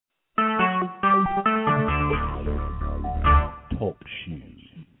Talk Show.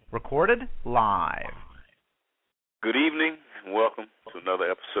 Recorded live. Good evening and welcome to another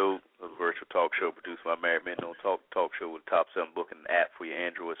episode of the Virtual Talk Show produced by Married Men Don't Talk, the talk show with the top 7 booking app for your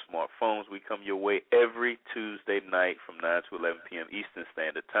Android smartphones. We come your way every Tuesday night from 9 to 11 p.m. Eastern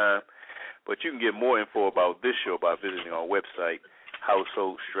Standard Time. But you can get more info about this show by visiting our website,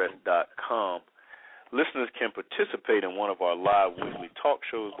 householdstress.com. Listeners can participate in one of our live weekly talk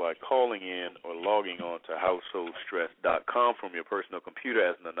shows by calling in or logging on to householdstress.com from your personal computer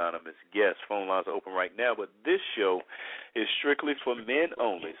as an anonymous guest. Phone lines are open right now, but this show is strictly for men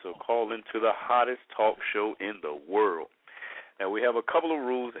only, so call into the hottest talk show in the world. Now, we have a couple of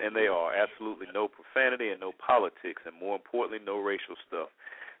rules, and they are absolutely no profanity and no politics, and more importantly, no racial stuff.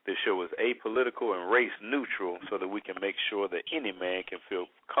 This show is apolitical and race neutral so that we can make sure that any man can feel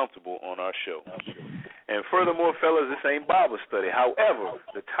comfortable on our show. And furthermore, fellas, this ain't Bible study. However,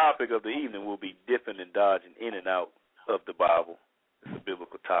 the topic of the evening will be dipping and dodging in and out of the Bible. It's a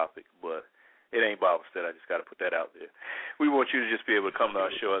biblical topic, but it ain't Bible study. I just got to put that out there. We want you to just be able to come to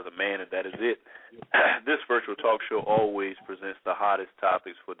our show as a man, and that is it. This virtual talk show always presents the hottest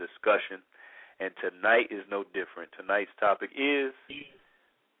topics for discussion, and tonight is no different. Tonight's topic is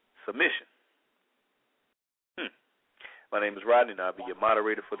submission. My name is Rodney, and I'll be your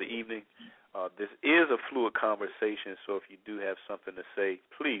moderator for the evening. This is a fluid conversation, so if you do have something to say,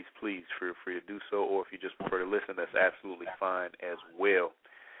 please feel free to do so, or if you just prefer to listen, that's absolutely fine as well.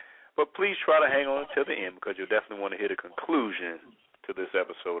 But please try to hang on until the end because you'll definitely want to hear the conclusion to this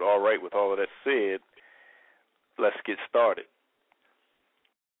episode. All right, with all of that said, let's get started.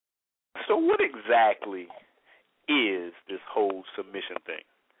 So what exactly is this whole submission thing?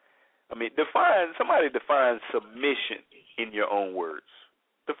 I mean, somebody define submission in your own words.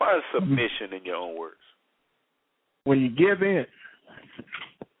 Define submission in your own words. When you give in.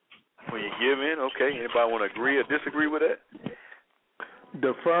 When you give in, okay. Anybody want to agree or disagree with that?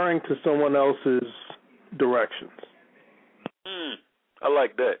 Deferring to someone else's directions. I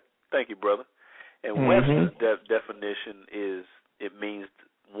like that. Thank you, brother. And Webster's definition is it means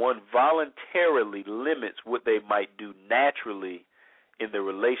one voluntarily limits what they might do naturally in the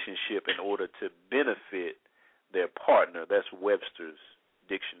relationship in order to benefit their partner. That's Webster's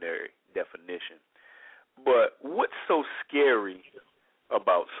dictionary definition. But what's so scary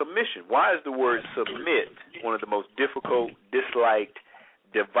about submission? Why is the word submit one of the most difficult, disliked,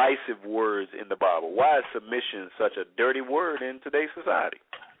 divisive words in the Bible? Why is submission such a dirty word in today's society?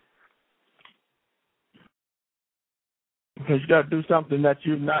 Because you got to do something that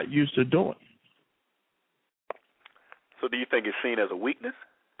you're not used to doing. So do you think it's seen as a weakness?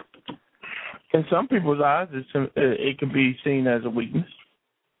 In some people's eyes, it can be seen as a weakness.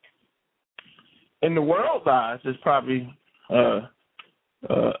 In the world's eyes, it's probably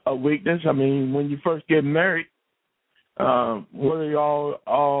a weakness. I mean, when you first get married, what do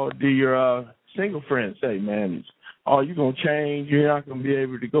all do your single friends say, man? Oh, you're going to change. You're not going to be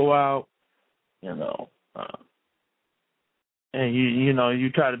able to go out, you know. And, you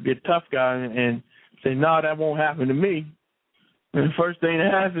try to be a tough guy and say, no, that won't happen to me. And the first thing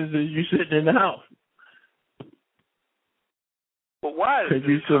that happens is you sitting in the house. But why is this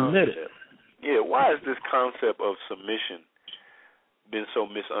you submitted. Why is this concept of submission been so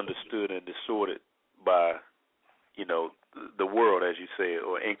misunderstood and distorted by, the world, as you say,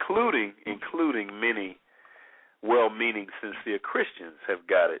 or including many well-meaning, sincere Christians have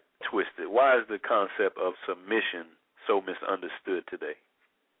got it twisted? Why is the concept of submission so misunderstood today?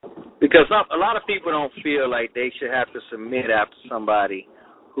 Because a lot of people don't feel like they should have to submit after somebody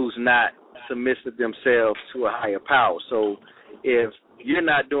who's not submissive themselves to a higher power. So if you're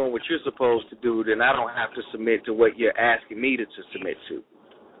not doing what you're supposed to do, then I don't have to submit to what you're asking me to submit to.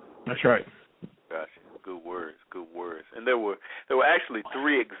 That's right. Gotcha. Good words. And there were actually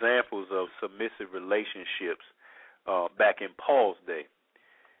 3 examples of submissive relationships back in Paul's day.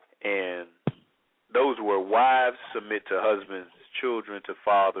 And those were wives submit to husbands, children to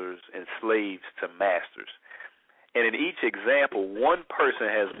fathers, and slaves to masters. And in each example, one person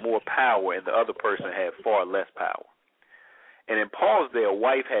has more power and the other person had far less power. And in Paul's day, a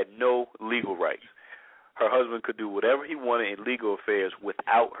wife had no legal rights. Her husband could do whatever he wanted in legal affairs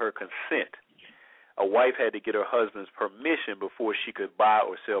without her consent. A wife had to get her husband's permission before she could buy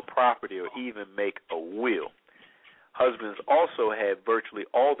or sell property or even make a will. Husbands also had virtually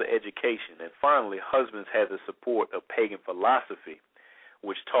all the education. And finally, husbands had the support of pagan philosophy,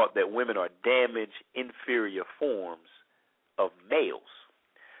 which taught that women are damaged, inferior forms of males.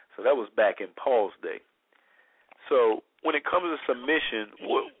 So that was back in Paul's day. So when it comes to submission,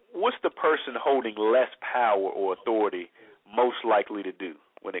 what's the person holding less power or authority most likely to do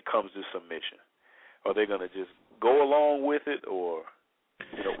when it comes to submission? are they going to just go along with it, or,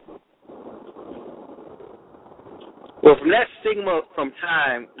 you know? Well, from that stigma from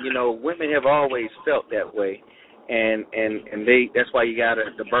time, you know, women have always felt that way, and that's why you got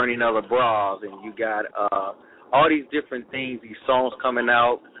the burning of the bras, and you got all these different things, these songs coming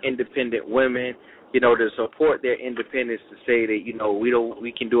out, independent women, you know, to support their independence, to say that, you know,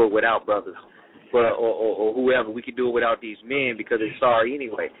 we can do it without brothers, or whoever, we can do it without these men because they're sorry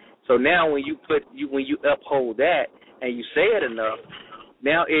anyway. So now when you uphold that and you say it enough,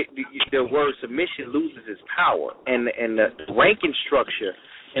 now the word submission loses its power, and the ranking structure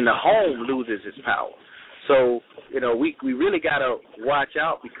in the home loses its power. So, you know, we really got to watch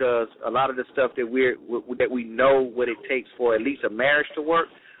out, because a lot of the stuff that we know what it takes for at least a marriage to work,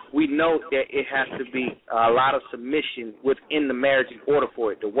 we know that it has to be a lot of submission within the marriage in order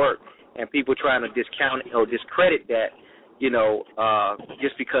for it to work. And people trying to discount or discredit that, you know,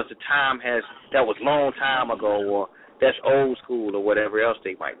 just because the time that was long time ago, or that's old school, or whatever else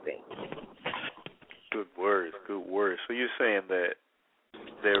they might think. Good words, good words. So you're saying that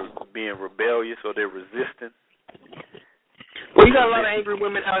they're being rebellious, or they're resistant? Well, you got a lot of angry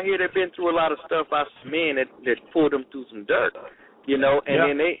women out here that been through a lot of stuff by some men that pulled them through some dirt, you know,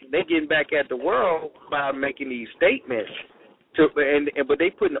 and then they getting back at the world by making these statements. But they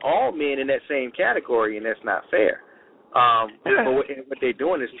putting all men in that same category, and that's not fair. But what they're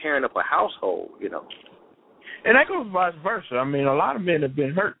doing is tearing up a household, you know. And that goes vice versa. I mean, a lot of men have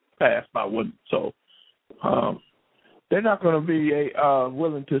been hurt past by women, so they're not going to be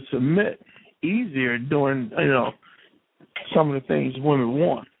willing to submit easier doing, you know, some of the things women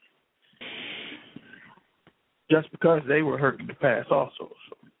want, just because they were hurt in the past also.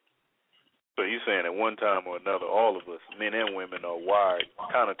 So you're saying at one time or another, all of us, men and women, are wired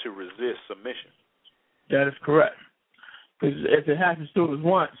kind of to resist submission. That is correct. Because if it happens to us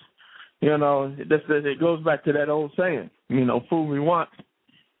once, you know, it goes back to that old saying, you know, fool me once,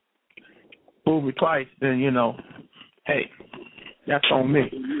 fool me twice, then, you know, hey, that's on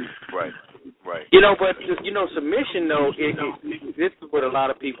me. Right. You know, but, you know, submission, though, this is what a lot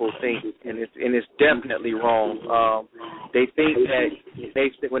of people think, and it's definitely wrong. They think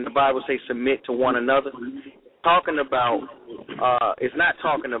that when the Bible says submit to one another, talking about, it's not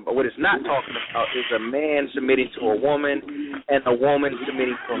talking about, what it's not talking about is a man submitting to a woman and a woman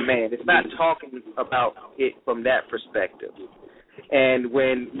submitting to a man. It's not talking about it from that perspective. And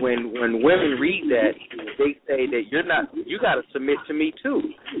when women read that, they say that you got to submit to me too.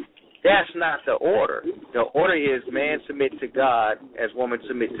 That's not the order. The order is man submit to God as woman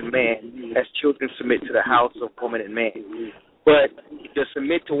submit to man, as children submit to the house of woman and man. But to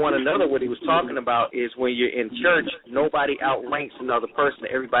submit to one another, what he was talking about is when you're in church, nobody outranks another person.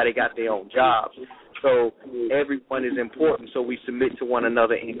 Everybody got their own jobs. So everyone is important, so we submit to one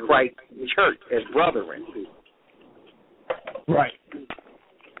another in Christ's church as brethren. Right.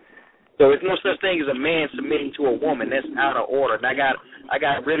 So there's no such thing as a man submitting to a woman. That's out of order. And I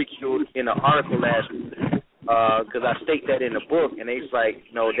got ridiculed in an article last week because I state that in the book, and they's like,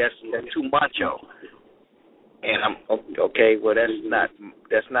 no, that's too macho. And I'm okay. Well,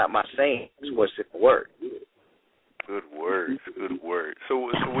 that's not my saying. It's what's the word. Good words. Good words. So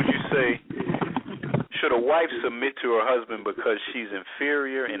would you say, should a wife submit to her husband because she's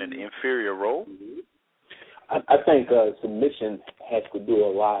inferior in an inferior role? I think submission has to do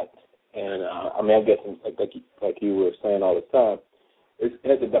a lot. And, I mean, I guess like you were saying all the time, it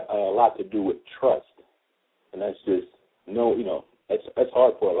has a lot to do with trust. And that's just, that's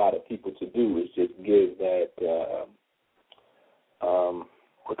hard for a lot of people to do, is just give that,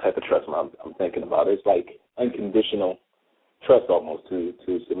 what type of trust I'm thinking about. It's like unconditional trust almost to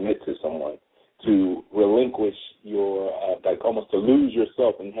submit to someone, to relinquish your, like almost to lose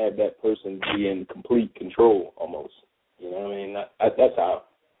yourself and have that person be in complete control almost. You know what I mean? That's how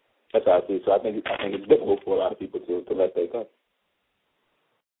I see it. So I think it's difficult for a lot of people to let that go.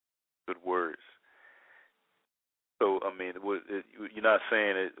 Good words. So, I mean, you're not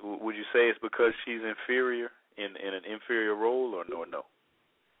saying it. Would you say it's because she's inferior in an inferior role, or no?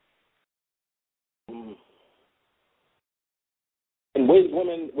 In ways,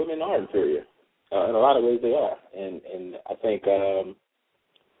 women are inferior. In a lot of ways, they are, and I think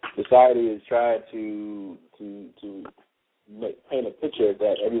society has tried to paint a picture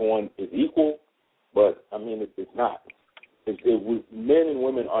that everyone is equal, but I mean it's not. Men and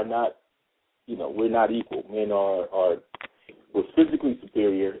women are not. We're not equal. Men we're physically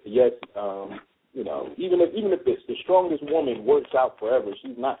superior. Yes, even if the strongest woman works out forever,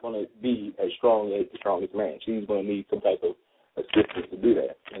 she's not going to be as strong as the strongest man. She's going to need some type of assistance to do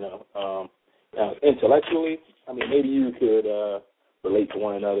that. Now, intellectually, I mean, maybe you could relate to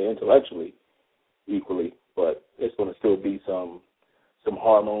one another intellectually, equally, but there's going to still be some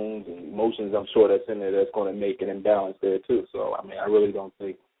hormones and emotions, I'm sure, that's in there that's going to make an imbalance there too. So, I mean, I really don't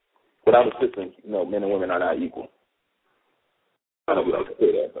think, without assistance, men and women are not equal. I don't like to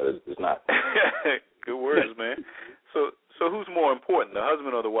say that, but it's not. Good words, man. So who's more important, the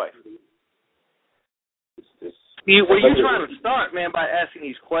husband or the wife? You're trying to start, man, by asking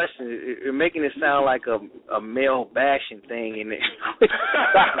these questions. You're making it sound like a male bashing thing. And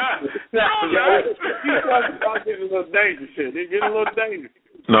Y'all getting a little dangerous shit. They're getting a little dangerous.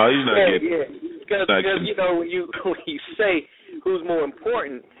 No, he's not getting. Yeah, because when you say who's more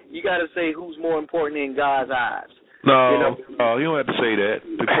important, you got to say who's more important in God's eyes. No, you don't have to say that.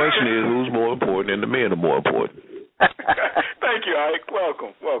 The question is who's more important, and the men are more important. Thank you, Ike.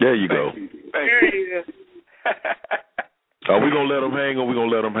 Welcome. There you go. Thank you. Are we going to let them hang or we going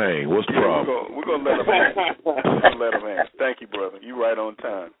to let them hang? What's the problem? We're going to let them hang. We're going to let them hang. Thank you, brother. You right on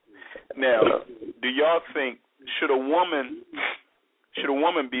time. Now, do y'all think, should a woman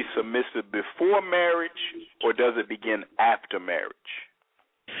be submissive before marriage, or does it begin after marriage?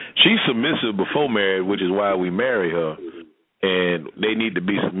 She's submissive before marriage, which is why we marry her, and they need to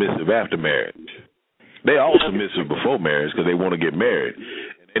be submissive after marriage. They all submissive before marriage because they want to get married.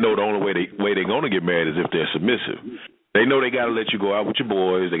 They know the only way they're going to get married is if they're submissive. They know they got to let you go out with your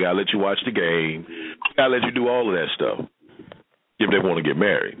boys. They got to let you watch the game. They got to let you do all of that stuff if they want to get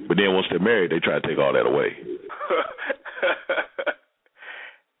married. But then once they're married, they try to take all that away.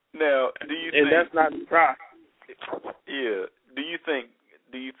 Now, do you think... And that's not the problem. Yeah. Do you think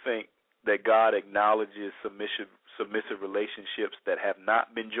that God acknowledges submissive relationships that have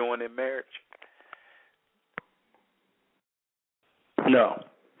not been joined in marriage? No.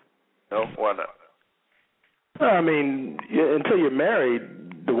 No? Why not? I mean, until you're married,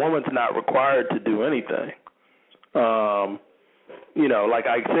 the woman's not required to do anything. Like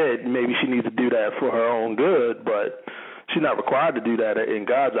I said, maybe she needs to do that for her own good, but she's not required to do that in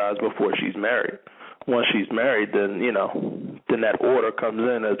God's eyes before she's married. Once she's married, then that order comes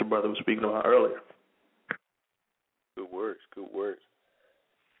in, as the brother was speaking about earlier. Good words.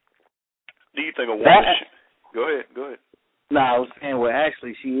 Do you think a woman should... Go ahead. No, I was saying, well,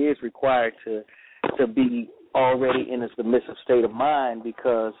 actually, she is required to be already in a submissive state of mind,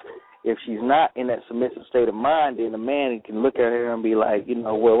 because if she's not in that submissive state of mind, then the man can look at her and be like,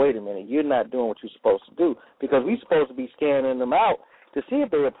 well, wait a minute, you're not doing what you're supposed to do, because we're supposed to be scanning them out to see if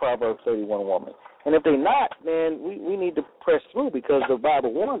they're a Proverbs 31 woman. And if they're not, then we need to press through, because the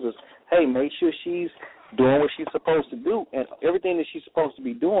Bible warns us, hey, make sure she's doing what she's supposed to do, and everything that she's supposed to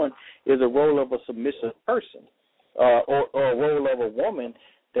be doing is a role of a submissive person. Or a role of a woman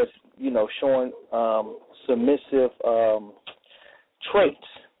that's, showing submissive traits,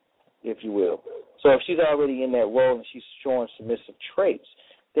 if you will. So if she's already in that role and she's showing submissive traits,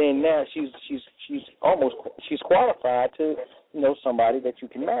 then now she's qualified to, somebody that you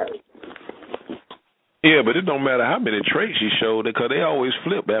can marry. Yeah, but it don't matter how many traits she showed, because they always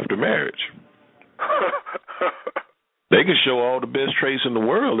flip after marriage. They can show all the best traits in the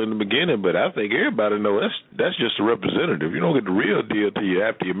world in the beginning, but I think everybody knows that's just a representative. You don't get the real deal till you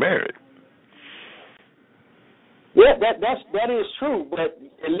after you're married. Yeah, that is true, but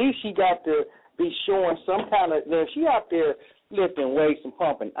at least she got to be showing some kind of. If she out there lifting weights and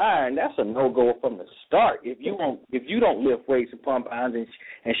pumping iron, that's a no-go from the start. If you don't lift weights and pump irons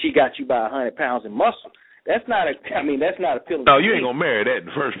and she got you by 100 pounds in muscle, that's not a pillar. No, you ain't gonna marry that in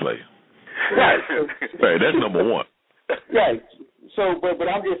the first place. Right. Right. That's number one. Right. So,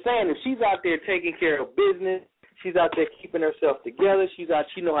 but I'm just saying, if she's out there taking care of business, she's out there keeping herself together, she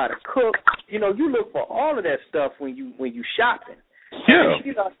know how to cook. You look for all of that stuff when you shopping. Yeah. If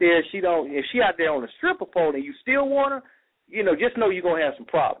she's out there, if she out there on a stripper pole and you still want her, just know you're gonna have some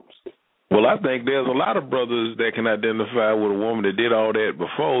problems. Well, I think there's a lot of brothers that can identify with a woman that did all that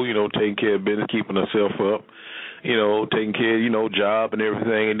before, taking care of business, keeping herself up, taking care of, job and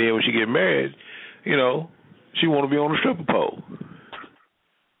everything, and then when she get married, she want to be on the stripper pole.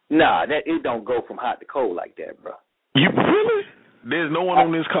 Nah, it don't go from hot to cold like that, bro. You really? There's no one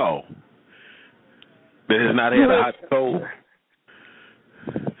on this call that has not had a hot to cold.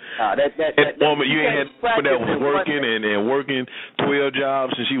 That woman, you ain't had a woman that was working and working 12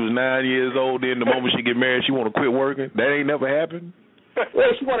 jobs since she was 9 years old. Then the moment she get married, she want to quit working. That ain't never happened.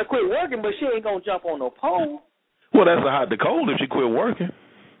 Well, she want to quit working, but she ain't gonna jump on no pole. Well, that's a hot to cold if she quit working.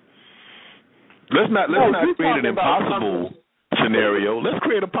 Let's not create an impossible scenario. Let's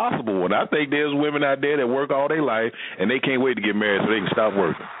create a possible one. I think there's women out there that work all their life and they can't wait to get married so they can stop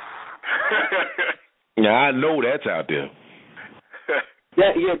working. Yeah, I know that's out there.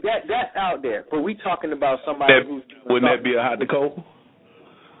 That's out there. But we talking about somebody who's wouldn't that be a hot to cold?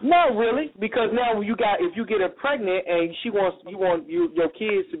 No, really, because now if you get her pregnant and your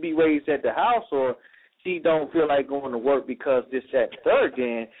kids to be raised at the house, or she don't feel like going to work because this, that, and third,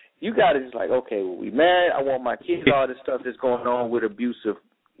 then you got to just like, okay, well, we married. I want my kids, all this stuff that's going on with abusive,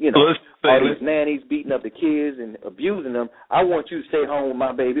 all these nannies beating up the kids and abusing them. I want you to stay home with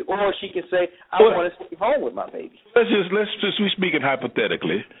my baby, or she can say, I want to stay home with my baby. Let's just we speaking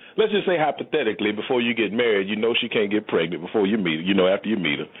hypothetically. Let's just say hypothetically, before you get married, you know she can't get pregnant before you meet her. After you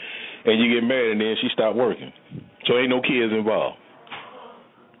meet her, and you get married, and then she stopped working, so ain't no kids involved.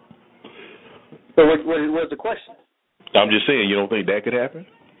 So what's the question? I'm just saying, you don't think that could happen?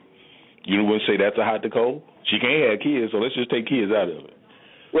 You wouldn't say that's a hot to cold? She can't have kids, so let's just take kids out of it.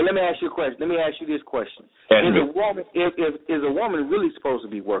 Well, let me ask you a question. Let me ask you this question: Is a woman really supposed to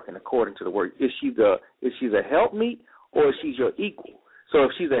be working according to the word? Is she a helpmeet, or is she your equal? So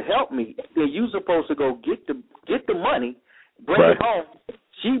if she's a helpmeet, then you supposed to go get the money, bring it home.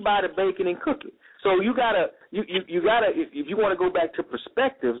 She buy the bacon and cook it. So you gotta if you want to go back to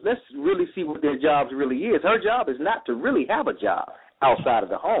perspectives, let's really see what their jobs really is. Her job is not to really have a job outside of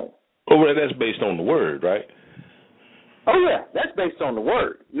the home. Oh, well, that's based on the word, right? Oh yeah, that's based on the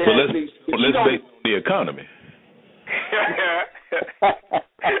word. Now, so let's base on the economy.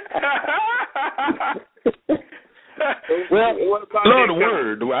 Well, love the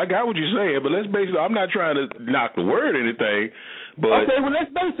word. I got what you're saying, but let's base it. I'm not trying to knock the word or anything. But okay, well, let's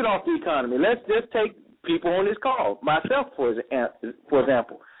base it off the economy. Let's just take people on this call. Myself, for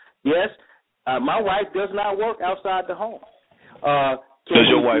example. Yes, my wife does not work outside the home. Does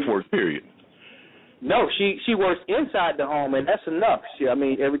your wife work, period? No, she works inside the home, and that's enough.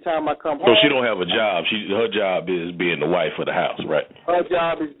 Every time I come home. So she don't have a job. Her job is being the wife of the house, right? Her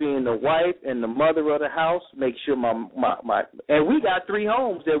job is being the wife and the mother of the house. Make sure my and we got 3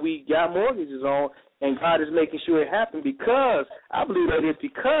 homes that we got mortgages on, and God is making sure it happens because I believe that it's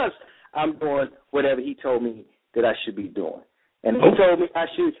because I'm doing whatever He told me that I should be doing. And He told me I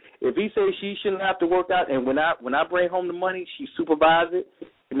should. If He says she shouldn't have to work out, and when I bring home the money, she supervises it.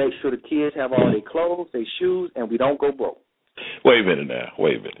 Make sure the kids have all their clothes, their shoes, and we don't go broke. Wait a minute.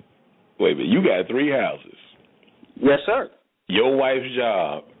 You got 3 houses. Yes, sir. Your wife's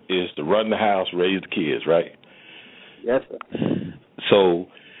job is to run the house, raise the kids, right? Yes, sir. So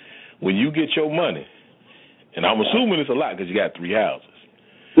when you get your money, and I'm assuming it's a lot because you got 3 houses.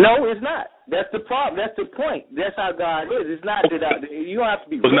 No, it's not. That's the problem. That's the point. That's how God is. It's not that you don't have to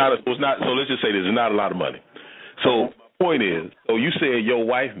be. So let's just say this is not a lot of money. So. Okay. Point is, so you said your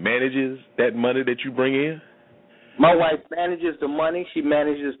wife manages that money that you bring in? My wife manages the money. She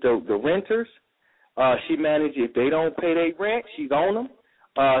manages the renters. She manages if they don't pay their rent, she's on them.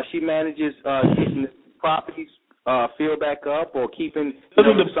 She manages getting the properties filled back up or keeping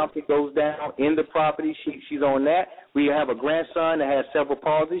if something goes down in the property. She's on that. We have a grandson that has cerebral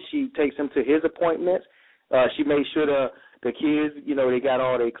palsy. She takes him to his appointments. She makes sure the kids, they got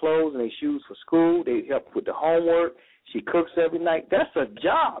all their clothes and their shoes for school. They help with the homework. She cooks every night. That's a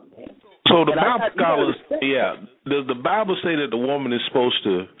job, man. So the Bible scholars, does the Bible say that the woman is supposed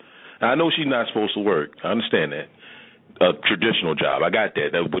to? I know she's not supposed to work. I understand that. A traditional job, I got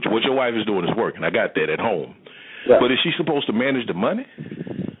that. What your wife is doing is working. I got that at home. Yeah. But is she supposed to manage the money?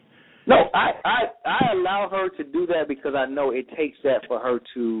 No, I allow her to do that because I know it takes that for her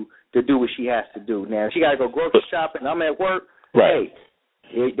to do what she has to do. Now, if she got to go grocery shopping, I'm at work. Right.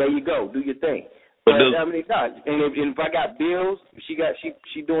 Hey, there you go. Do your thing. But and if I got bills,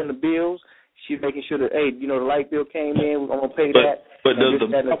 she doing the bills. She's making sure that the light bill came in. We're gonna pay that. But does the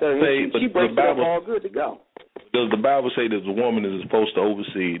Bible say? She breaks it up all good to go. Does the Bible say that the woman is supposed to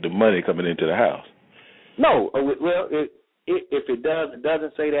oversee the money coming into the house? No. Well, if it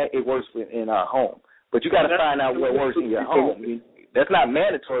doesn't say that, it works in our home. But you got to find out what works in your home. That's not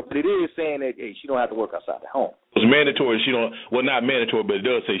mandatory, but it is saying that she don't have to work outside the home. It's mandatory. Not mandatory, but it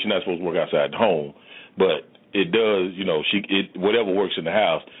does say she's not supposed to work outside the home. But it does, whatever works in the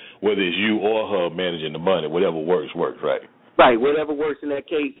house, whether it's you or her managing the money, whatever works, right? Right. Whatever works in that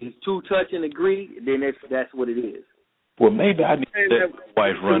case. If 2 touch and agree, then that's what it is. Well, maybe I need to let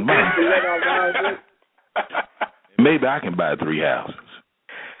my wife run mine. Maybe I can buy 3 houses.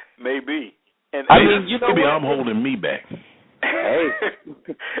 Maybe. And maybe I'm holding me back. Hey,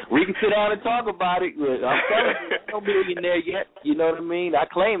 we can sit down and talk about it. I'm telling you, I'm no millionaire yet. You know what I mean? I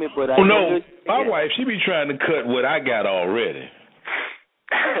claim it, but I don't know. My wife, she be trying to cut what I got already.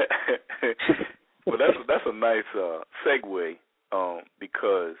 Well, that's a nice segue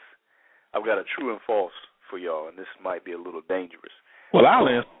because I've got a true and false for y'all, and this might be a little dangerous. Well, I'll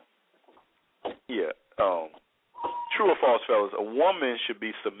answer. Yeah. True or false, fellas? A woman should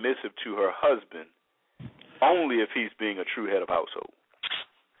be submissive to her husband only if he's being a true head of household.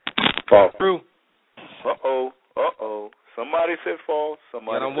 False. True. Uh-oh. Somebody said false. You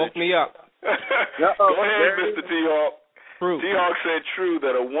done woke me up. Go ahead, Mr. T-Hawk. True. T-Hawk said true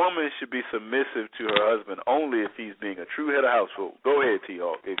that a woman should be submissive to her husband only if he's being a true head of household. Go ahead,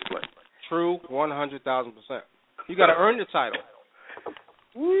 T-Hawk. Explain. True, 100,000%. You got to earn the title.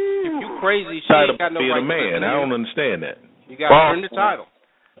 If you crazy, she ain't got no being right a man. I don't understand that. You got to earn the title.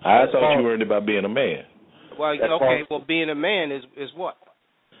 I thought you earned it by being a man. Well, okay. Well, being a man is what?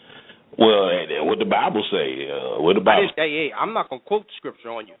 Well, what the Bible say? What the Bible? Hey, I'm not gonna quote scripture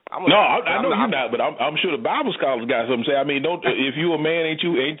on you. I know you're not, but I'm sure the Bible scholars got something to say. I mean, if you a man, ain't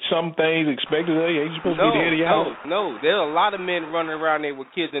some things expected of you? Ain't you supposed to be the head of your house? No. There are a lot of men running around there with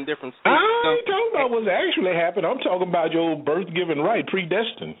kids in different states. I ain't talking about what's actually happened. I'm talking about your birth-given right,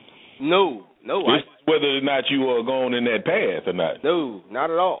 predestined. No. Whether or not you are going in that path or not. No, not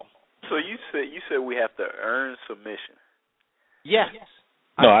at all. So you said we have to earn submission. Yes.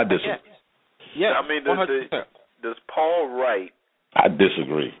 No, I disagree. Yes. I mean, 100%. does Paul write? I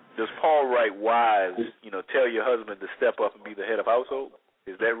disagree. Does Paul write, wives, tell your husband to step up and be the head of household?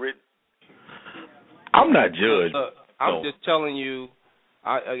 Is that written? I'm not judged. I'm just telling you.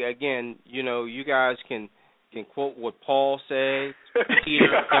 Again, you guys can quote what Paul says, Peter,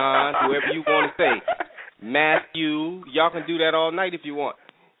 John, whoever you want to say, Matthew. Y'all can do that all night if you want.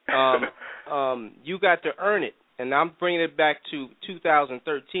 You got to earn it. And I'm bringing it back to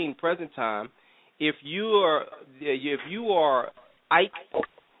 2013, present time. If you are Ike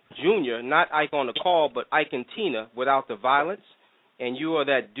Jr., not Ike on the call, but Ike and Tina without the violence, and you are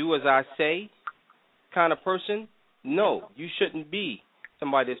that do as I say kind of person, no, you shouldn't be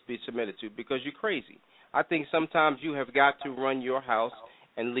somebody that's be submitted to because you're crazy. I think sometimes you have got to run your house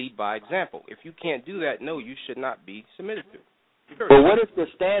and lead by example. If you can't do that, no, you should not be submitted to. But what if the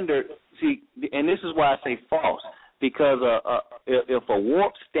standard, and this is why I say false, because if a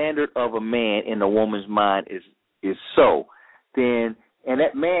warped standard of a man in a woman's mind is so, then, and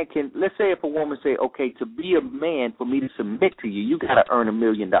that man can, let's say if a woman say, okay, to be a man, for me to submit to you, you got to earn $1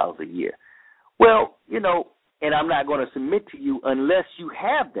 million a year. Well, and I'm not going to submit to you unless you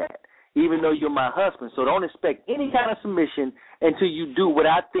have that, even though you're my husband. So don't expect any kind of submission until you do what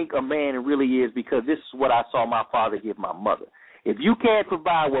I think a man really is, because this is what I saw my father give my mother. If you can't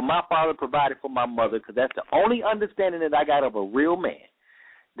provide what my father provided for my mother, because that's the only understanding that I got of a real man,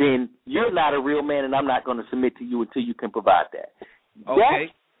 then you're not a real man, and I'm not going to submit to you until you can provide that. Okay.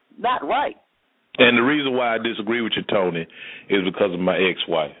 That's not right. And the reason why I disagree with you, Tony, is because of my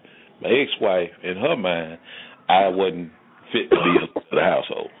ex-wife. My ex-wife, in her mind, I wasn't fit to be a the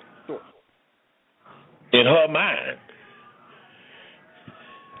household. Sure. In her mind.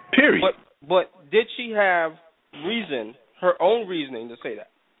 Period. But did she have her own reasoning to say that?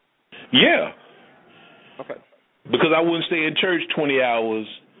 Yeah. Okay. Because I wouldn't stay in church 20 hours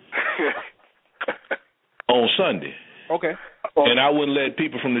on Sunday. Okay. And I wouldn't let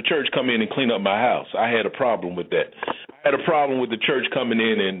people from the church come in and clean up my house. I had a problem with that. I had a problem with the church coming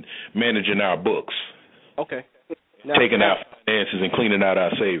in and managing our books. Okay. Now, taking out finances and cleaning out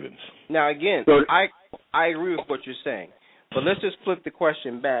our savings. Now, again, I agree with what you're saying. But let's just flip the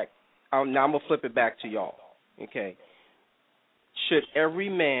question back. Now I'm going to flip it back to y'all. Okay. Should every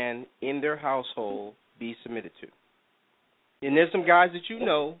man in their household be submitted to? And there's some guys that you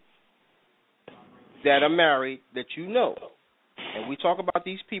know that are married that you know. And we talk about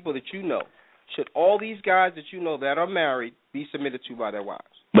these people that you know. Should all these guys that you know that are married be submitted to by their wives?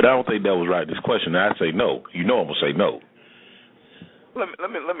 But I don't think that was right. This question, I say no. I'm gonna say no. Let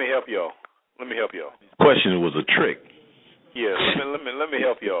me help y'all. Question was a trick. Yeah. Let me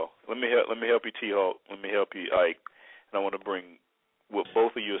help y'all. Let me help you, T-Hawk. Let me help you, Ike. And I want to bring what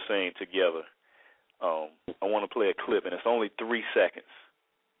both of you are saying together. I want to play a clip, and it's only 3 seconds.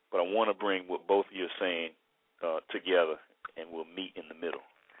 But I want to bring what both of you are saying together, and we'll meet in the middle.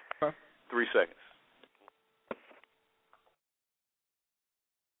 Okay. 3 seconds.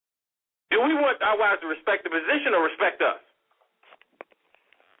 Do we want our wives to respect the position or respect us?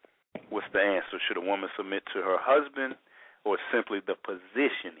 What's the answer? Should a woman submit to her husband or simply the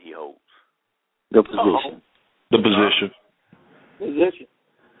position he holds? The position. The position.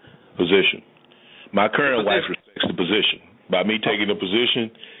 Position. My current wife respects the position. By me taking the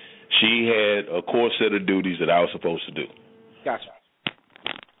position, she had a core set of duties that I was supposed to do. Gotcha.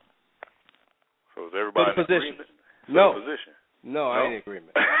 So is everybody in agreement? No. Position? No, I ain't in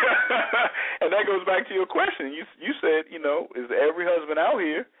agreement. And that goes back to your question. You said, is every husband out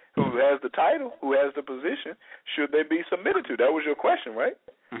here who has the title, who has the position, should they be submitted to? That was your question, right?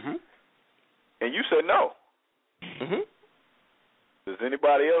 Mm-hmm. And you said no. Mm-hmm. Does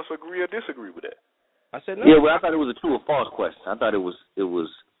anybody else agree or disagree with that? I said no. Yeah, well, I thought it was a true or false question. I thought it was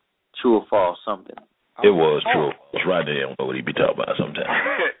true true or false something. It was true. Rodney don't know what he be talking about sometimes.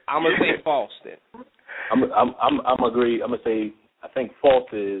 I'm gonna say false then. I'm agree. I'm gonna say I think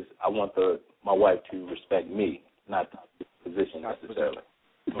false is I want my wife to respect me, not the position necessarily.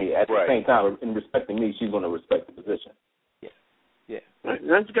 I mean, at the same time, in respecting me, she's going to respect the position. Yeah.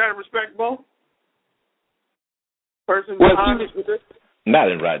 Don't you gotta respect both? Person honest with it. Not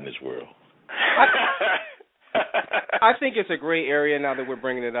in Rodney's world. I think it's a gray area now that we're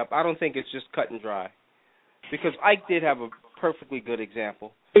bringing it up. I don't think it's just cut and dry. Because Ike did have a perfectly good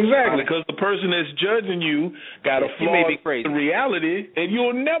example. Exactly, because the person that's judging you got a flaw in reality, and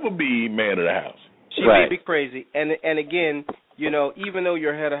you'll never be man of the house. She may be crazy, and again, you know, even though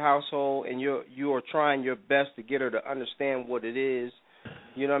you're head of household and you are trying your best to get her to understand what it is,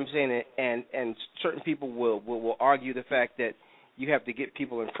 you know what I'm saying, and certain people will argue the fact that you have to get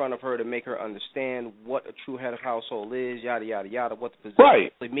people in front of her to make her understand what a true head of household is, yada yada yada, what the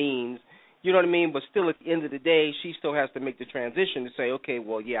position really means. You know what I mean? But still, at the end of the day, she still has to make the transition to say, okay,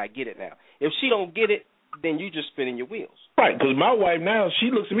 well, yeah, I get it now. If she don't get it, then you just spinning your wheels. Right, because my wife now, she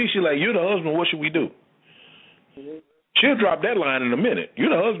looks at me, she's like, you're the husband, what should we do? Mm-hmm. She'll drop that line in a minute.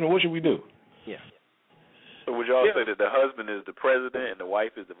 You're the husband, what should we do? Yeah. So would y'all say that the husband is the president and the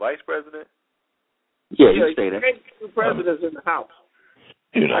wife is the vice president? Yeah, you say that. There can't be two presidents in the house.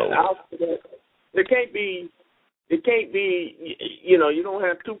 You know. There can't be, you know, you don't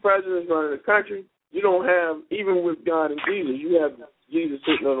have two presidents running the country. You don't have, even with God and Jesus, you have Jesus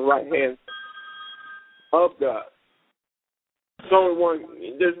sitting on the right hand of God. There's only one.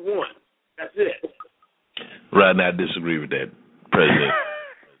 There's one. That's it. Right now, I disagree with that, President.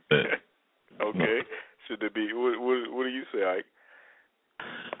 Okay. Should there be? What do you say, Ike?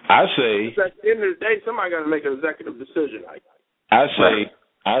 I say. At the end of the day, somebody got to make an executive decision, Ike. I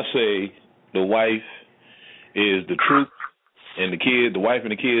say, the wife is the troop, and the wife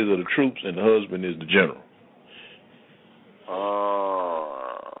and the kids are the troops, and the husband is the general.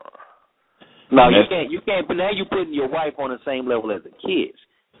 No, you can't. But now you're putting your wife on the same level as the kids.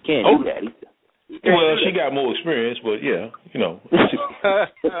 Can't do that either. Well, she got more experience, but yeah, you know.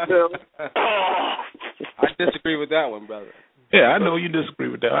 I disagree with that one, brother. Yeah, I know you disagree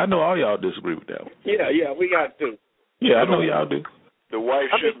with that. I know all y'all disagree with that one. Yeah, we got to. Yeah, I know y'all do. The wife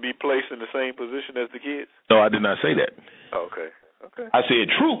shouldn't be placed in the same position as the kids? No, I did not say that. Okay. I said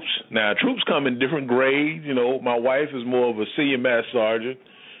troops. Now, troops come in different grades. You know, my wife is more of a senior master sergeant,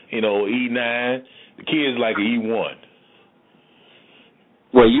 you know, E9. The kid's like an E1.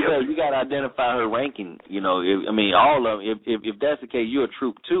 Well, you got to identify her ranking. You know, all of them. If that's the case, you're a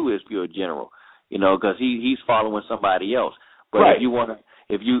troop too if you're a general. You know, because he's following somebody else. But if you want to,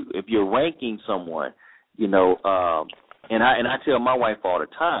 if you're ranking someone, you know, and I tell my wife all the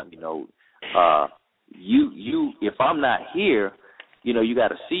time, you know, you if I'm not here, you know, you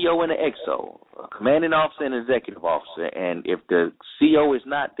got a CO and an XO, a commanding officer and an executive officer, and if the CO is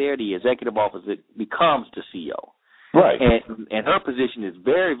not there, the executive officer becomes the CO. Right. And her position is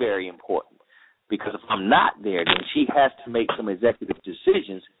very, very important because if I'm not there, then she has to make some executive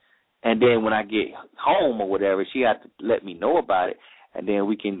decisions, and then when I get home or whatever, she has to let me know about it, and then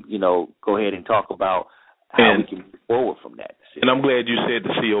we can, you know, go ahead and talk about how we can move forward from that decision. And I'm glad you said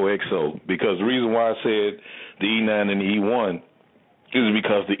the COXO because the reason why I said the E9 and the E1 is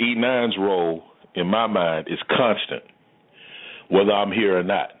because the E9's role, in my mind, is constant, whether I'm here or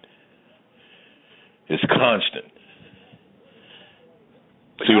not. It's constant.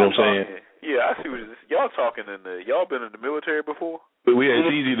 See what I'm saying? Yeah, I see what it is. Y'all talking y'all been in the military before? But it's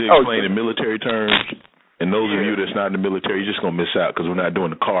easy to explain in military terms, and those of you that's not in the military, you're just going to miss out because we're not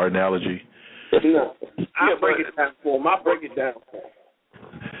doing the car analogy. No, I'll break it down for him. I'll break it down for him.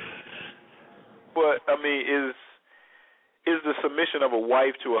 But, I mean, is the submission of a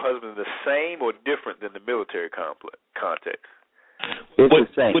wife to a husband the same or different than the military context? It's the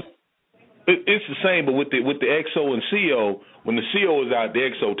same. It's the same, but with the XO and CO, when the CO is out, the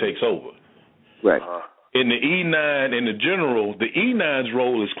XO takes over. Right. In the E9 and the general, the E9's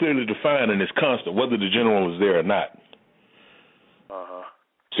role is clearly defined and it's constant, whether the general is there or not.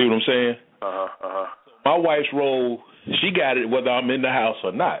 See what I'm saying? My wife's role, she got it whether I'm in the house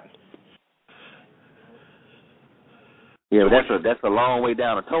or not. Yeah, but that's a long way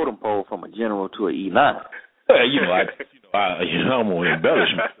down a totem pole from a general to an E9. You know, I'm going to embellish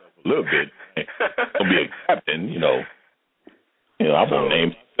myself a little bit. I'm going to be a captain, you know. I'm going to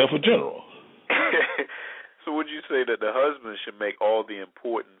name myself a general. So would you say that the husband should make all the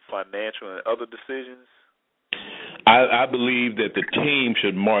important financial and other decisions? I believe that the team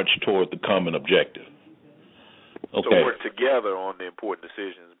should march toward the common objective. Okay. So work together on the important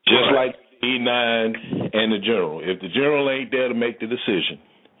decisions. Just like E9 and the general. If the general ain't there to make the decision,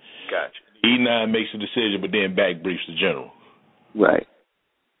 Gotcha. E9 makes a decision, but then back briefs the general. Right.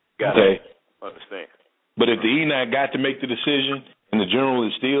 Got Okay. it. Understand. But if the E9 got to make the decision and the general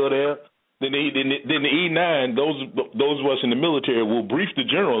is still there, then the E9, those of us in the military will brief the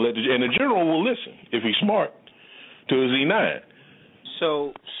general, and the general will listen if he's smart to his E9.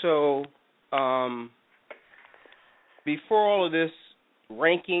 So, before all of this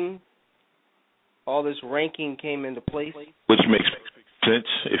ranking came into place, Which makes sense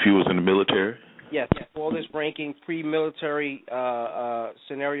if he was in the military. yes, before all this ranking, pre-military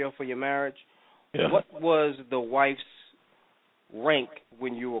scenario for your marriage, Yeah. what was the wife's rank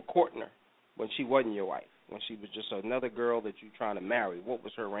when you were courting her, when she wasn't your wife, when she was just another girl that you're trying to marry? What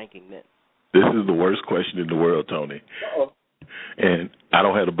was her ranking then? This is the worst question in the world, Tony. And I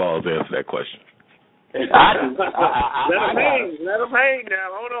don't have the balls to answer that question. Let him hang now.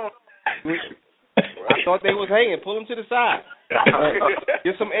 Hold on. I thought they was hanging. Pull them to the side.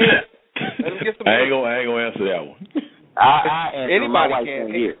 Get some air. Let them get some I air. ain't gonna answer that one. Anybody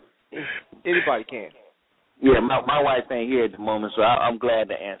can. Anybody can. Yeah, my wife ain't here at the moment, so I'm glad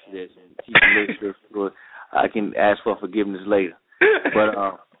to answer this. And she can listen, so I can ask for forgiveness later. But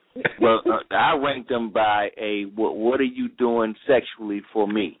I rank them by what are you doing sexually for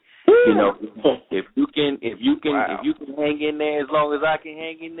me? You know, if you can hang in there as long as I can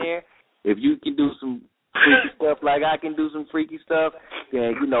hang in there, if you can do some freaky stuff like I can do some freaky stuff,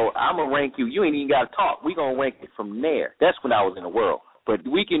 then I'm gonna rank you. You ain't even gotta talk. We gonna rank it from there. That's when I was in the world. But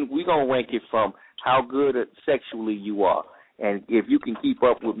we gonna rank it from how good sexually you are, and if you can keep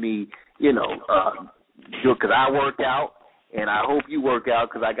up with me, because I work out. And I hope you work out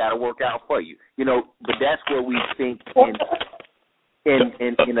because I got to work out for you. But that's where we think in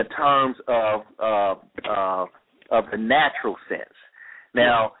the terms of the natural sense.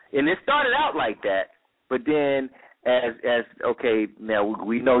 Now, and it started out like that, but then as okay, now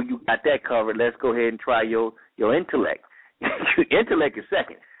we know you got that covered. Let's go ahead and try your intellect. Intellect is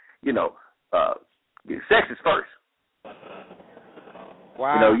second. Sex is first.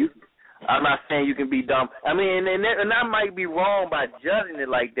 Wow. I'm not saying you can be dumb. I mean, and I might be wrong by judging it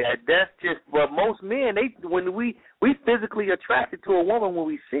like that. That's just, but most men, when we physically attracted to a woman when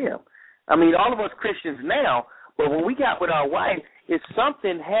we see them. I mean, all of us Christians now, but when we got with our wife, it's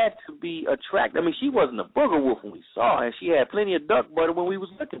something had to be attractive. I mean, she wasn't a booger wolf when we saw her, and she had plenty of duck butter when we was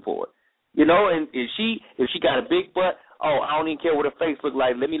looking for it. And if she got a big butt, I don't even care what her face look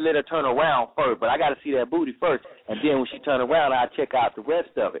like. Let her turn around first, but I got to see that booty first. And then when she turn around, I check out the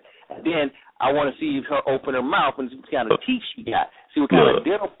rest of it. And then I want to see her open her mouth and see what kind of teeth she got. See what kind of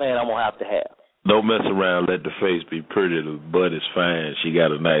dental plan I'm going to have. Don't mess around. Let the face be pretty. The butt is fine. She got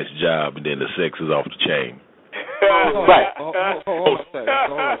a nice job, and then the sex is off the chain. Right. Hold on a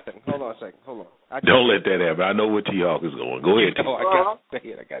second. Hold on. Don't let that happen. I know where T-Hawk is going. Go ahead. I got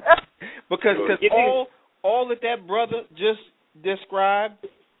you. Because all that brother just described,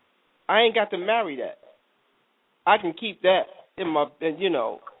 I ain't got to marry that. I can keep that in my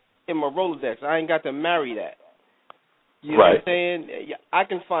Rolodex. I ain't got to marry that. You know what I'm saying? I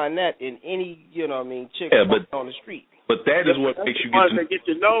can find that in any, chick on the street. But that is what makes you get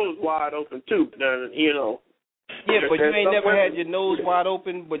your nose wide open too. Yeah, but you ain't never had your nose wide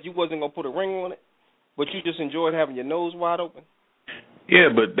open, but you wasn't gonna put a ring on it. But you just enjoyed having your nose wide open. Yeah,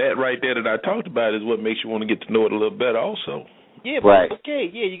 but that right there that I talked about is what makes you want to get to know it a little better, also. Yeah, but okay,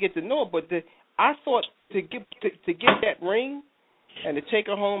 you get to know it. But I thought to get that ring and to take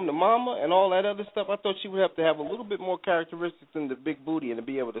her home to mama and all that other stuff, I thought she would have to have a little bit more characteristics than the big booty and to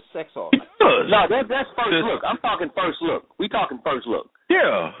be able to sex all that. No, that's first look. I'm talking first look. We talking first look.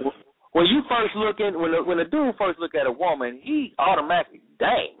 Yeah. When you first look when a dude first look at a woman, he automatically,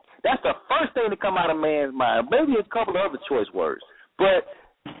 dang, that's the first thing to come out of a man's mind. Maybe a couple of other choice words, but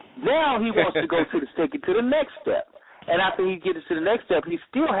now he wants to go take it to the next step. And after he gets to the next step, he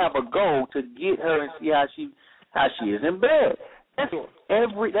still have a goal to get her and see how she is in bed. That's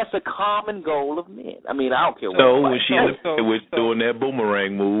a common goal of men. I mean, I don't care what. So when she was doing that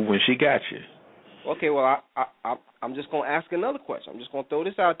boomerang move when she got you. Okay, well, I'm just going to ask another question. I'm just going to throw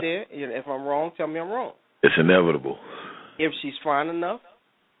this out there. If I'm wrong, tell me I'm wrong. It's inevitable. If she's fine enough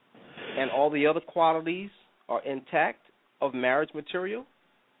and all the other qualities are intact of marriage material,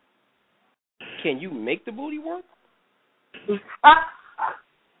 can you make the booty work?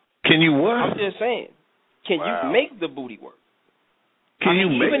 Can you what? I'm just saying. Can you make the booty work?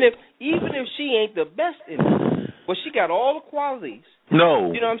 Even if she ain't the best in it, but she got all the qualities.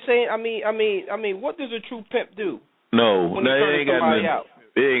 No. You know what I'm saying? I mean, what does a true pimp do? No, it ain't got nothing.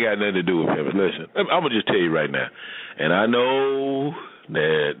 It ain't got nothing to do with him. Listen, I'm gonna just tell you right now, and I know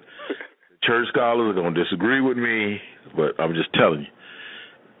that church scholars are gonna disagree with me, but I'm just telling you,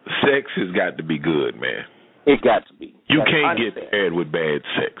 sex has got to be good, man. It got to be. You can't get married with bad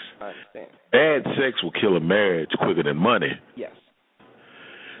sex. I understand. Bad sex will kill a marriage quicker than money. Yes.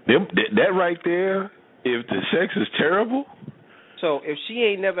 That right there, if the sex is terrible. So if she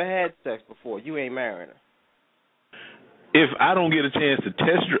ain't never had sex before, you ain't marrying her. If I don't get a chance to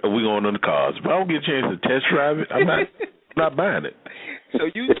we going on the cars. If I don't get a chance to test drive it, I'm not buying it. So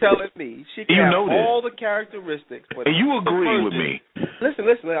you telling me she can have all the characteristics, but and you agree with me?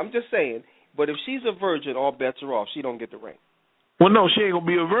 Listen. I'm just saying. But if she's a virgin, all bets are off. She don't get the ring. Well, no, she ain't gonna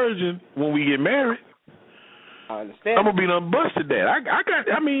be a virgin when we get married. I understand. I'm gonna be done busted that.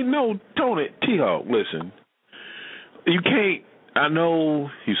 No, Tony, T-Hawk, listen. You can't. I know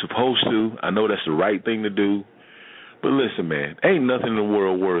you're supposed to. I know that's the right thing to do. But listen, man, ain't nothing in the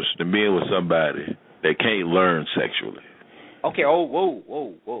world worse than being with somebody that can't learn sexually. Okay. Oh,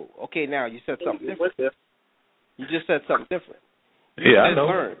 whoa. Okay, now you said something different. You just said something different. I know.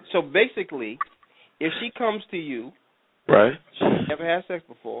 Learn. So basically, if she comes to you, right? She never had sex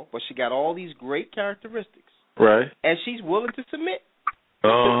before, but she got all these great characteristics, right? And she's willing to submit.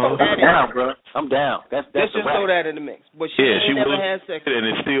 I'm down, bro. I'm down. Let's just throw that in the mix. But she never had sex, and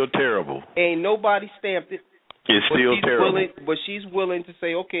it's still terrible. Ain't nobody stamped it. It's still terrible. But she's willing to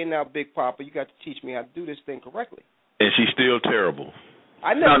say, okay, now, Big Papa, you got to teach me how to do this thing correctly. And she's still terrible.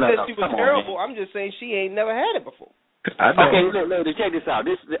 I never said she was terrible. I'm just saying she ain't never had it before. Okay, look, check this out.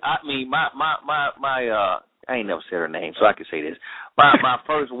 I ain't never said her name, so I can say this. My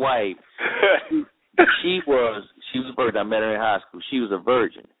first wife, she was a virgin. I met her in high school. She was a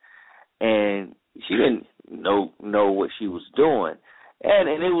virgin, and she didn't know what she was doing, and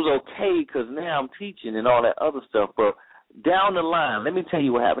it was okay because now I'm teaching and all that other stuff. But down the line, let me tell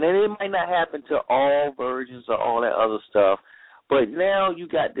you what happened, and it might not happen to all virgins or all that other stuff. But now you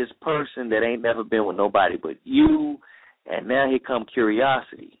got this person that ain't never been with nobody but you, and now here come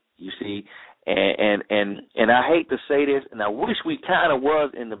curiosity, you see. And I hate to say this, and I wish we kind of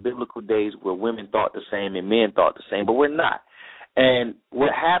was in the biblical days where women thought the same and men thought the same, but we're not. And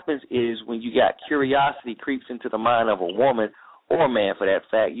what happens is when you got curiosity creeps into the mind of a woman or a man for that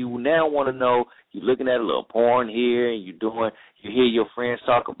fact, you now want to know, you're looking at a little porn here, and you hear your friends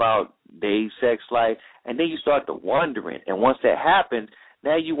talk about their sex life, and then you start to wondering. And once that happens,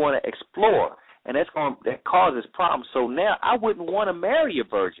 now you want to explore, and that causes problems. So now I wouldn't want to marry a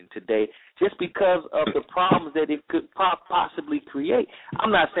virgin today just because of the problems that it could possibly create.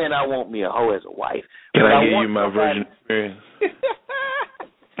 I'm not saying I want me a hoe as a wife. Can I give you my virgin experience?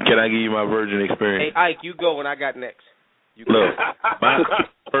 Can I give you my virgin experience? Hey, Ike, you go and I got next. Look, my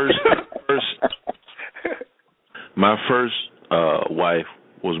first wife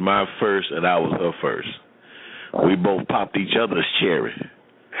was my first, and I was her first. We both popped each other's cherry.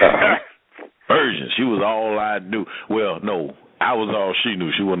 Virgin. She was all I knew. Well, no, I was all she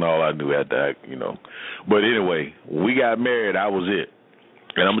knew. She wasn't all I knew at that, But anyway, when we got married, I was it.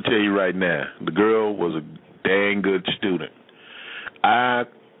 And I'm going to tell you right now, the girl was a dang good student.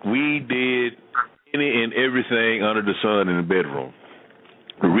 We did any and everything under the sun in the bedroom.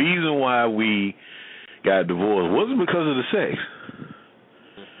 The reason why we got divorced wasn't because of the sex.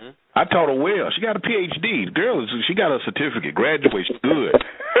 Mm-hmm. I taught her well. She got a PhD. The girl, she got a certificate, graduation, good.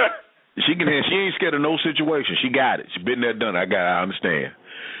 She ain't scared of no situation. She got it. She been there, done it. I understand.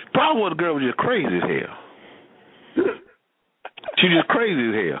 Problem was the girl was just crazy as hell. She just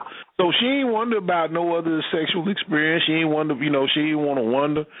crazy as hell. So she ain't wonder about no other sexual experience. She ain't wonder, she ain't want to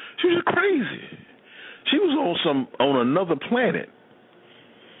wonder. She was just crazy. She was on another planet.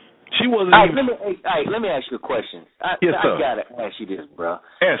 She wasn't. Let me ask you a question. Yes, sir. I gotta ask you this, bro.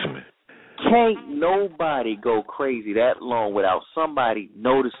 Ask me. Can't nobody go crazy that long without somebody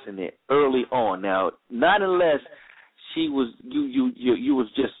noticing it early on. Now, not unless she was you was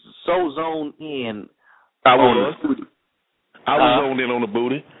just so zoned in. I was zoned in on the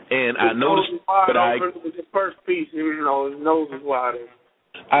booty, and I noticed. But with the first piece, his nose was wide open.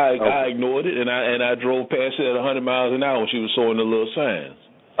 I ignored it, and I drove past it at 100 miles an hour when she was showing the little signs.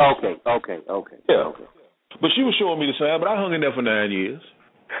 Okay. Yeah. Okay. But she was showing me the sign, but I hung in there for 9 years.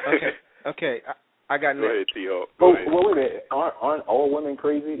 Okay. I got next. Well, wait a minute. Aren't all women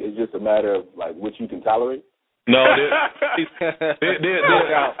crazy? It's just a matter of what you can tolerate. No, no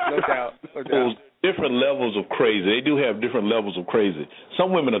doubt. There's different levels of crazy. They do have different levels of crazy.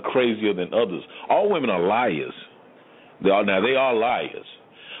 Some women are crazier than others. All women are liars. They are liars,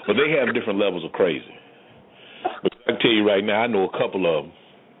 but they have different levels of crazy. But I can tell you right now, I know a couple of them.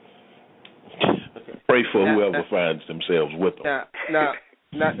 Pray for whoever finds themselves with them.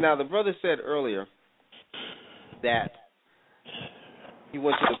 Now, the brother said earlier that he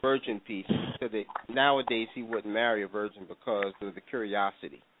went to the virgin piece. He said that nowadays he wouldn't marry a virgin because of the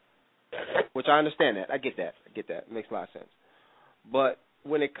curiosity. which I understand that. I get that. It makes a lot of sense. But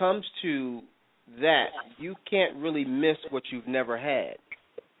when it comes to that, you can't really miss what you've never had.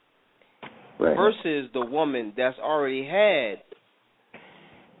 Right. Versus the woman that's already had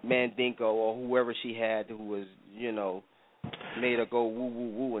Mandingo or whoever she had who was, made her go woo,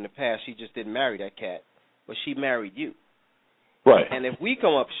 woo, woo in the past. She just didn't marry that cat, but she married you. Right. And if we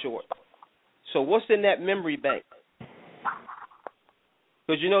come up short, so what's in that memory bank?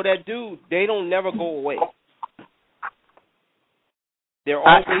 Because that dude, they don't never go away. They're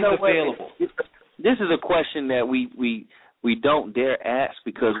always available. This is a question that we don't dare ask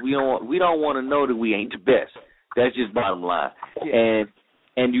because we don't want to know that we ain't the best. That's just bottom line. Yeah.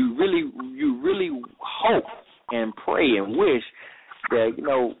 And you really hope and pray and wish that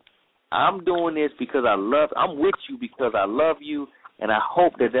I'm doing this because I'm with you because I love you, and I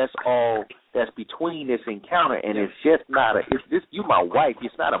hope that that's all that's between this encounter, and it's just not you're my wife.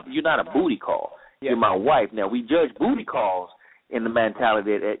 You're not a booty call. Yeah. You're my wife. Now we judge booty calls in the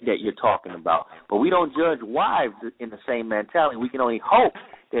mentality that you're talking about, but we don't judge wives in the same mentality. We can only hope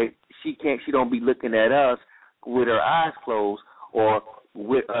that she don't be looking at us with her eyes closed or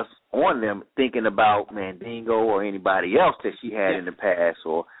with us on them thinking about Mandingo or anybody else that she had in the past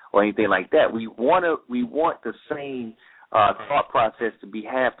or anything like that. We want the same thought process to be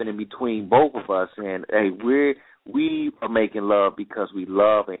happening between both of us, and hey, we are making love because we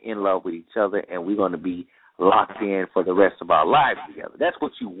love and in love with each other, and we're going to be locked in for the rest of our lives together. That's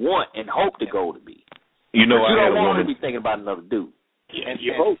what you want and hope the goal to be. You don't want to be thinking about another dude. And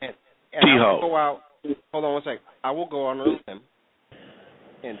I will go out. Hold on one second. I will go on a limb,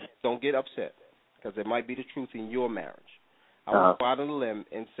 and don't get upset because it might be the truth in your marriage. I will go out on a limb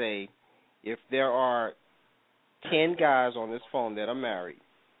and say, if there are 10 guys on this phone that are married,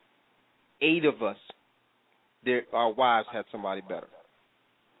 8 of us, our wives had somebody better.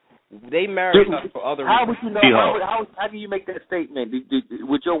 They married us for other reasons. How would you know? How do you make that statement?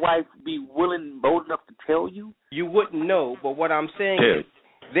 Would your wife be bold enough to tell you? You wouldn't know, but what I'm saying is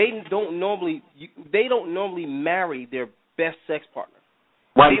they don't normally marry their best sex partner.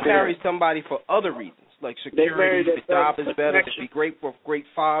 They marry somebody for other reasons, like security, the job is better, to be great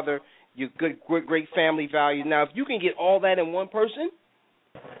father, your great family value. Now, if you can get all that in one person,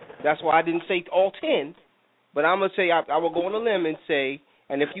 that's why I didn't say all 10, but I'm going to say I will go on a limb and say,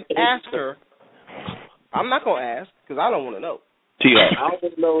 and if you ask her, I'm not going to ask because I don't want to know. I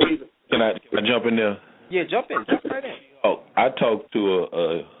don't know either. Can I jump in there? Yeah, jump in. Jump right in. Oh, I talked to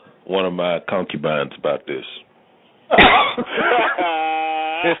one of my concubines about this.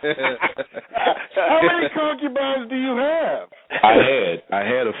 How many concubines do you have? I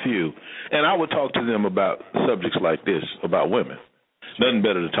had a few, and I would talk to them about subjects like this, about women. Nothing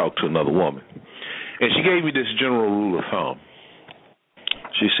better to talk to another woman. And she gave me this general rule of thumb.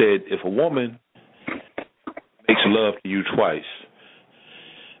 She said, if a woman makes love to you twice,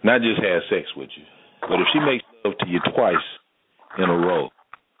 not just has sex with you, but if she makes love to you twice in a row,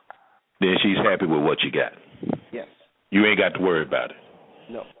 then she's happy with what you got. Yes. You ain't got to worry about it.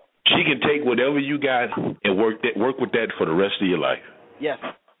 No. She can take whatever you got and work with that for the rest of your life. Yes.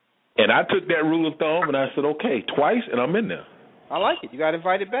 And I took that rule of thumb and I said, okay, twice, and I'm in there. I like it. You got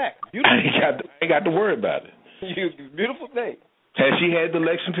invited back. Beautiful. I ain't got to worry about it. Beautiful thing. Has she had the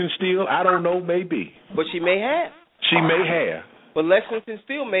Lexington Steel? I don't know, maybe. But she may have. She may have. But Lexington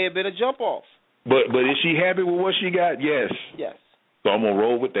Steel may have been a jump off. But is she happy with what she got? Yes. Yes. So I'm going to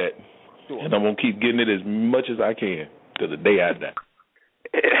roll with that. Sure. And I'm going to keep getting it as much as I can to the day I die.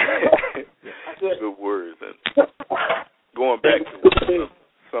 Good words. And going back to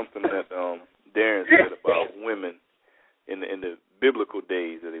something that Darren said about women in the biblical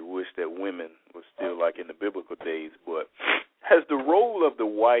days, that he wished that women were still like in the biblical days. But has the role of the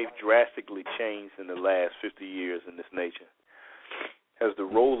wife drastically changed in the last 50 years in this nation? Has the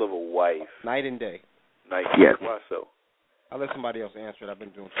role of a wife night and day? Yes. Why so? I'll let somebody else answer it. I've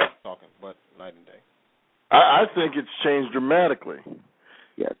been doing talking, but night and day. I think it's changed dramatically.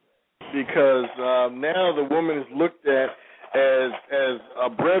 Yes. Because now the woman is looked at as a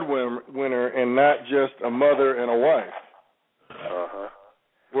breadwinner and not just a mother and a wife. Uh-huh.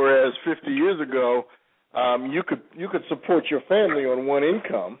 Whereas 50 years ago, you could support your family on one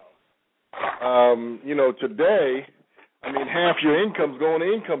income. Today, I mean, half your income's going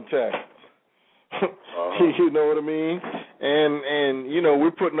to income tax. You know what I mean? And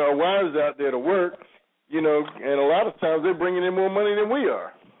we're putting our wives out there to work, and a lot of times they're bringing in more money than we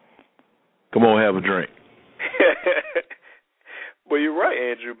are. Come on, have a drink. Well, you're right,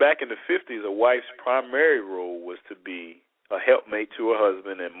 Andrew. Back in the 50s, a wife's primary role was to be a helpmate to her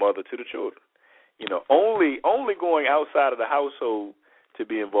husband and mother to the children. Only going outside of the household to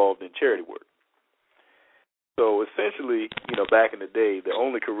be involved in charity work. So essentially, back in the day, the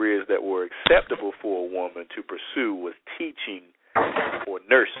only careers that were acceptable for a woman to pursue was teaching or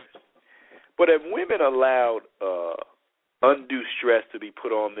nursing. But if women allowed undue stress to be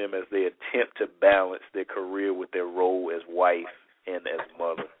put on them as they attempt to balance their career with their role as wife and as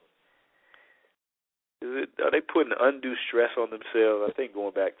mother, are they putting undue stress on themselves? I think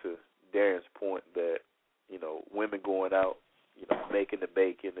going back to Darren's point that, women going out, making the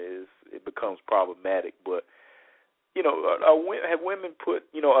bacon it becomes problematic. But, have women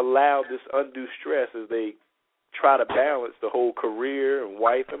allowed this undue stress as they try to balance the whole career and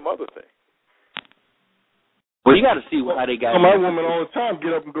wife and mother thing? Well, you got to see how they got. My woman all the time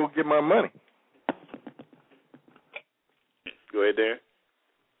get up and go get my money. Go ahead, Darren.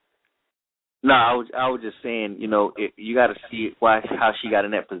 No, I was just saying, you got to see how she got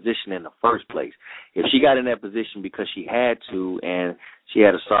in that position in the first place. If she got in that position because she had to, and she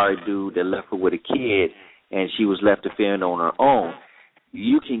had a sorry dude that left her with a kid, and she was left to fend on her own,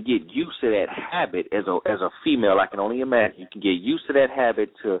 you can get used to that habit as a female. I can only imagine you can get used to that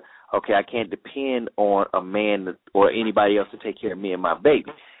habit to, okay, I can't depend on a man or anybody else to take care of me and my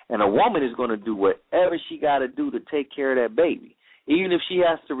baby. And a woman is going to do whatever she got to do to take care of that baby. Even if she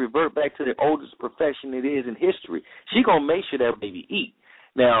has to revert back to the oldest profession it is in history, she going to make sure that baby eat.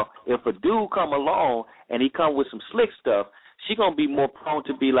 Now, if a dude come along and he come with some slick stuff, she going to be more prone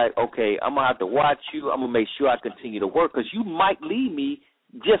to be like, okay, I'm going to have to watch you. I'm going to make sure I continue to work because you might leave me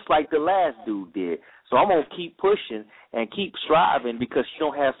just like the last dude did. So I'm going to keep pushing and keep striving because she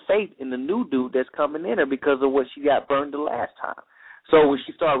don't have faith in the new dude that's coming in her because of what she got burned the last time. So when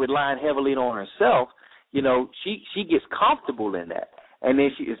she started relying heavily on herself, she gets comfortable in that. And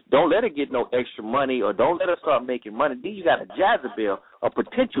then don't let her get no extra money or don't let her start making money. Then you got a Jezebel, a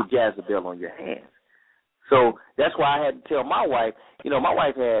potential Jezebel on your hands. So that's why I had to tell my wife, my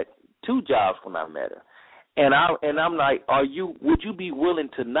wife had 2 jobs when I met her. And I'm like, would you be willing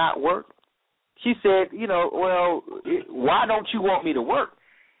to not work? She said, why don't you want me to work?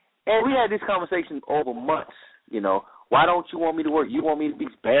 And we had this conversation over months, Why don't you want me to work? You want me to be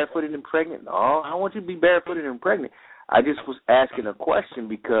barefooted and pregnant? No, I don't want you to be barefooted and pregnant. I just was asking a question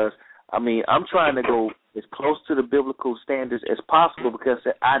because, I'm trying to go as close to the biblical standards as possible because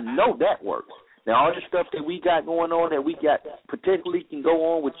I know that works. Now, all the stuff that we got going on that we got particularly can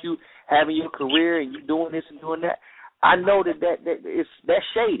go on with you having your career and you doing this and doing that, I know that's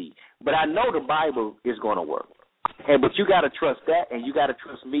shady, but I know the Bible is going to work. But you got to trust that, and you got to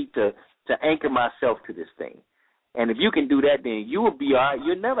trust me to anchor myself to this thing. And if you can do that, then you will be all right.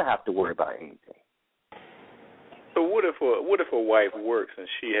 You'll never have to worry about anything. So what if a wife works and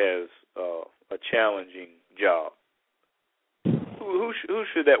she has a challenging job? Who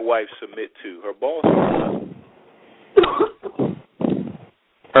should that wife submit to? Her boss or her husband?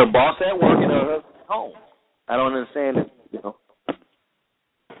 Her boss at work and her husband at home. I don't understand it,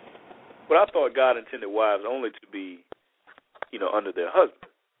 But I thought God intended wives only to be, under their husband.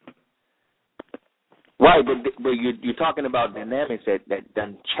 Right, but you're talking about dynamics that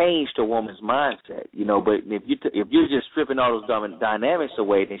done changed a woman's mindset, But if you're just stripping all those dynamics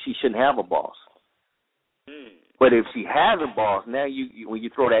away, then she shouldn't have a boss. But if she has a boss, now when you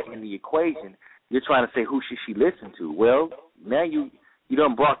throw that in the equation, you're trying to say who should she listen to? Well, now you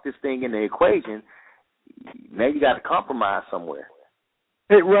done brought this thing in the equation. Now you got to compromise somewhere.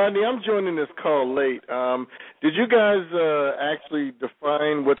 Hey, Rodney, I'm joining this call late. Did you guys actually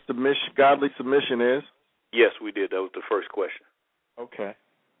define what godly submission is? Yes, we did. That was the first question. Okay.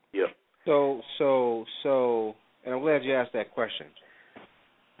 Yep. So, and I'm glad you asked that question.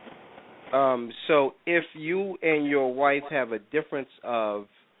 So if you and your wife have a difference of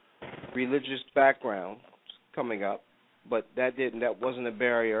religious background coming up, but that wasn't a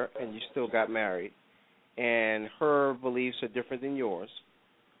barrier, and you still got married, and her beliefs are different than yours,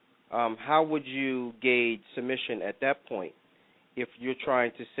 how would you gauge submission at that point if you're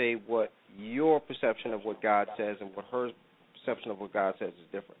trying to say what your perception of what God says and what her perception of what God says is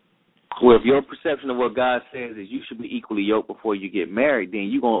different? Well, if your perception of what God says is you should be equally yoked before you get married, then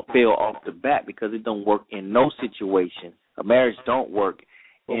you're going to fail off the bat because it don't work in no situation. A marriage don't work.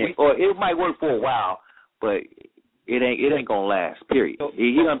 Or it might work for a while, but it ain't going to last, period.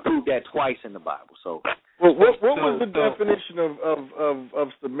 He done proved that twice in the Bible. So, what was the definition of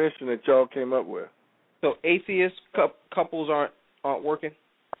submission that y'all came up with? So atheist couples aren't working?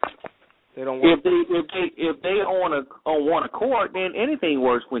 They don't work. If they on one accord, then anything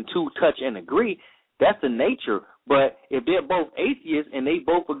works when two touch and agree. That's the nature. But if they're both atheists and they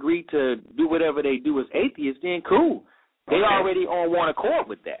both agree to do whatever they do as atheists, then cool. They already on one accord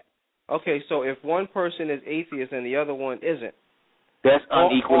with that. Okay, so if one person is atheist and the other one isn't, That's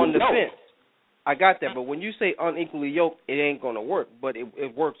unequally on the yoked. fence. I got that, but when you say unequally yoked, it ain't going to work, but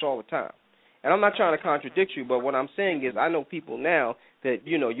it works all the time. And I'm not trying to contradict you, but what I'm saying is I know people now that,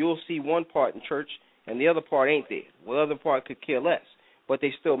 you'll see one part in church and the other part ain't there. Well, the other part could care less, but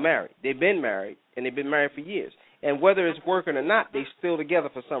they still married. They've been married, and they've been married for years. And whether it's working or not, they still together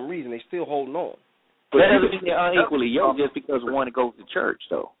for some reason. They still holding on. But that doesn't mean they're unequally yoked just because one goes to church,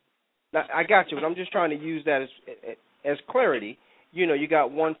 though. Now, I got you, but I'm just trying to use that as clarity. You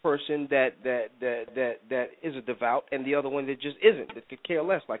got one person that is a devout, and the other one that just isn't. That could care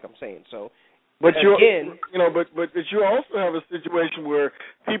less, like I'm saying. So, but again, but you also have a situation where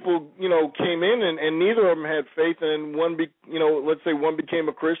people, came in and neither of them had faith, and one, let's say one became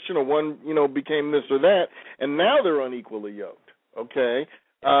a Christian, or one, became this or that, and now they're unequally yoked. Okay.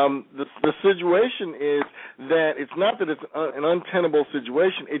 The situation is that it's not that it's an untenable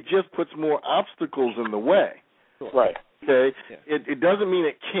situation. It just puts more obstacles in the way. Right. Okay. Yeah. It doesn't mean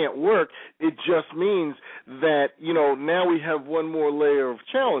it can't work. It just means that, now we have one more layer of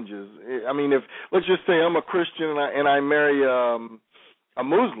challenges. I mean, if let's just say I'm a Christian and I marry a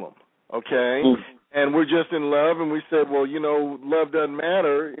Muslim, okay? And we're just in love, and we said, well, love doesn't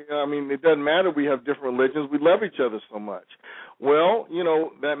matter. I mean, it doesn't matter. We have different religions. We love each other so much. Well,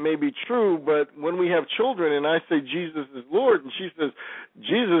 that may be true, but when we have children and I say Jesus is Lord and she says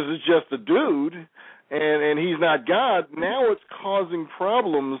Jesus is just a dude and he's not God, now it's causing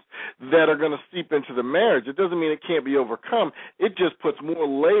problems that are going to seep into the marriage. It doesn't mean it can't be overcome. It just puts more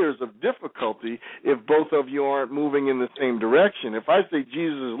layers of difficulty if both of you aren't moving in the same direction. If I say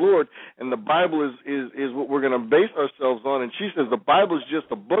Jesus is Lord and the Bible is what we're going to base ourselves on, and she says the Bible is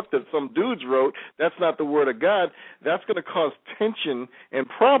just a book that some dudes wrote, that's not the Word of God, that's going to cause tension and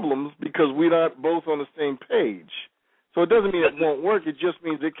problems because we're not both on the same page. So it doesn't mean it won't work. It just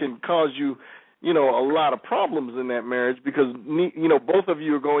means it can cause you, a lot of problems in that marriage because, both of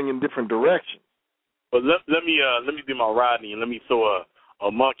you are going in different directions. But let me do my Rodney and let me throw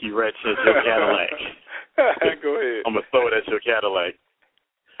a monkey wrench at your Cadillac. Go ahead. I'm going to throw it at your Cadillac.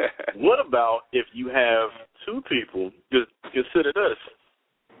 What about if you have two people, just consider this,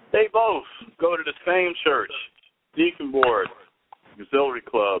 they both go to the same church, deacon board, auxiliary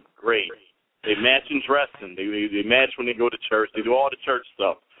club, great. They match in dressing. They match when they go to church. They do all the church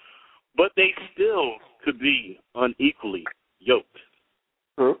stuff. But they still could be unequally yoked.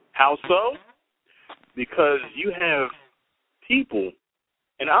 True. How so? Because you have people,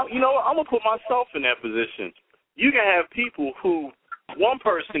 and I'm going to put myself in that position. You can have people who one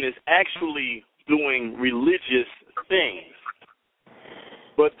person is actually doing religious things,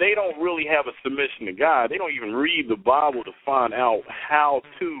 but they don't really have a submission to God. They don't even read the Bible to find out how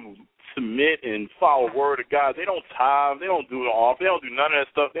to submit and follow the word of God. They don't tithe. They don't do it all. They don't do none of that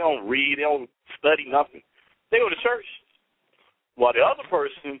stuff. They don't read. They don't study nothing. They go to church. While the other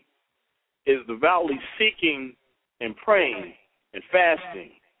person is devoutly seeking and praying and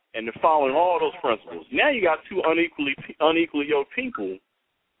fasting and following all those principles. Now you got two unequally yoked people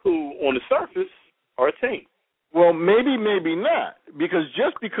who, on the surface, are a team. Well, maybe not, because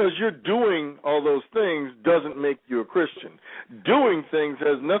just because you're doing all those things doesn't make you a Christian. Doing things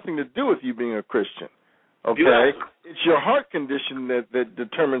has nothing to do with you being a Christian, okay? Yeah. It's your heart condition that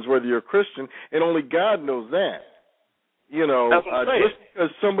determines whether you're a Christian, and only God knows that. Just because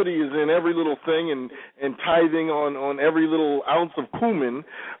somebody is in every little thing and tithing on every little ounce of cumin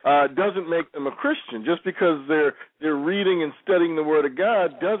doesn't make them a Christian. Just because they're reading and studying the Word of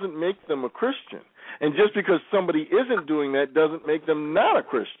God doesn't make them a Christian. And just because somebody isn't doing that doesn't make them not a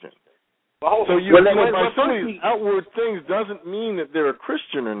Christian. So by some of these outward things doesn't mean that they're a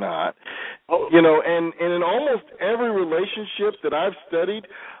Christian or not. And in almost every relationship that I've studied,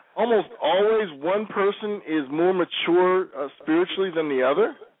 almost always one person is more mature spiritually than the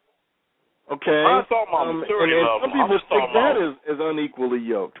other. Okay? I'm talking about maturity level. Some people think that is unequally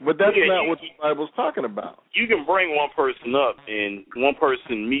yoked, but that's not what the Bible's talking about. You can bring one person up and one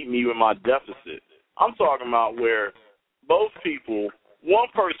person meet me with my deficit. I'm talking about where both people, one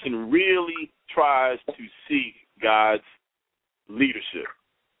person really tries to seek God's leadership.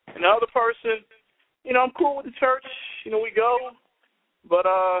 And the other person, I'm cool with the church, we go. But,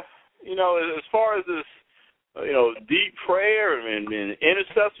 as far as this, deep prayer and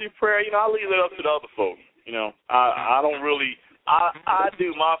intercessory prayer, I leave it up to the other folks. I don't really, I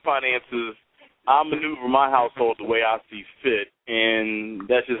do my finances, I maneuver my household the way I see fit, and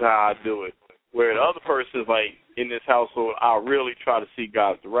that's just how I do it. Where the other person is like, in this household, I really try to see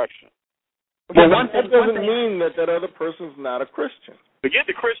God's direction. But that doesn't mean that other person's not a Christian. Forget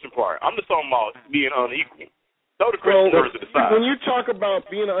the Christian part. I'm just talking about being unequal. Throw the Christian person aside. When you talk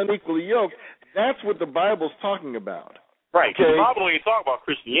about being unequally yoked, that's what the Bible's talking about. Right. Okay. The Bible don't even talk about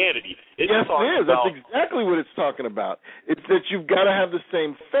Christianity. Yes, it is. That's exactly what it's talking about. It's that you've got to have the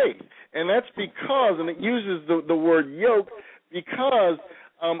same faith, and that's because, and it uses the word yoke because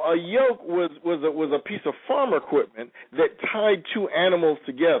a yoke was a piece of farm equipment that tied two animals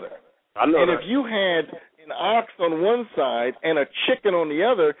together. I know. And if you had an ox on one side and a chicken on the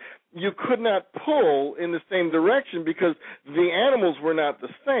other, you could not pull in the same direction because the animals were not the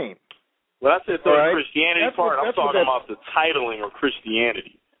same. Well, I said the right. Christianity that's part. I'm talking about the titling of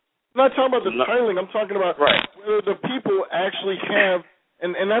Christianity. I'm not talking about the titling. I'm talking about right. whether the people actually have,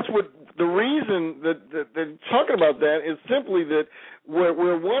 and that's what the reason that they're talking about that is simply that where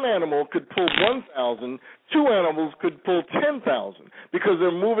one animal could pull 1,000, two animals could pull 10,000 because they're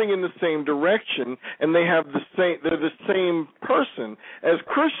moving in the same direction and they have the same. They're the same person. As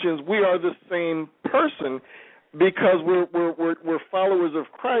Christians, we are the same person. Because we're followers of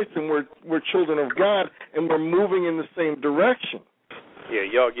Christ and we're children of God and we're moving in the same direction. Yeah,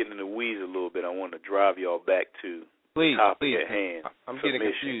 y'all getting in the weeds a little bit. I want to drive y'all back to the topic at hand. I'm submission.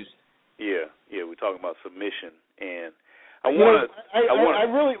 Getting confused. Yeah, we're talking about submission, and I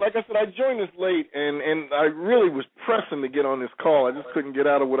really, like I said, I joined this late, and I really was pressing to get on this call. I just couldn't get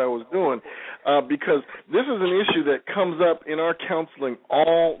out of what I was doing because this is an issue that comes up in our counseling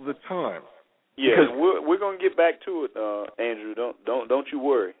all the time. Yeah, we're gonna get back to it, Andrew. Don't you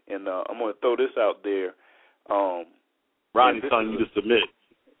worry. And I'm gonna throw this out there. Rodney's telling you to submit.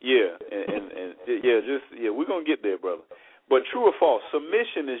 Yeah, and we're gonna get there, brother. But true or false,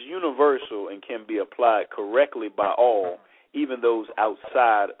 submission is universal and can be applied correctly by all, even those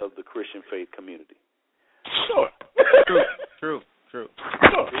outside of the Christian faith community. Sure. True. Sure.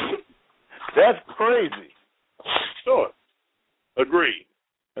 That's crazy. Sure. Agreed.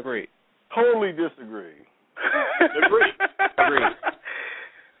 Totally disagree. Agree.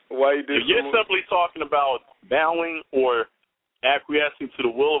 Why you If you're simply talking about bowing or acquiescing to the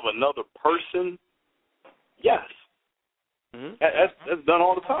will of another person, yes. Mm-hmm. That's done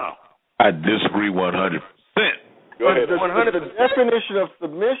all the time. I disagree 100%. Go ahead. The definition of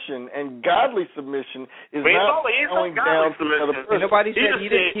submission and godly submission is not bowing down to another person. Nobody said he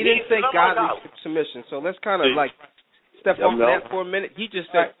didn't say godly submission. So let's kind of like step off that for a minute. He just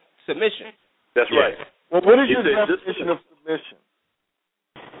said submission. That's right. Well, what is your definition of submission?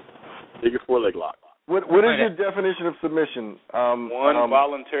 Take your foreleg lock. What is your definition of submission? One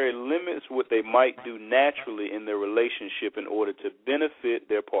voluntarily limits what they might do naturally in their relationship in order to benefit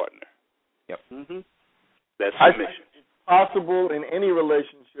their partner. Yep. Mm-hmm. That's submission. It's possible in any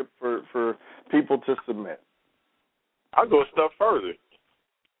relationship for people to submit. I'll go a step further.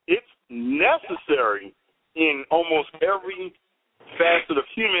 It's necessary in almost every facet of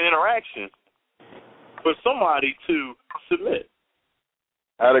human interaction for somebody to submit.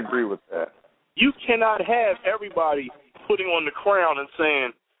 I'd agree with that. You cannot have everybody putting on the crown and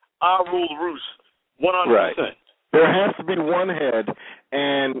saying, I rule the roost 100%. Right. There has to be one head,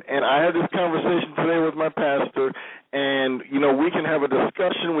 and I had this conversation today with my pastor, and, we can have a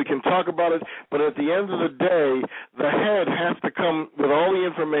discussion, we can talk about it, but at the end of the day, the head has to come with all the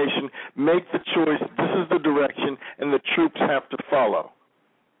information, make the choice, this is the direction, and the troops have to follow.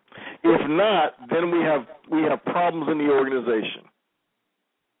 If not, then we have problems in the organization.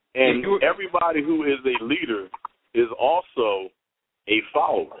 And everybody who is a leader is also a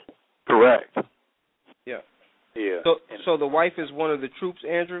follower. Correct. Yeah. Yeah. So the wife is one of the troops,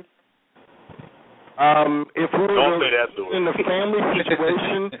 Andrew? If we were in the family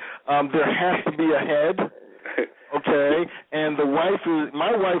situation, there has to be a head. Okay, and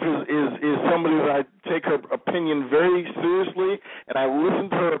my wife is somebody that I take her opinion very seriously, and I listen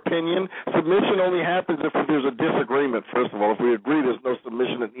to her opinion. Submission only happens if there's a disagreement. First of all, if we agree, there's no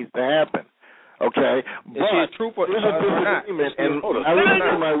submission that needs to happen. Okay, but there's a disagreement, and I listen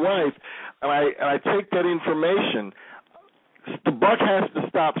to my wife, and I take that information. The buck has to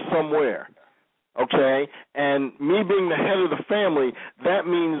stop somewhere. Okay, and me being the head of the family, that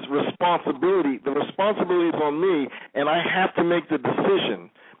means responsibility. The responsibility is on me, and I have to make the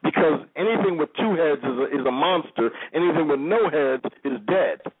decision because anything with two heads is a monster. Anything with no heads is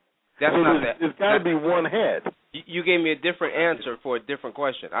dead. There's got to be one head. You gave me a different answer for a different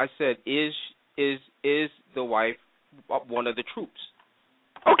question. I said, is the wife one of the troops?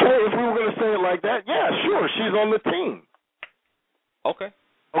 Okay, if we were going to say it like that, yeah, sure, she's on the team. Okay.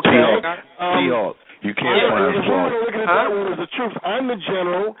 Okay. T-Hawk, you can't find if flaws. If we're looking at that one as the troops, I'm the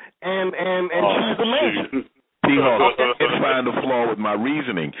general, and she's the major. T-Hawk, you can't find a flaw with my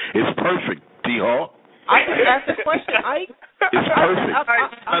reasoning. It's perfect, T-Hawk. I just asked the question, Ike. It's perfect. I'm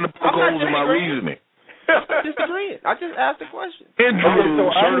trying to poke holes in my reasoning. I'm disagreeing. I just asked the question. Okay,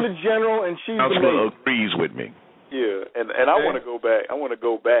 so I'm the general, and she's the major. Agrees with me. Yeah, and I want to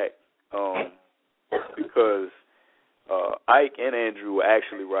go back. Because Ike and Andrew were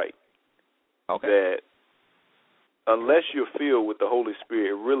actually right. Okay. That unless you're filled with the Holy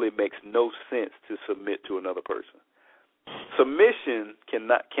Spirit, it really makes no sense to submit to another person. Submission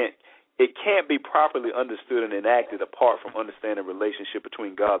can't be properly understood and enacted apart from understanding the relationship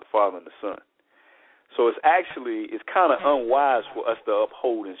between God the Father and the Son. So it's kind of unwise for us to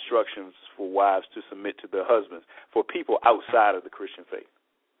uphold instructions for wives to submit to their husbands for people outside of the Christian faith.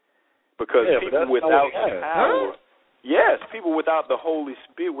 Because people without the power, people without the Holy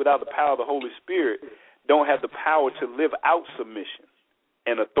Spirit, without the power of the Holy Spirit, don't have the power to live out submission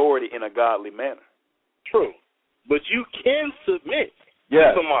and authority in a godly manner. True. But you can submit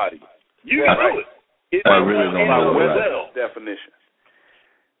to somebody. You do it. It's I really don't know what definition.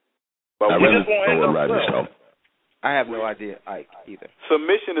 I really don't know what Rodney's talking. I have no idea, Ike, either.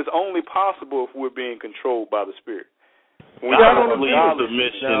 Submission is only possible if we're being controlled by the Spirit. I don't believe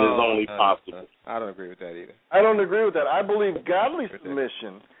submission is only possible. I don't agree with that either. I don't agree with that. I believe godly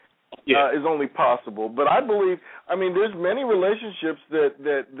submission is only possible. But I believe, there's many relationships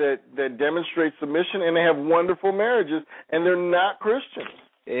that demonstrate submission, and they have wonderful marriages, and they're not Christians.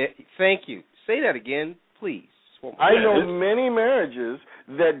 Thank you. Say that again, please. I know many marriages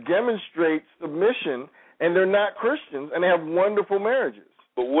that demonstrate submission, and they're not Christians, and they have wonderful marriages.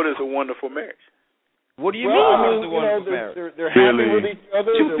 But what is a wonderful marriage? What do you mean? They're happy with each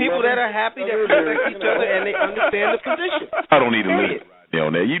other. Two people that are happy, that respect each other, and they understand the position. I don't need to listen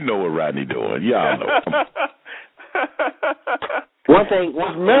on that. You know what Rodney doing. Y'all know. One thing,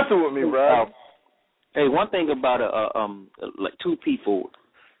 messing with me, bro. Hey, one thing about like two people,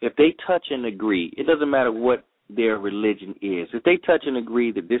 if they touch and agree, it doesn't matter what their religion is. If they touch and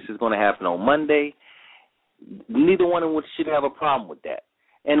agree that this is going to happen on Monday, neither one of them should have a problem with that.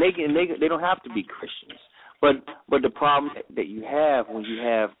 And they don't have to be Christians. But the problem that you have when you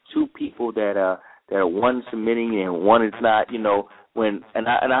have two people that are one submitting and one is not, and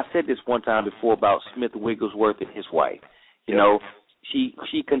I said this one time before about Smith Wigglesworth and his wife.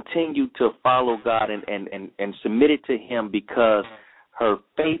 She continued to follow God and submitted to Him because her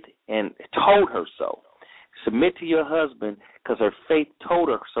faith and told her so. Submit to your husband because her faith told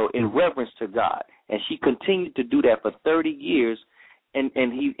her so in reverence to God. And she continued to do that for 30 years and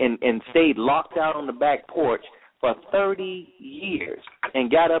stayed locked out on the back porch for 30 years and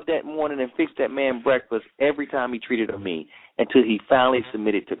got up that morning and fixed that man breakfast every time he treated her mean until he finally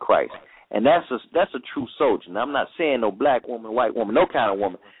submitted to Christ. And that's a true soldier. And I'm not saying no black woman, white woman, no kind of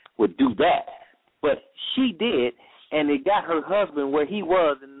woman would do that. But she did, and it got her husband where he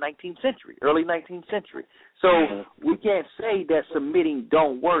was in the 19th century, early 19th century. So we can't say that submitting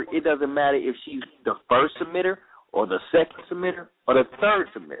don't work. It doesn't matter if she's the first submitter or the second submitter or the third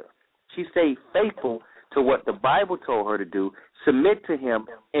submitter. She stayed faithful to what the Bible told her to do, submit to Him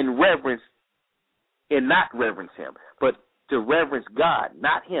in reverence, and not reverence Him, but to reverence God,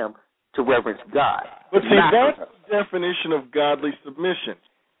 not Him, to reverence God. But see, that's the definition of godly submission.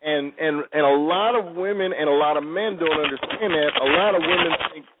 And a lot of women and a lot of men don't understand that. A lot of women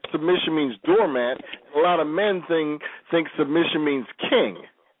think submission means doormat. A lot of men think submission means king.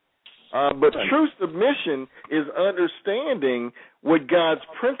 But true submission is understanding what God's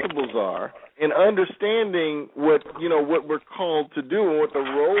principles are and understanding what we're called to do and what the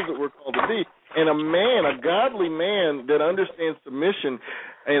roles that we're called to be. And a godly man that understands submission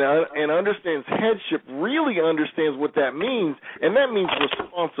and understands headship really understands what that means, and that means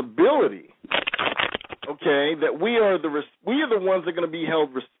responsibility. Okay, that we are the ones that are going to be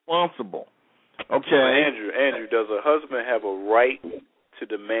held responsible. Okay, Andrew, does a husband have a right to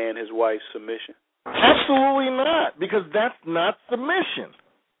demand his wife's submission? Absolutely not, because that's not submission.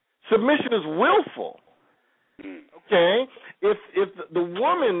 Submission is willful. Okay, if the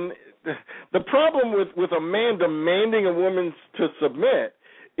woman, the problem with a man demanding a woman to submit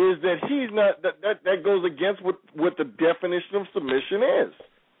is that he's not that goes against what the definition of submission is.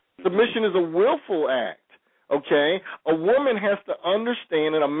 Submission is a willful act. Okay, a woman has to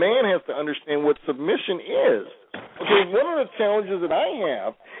understand and a man has to understand what submission is. Okay, one of the challenges that I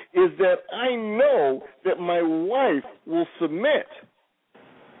have is that I know that my wife will submit.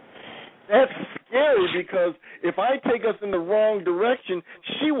 That's scary because if I take us in the wrong direction,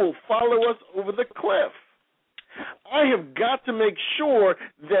 she will follow us over the cliff. I have got to make sure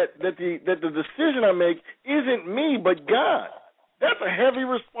that the decision I make isn't me but God. That's a heavy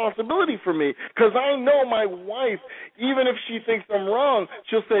responsibility for me because I know my wife, even if she thinks I'm wrong,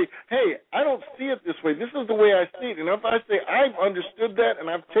 she'll say, hey, I don't see it this way. This is the way I see it. And if I say, I've understood that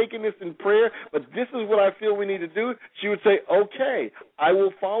and I've taken this in prayer, but this is what I feel we need to do, she would say, okay, I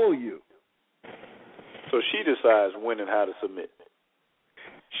will follow you. So she decides when and how to submit.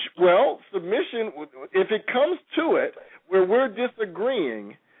 Well, submission, if it comes to it where we're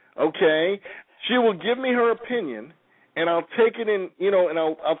disagreeing, okay, she will give me her opinion, and I'll take it in, and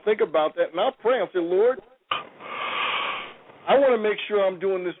I'll think about that, and I'll pray. I'll say, Lord, I want to make sure I'm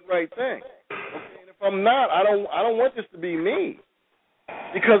doing this right thing. Okay? And if I'm not, I don't want this to be me,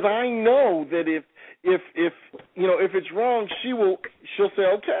 because I know that if it's wrong, she'll say,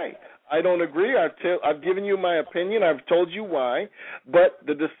 okay, I don't agree. I've given you my opinion. I've told you why, but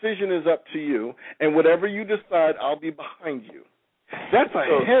the decision is up to you, and whatever you decide, I'll be behind you. That's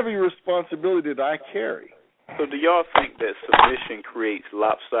a heavy responsibility that I carry. So do y'all think that submission creates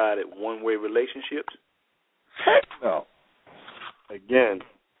lopsided one-way relationships? Heck no. Again,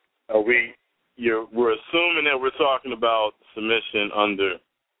 we're assuming that we're talking about submission under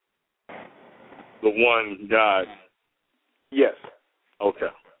the one God. Yes. Okay.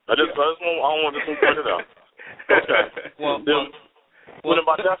 I don't want this one pointed out. Okay. Well,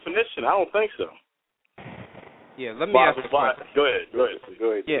 by definition, I don't think so. Yeah, let me ask a question. Go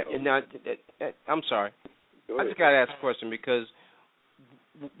ahead. Yeah, and I'm sorry. I just got to ask a question because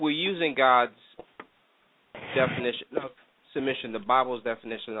we're using God's definition of submission, the Bible's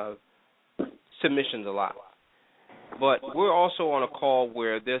definition of submission a lot. But we're also on a call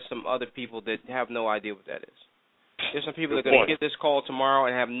where there's some other people that have no idea what that is. There's some people that are going to get this call tomorrow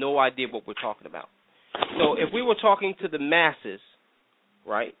and have no idea what we're talking about. So if we were talking to the masses,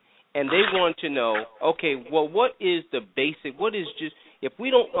 right, and they want to know, okay, well, what is the basic, if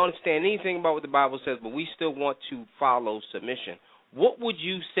we don't understand anything about what the Bible says, but we still want to follow submission, what would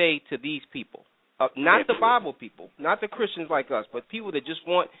you say to these people? Not the Bible people, not the Christians like us, but people that just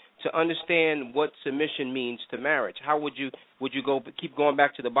want to understand what submission means to marriage. How would you keep going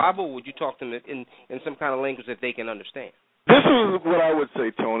back to the Bible, or would you talk to them in some kind of language that they can understand? This is what I would say,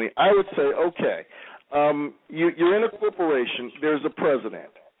 Tony. I would say, okay, you're in a corporation. There's a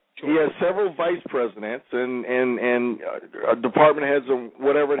president. He has several vice presidents and department heads or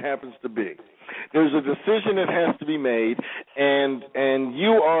whatever it happens to be. There's a decision that has to be made, and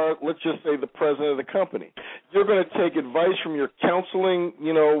you are, let's just say, the president of the company. You're going to take advice from your counseling,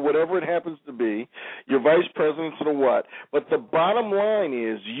 whatever it happens to be, your vice presidents or what. But the bottom line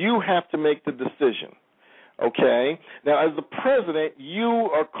is you have to make the decision. Okay? Now, as the president, you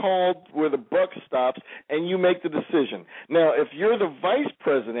are called where the buck stops, and you make the decision. Now, if you're the vice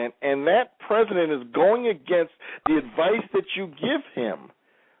president and that president is going against the advice that you give him,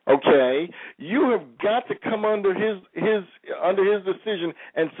 okay, you have got to come under his decision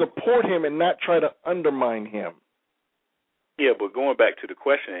and support him and not try to undermine him. Yeah, but going back to the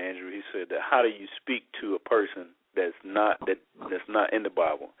question, Andrew, he said that how do you speak to a person that's not in the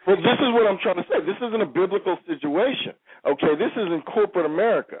Bible? Well, this is what I'm trying to say. This isn't a biblical situation. Okay, this is in corporate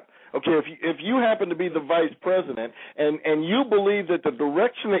America. Okay, if you happen to be the vice president and you believe that the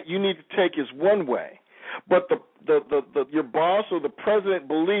direction that you need to take is one way, but your boss or the president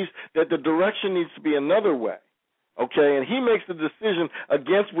believes that the direction needs to be another way, okay, and he makes the decision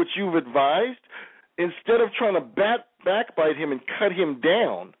against what you've advised, instead of trying to backbite him and cut him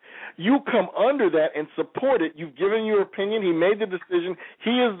down, you come under that and support it. You've given your opinion. He made the decision.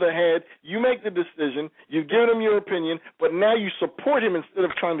 He is the head. You make the decision. You've given him your opinion, but now you support him instead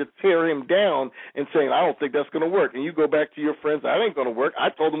of trying to tear him down and saying, I don't think that's going to work. And you go back to your friends, that ain't going to work. I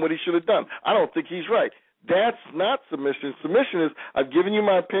told him what he should have done. I don't think he's right. That's not submission. Submission is, I've given you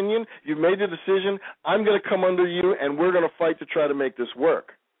my opinion. You've made the decision. I'm going to come under you, and we're going to fight to try to make this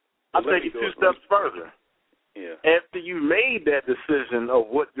work. I'll take you 2 steps further. Yeah. After you made that decision of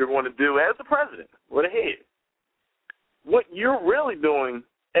what you're going to do as the president or the head, what you're really doing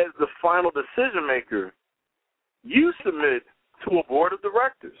as the final decision maker, you submit to a board of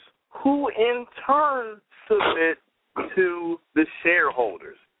directors who in turn submit to the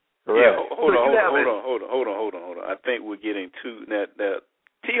shareholders. Correct. Yeah, hold on. I think we're getting to that.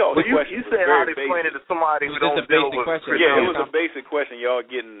 T.O.'s question you said how to explain it to somebody who don't deal with question. Yeah, it was a basic question. Y'all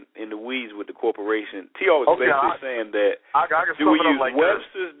getting in the weeds with the corporation. T.O. was basically saying that do we use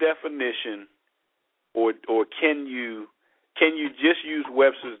Webster's definition or can you just use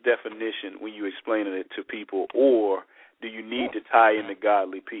Webster's definition when you explaining it to people, or do you need to tie in the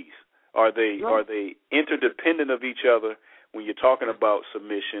godly piece? Are they interdependent of each other when you're talking about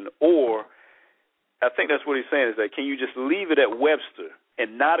submission, or I think that's what he's saying is that can you just leave it at Webster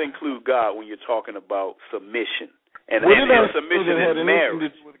and not include God when you're talking about submission? And submission in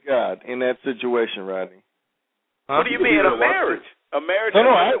marriage. To do with God in that situation, Rodney. What do you mean a marriage? A marriage has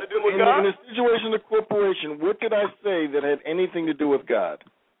nothing to do with God? In a situation of corporation, what did I say that had anything to do with God?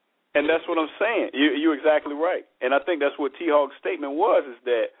 And that's what I'm saying. You're exactly right. And I think that's what T-Hog's statement was, is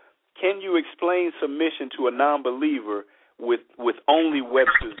that can you explain submission to a non-believer with only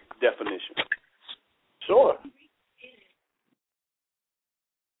Webster's definition? Sure.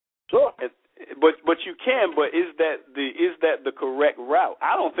 But you can. But is that the correct route?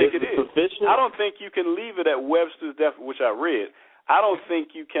 I don't think it is. Sufficient? I don't think you can leave it at Webster's definition, which I read. I don't think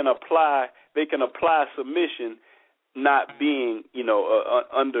you can apply. They can apply submission, not being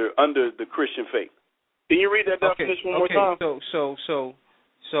under the Christian faith. Can you read that definition one more time?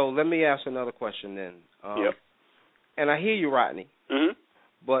 So let me ask another question then. Yep. And I hear you, Rodney. Mm-hmm.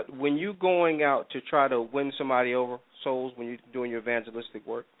 But when you're going out to try to win somebody over, souls, when you're doing your evangelistic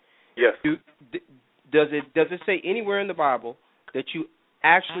work, yes. Does it say anywhere in the Bible that you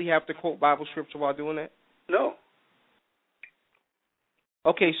actually have to quote Bible scripture while doing that? No.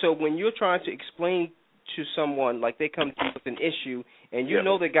 Okay, so when you're trying to explain to someone, like they come to you with an issue, and you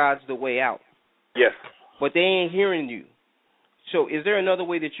know that God's the way out. Yes. But they ain't hearing you. So is there another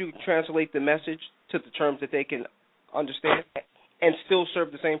way that you can translate the message to the terms that they can understand and still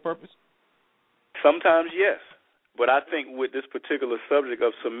serve the same purpose? Sometimes, yes. But I think with this particular subject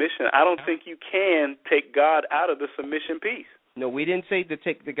of submission, I don't think you can take God out of the submission piece. No, we didn't say to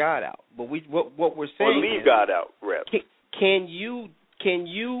take the God out. But what we're saying or leave is, God out, rather. Can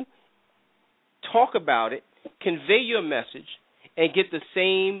you talk about it, convey your message, and get the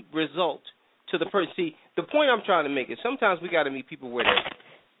same result to the person? See, the point I'm trying to make is sometimes we got to meet people where they're at.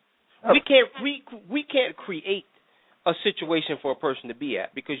 We can't create a situation for a person to be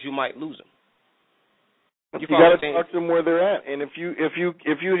at because you might lose them. You got to talk to them where they're at, and if you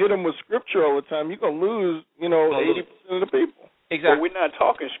hit them with scripture all the time, you're gonna lose 80% of the people. Exactly. But we're not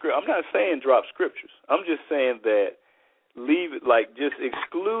talking scripture. I'm not saying drop scriptures. I'm just saying that leave it, like just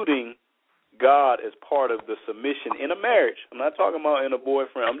excluding God as part of the submission in a marriage. I'm not talking about in a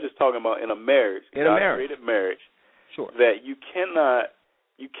boyfriend. I'm just talking about in a marriage. In a marriage. God-created marriage. Sure. That you cannot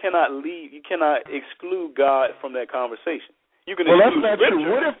exclude God from that conversation. Well, that's not true.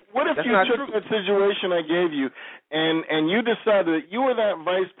 What if you took that situation I gave you and you decided that you were that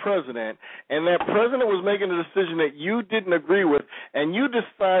vice president and that president was making a decision that you didn't agree with and you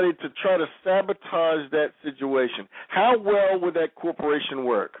decided to try to sabotage that situation? How well would that corporation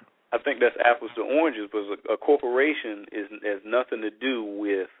work? I think that's apples to oranges, but a corporation has nothing to do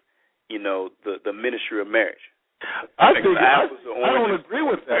with, the ministry of marriage. I don't agree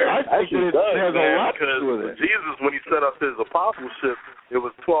with that. I think it has a lot to do with it. Jesus, when he set up his apostleship, it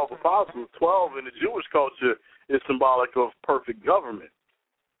was 12 apostles. 12 in the Jewish culture is symbolic of perfect government.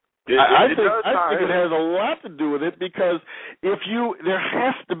 I think it has a lot to do with it because there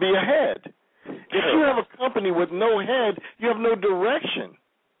has to be a head. If you have a company with no head, you have no direction.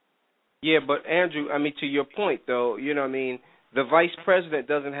 Yeah, but Andrew, to your point though, the vice president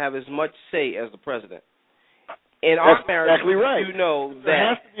doesn't have as much say as the president. In our marriage, exactly right. That there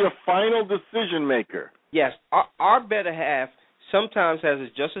has to be a final decision maker. Yes, our better half sometimes has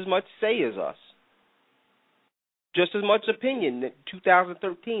just as much say as us, just as much opinion in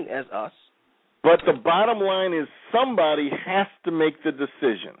 2013 as us. But the bottom line is somebody has to make the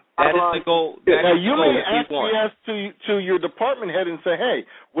decision. That is the goal. Now, you may actually ask to your department head and say, hey,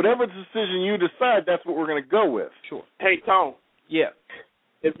 whatever decision you decide, that's what we're going to go with. Sure. Hey, Tom. Yeah.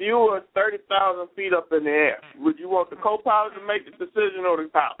 If you were 30,000 feet up in the air, would you want the co-pilot to make the decision or the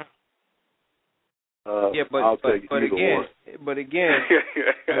pilot? But again,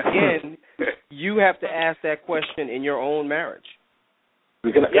 you have to ask that question in your own marriage.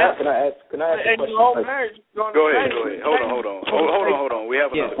 Can I ask a question? Go ahead. Hold on. We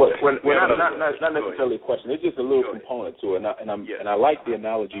have another. Not necessarily a question. It's just a little component to it, and I like the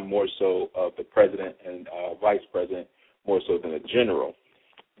analogy more so of the president and vice president more so than a general.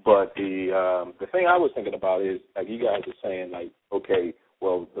 But the thing I was thinking about is, like you guys are saying, like, okay,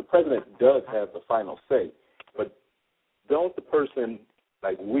 well, the president does have the final say, but don't the person,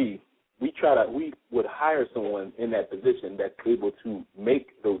 like we would hire someone in that position that's able to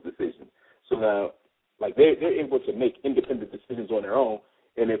make those decisions. So now, like, they're able to make independent decisions on their own,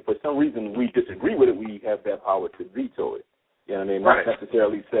 and if for some reason we disagree with it, we have that power to veto it. You know what I mean? Right. Not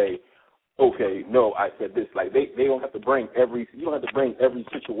necessarily say, okay, no, I said this. Like they don't have to bring every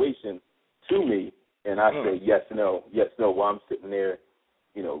situation to me, and I say yes, no, while I'm sitting there,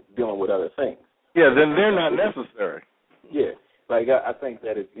 dealing with other things. Yeah, then they're not necessary. Yeah, like I think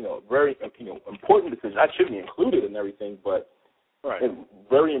that it's very important decision. I should be included in everything, but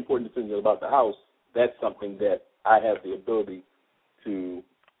very important decisions about the house. That's something that I have the ability to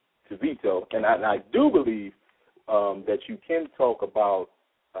veto, and I do believe that you can talk about.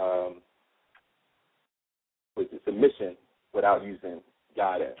 With the submission without using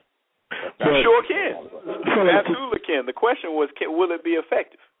God as. You sure can. You absolutely can. The question was, will it be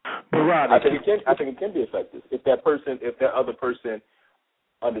effective? But Rodney, I think it can be effective if that other person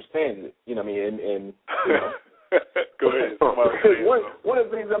understands it. You know what I mean? And you know. Go ahead. One of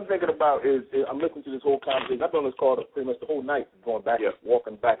the things I'm thinking about is I'm listening to this whole conversation. I've been on this call pretty much the whole night, going back,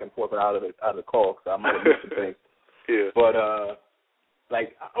 walking back and forth out of the call, because I might have missed some things. Yeah. But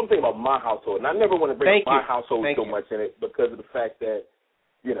like I'm thinking about my household, and I never want to bring up my household so much in it because of the fact that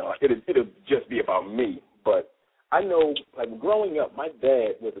it'll just be about me. But I know, like growing up, my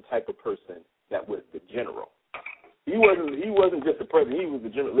dad was the type of person that was the general. He wasn't just the president. He was the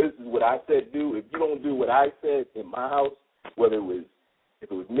general. This is what I said do. If you don't do what I said in my house, if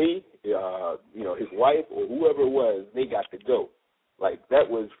it was me, his wife or whoever it was, they got to go. Like that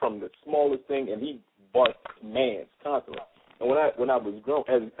was from the smallest thing, and he barked commands constantly. And when I was grown,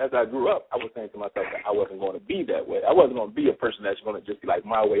 as I grew up, I was saying to myself that I wasn't going to be that way. I wasn't going to be a person that's going to just be like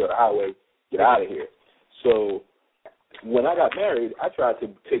my way or the highway, get out of here. So when I got married, I tried to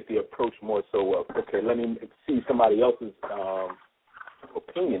take the approach more so of, okay, let me see somebody else's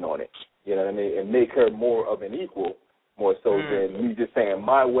opinion on it, you know what I mean, and make her more of an equal, more so than me just saying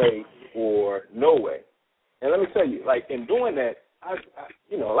my way or no way. And let me tell you, like in doing that, I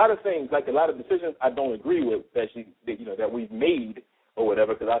a lot of things, like a lot of decisions I don't agree with that we've made or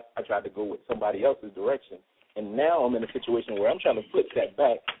whatever, because I tried to go with somebody else's direction. And now I'm in a situation where I'm trying to flip that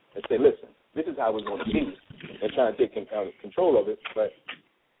back and say, listen, this is how it's going to be, and trying to take control of it. But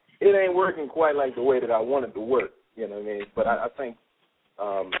it ain't working quite like the way that I want it to work, you know what I mean? But I think,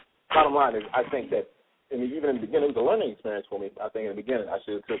 bottom line is, I think that, even in the beginning, it was a learning experience for me. I think in the beginning I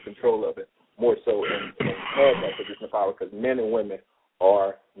should have took control of it more so and had that position of power, because men and women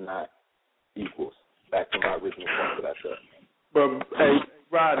are not equals. Back to my original point that I said. But hey,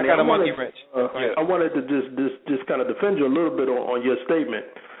 Rodney, I got a monkey wrench. I wanted to just kind of defend you a little bit on your statement.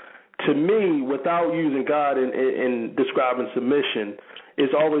 To me, without using God in describing submission,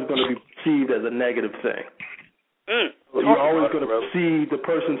 it's always going to be perceived as a negative thing. You're always going to perceive the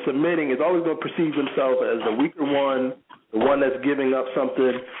person submitting is always going to perceive himself as the weaker one, the one that's giving up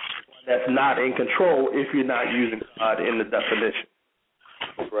something, that's not in control if you're not using God in the definition.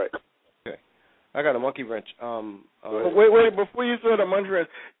 Right. Okay. I got a monkey wrench. Wait, before you throw the monkey wrench,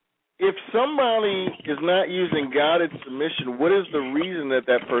 if somebody is not using God in submission, what is the reason that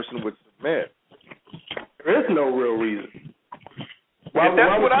person would submit? There is no real reason.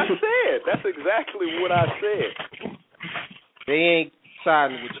 That's what I said. That's exactly what I said. They ain't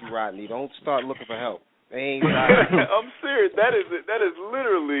siding with you, Rodney. Don't start looking for help. They ain't siding. I'm serious. That is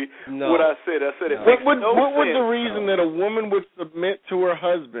literally what I said. I said it makes what no sense. What would the reason that a woman would submit to her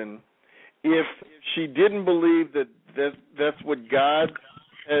husband if she didn't believe that's what God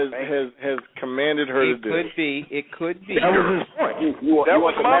has commanded her to do? It could be. That was his point. That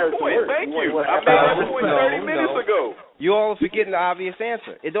was my point. Thank you. I made that point 30 minutes ago. You all are forgetting the obvious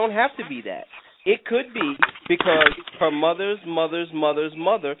answer. It don't have to be that. It could be because her mother's mother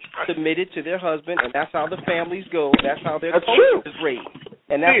submitted to their husband, and that's how the families go. That's how their culture is raised.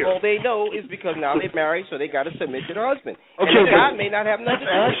 And that's all they know is because now they're married, so they got to submit to their husband. Okay, and God may not have nothing to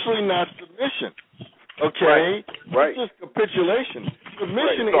do. That's actually not submission. Okay? Right. It's just capitulation.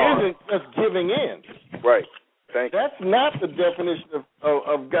 Submission isn't just giving in. Right. Thank you. That's not the definition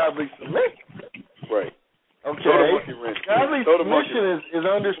of godly submission. Right. Okay? Godly submission is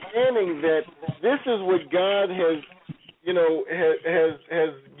understanding that this is what God has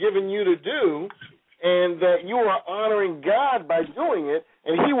given you to do, and that you are honoring God by doing it,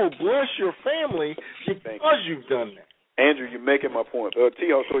 and He will bless your family because you've done that. Andrew, you're making my point.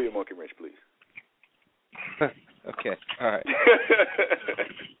 T.O., throw your monkey wrench, please. Okay. All right.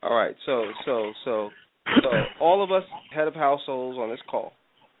 All right. So all of us head of households on this call,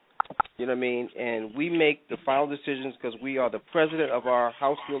 you know what I mean, and we make the final decisions because we are the president of our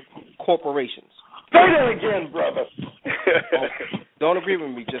household corporations. Say that again, brother. Don't agree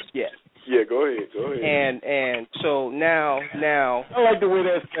with me just yet. Yeah, go ahead. And so now I like the way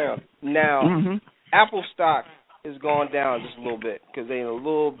that sounds. Now Apple stock has gone down just a little bit because they're in a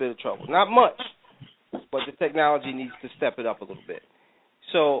little bit of trouble. Not much, but the technology needs to step it up a little bit.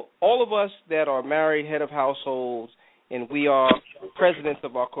 So all of us that are married, head of households, and we are presidents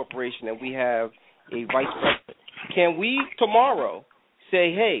of our corporation, and we have a vice president, can we tomorrow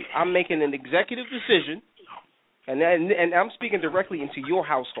say, hey, I'm making an executive decision, and I'm speaking directly into your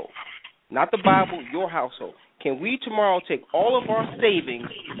household, not the Bible, your household. Can we tomorrow take all of our savings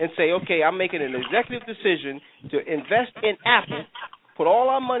and say, okay, I'm making an executive decision to invest in Apple, put all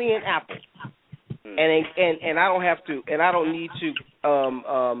our money in Apple, and I don't have to, and I don't need to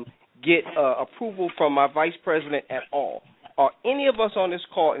get approval from my vice president at all. Are any of us on this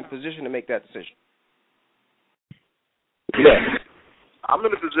call in position to make that decision? Yes. I'm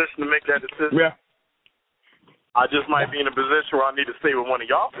in a position to make that decision. Yeah. I just might be in a position where I need to stay with one of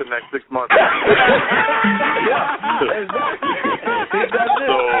y'all for the next 6 months. So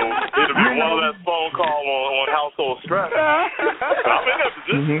it'll be one less phone call on household stress. I'm in that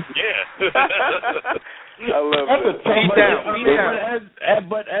position. Yeah. I love it.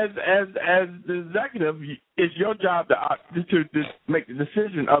 But as the executive, it's your job to make the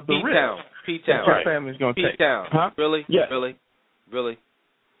decision of the risk P-Town. your family's going to take. P-Town. Huh? Really? Yeah. Really?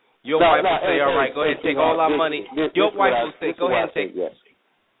 Your wife will say, all right, go ahead and take all our money. Your wife will say, go ahead and take. Yes.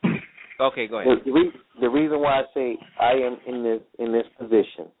 Okay, go ahead. The reason why I say I am in this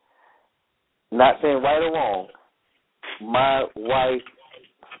position, not saying right or wrong, my wife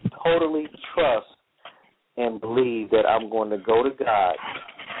totally trusts and believes that I'm going to go to God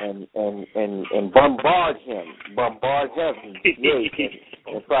and bombard heaven,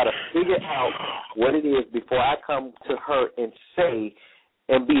 and try to figure out what it is before I come to her and say.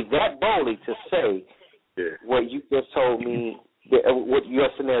 And be that boldly to say what you just told me, what your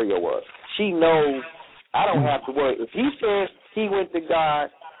scenario was. She knows I don't have to worry. If he says he went to God,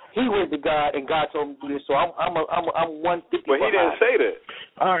 and God told him to do this. So I'm 150. Well, he didn't say that.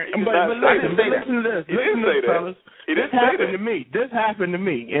 All right, but listen to this. He didn't say that. Fellas. This happened to me. This happened to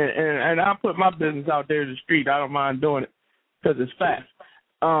me, and I put my business out there in the street. I don't mind doing it because it's fast.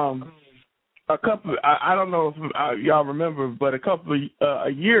 I don't know if y'all remember, but a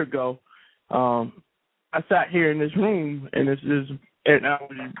year ago, I sat here in this room and I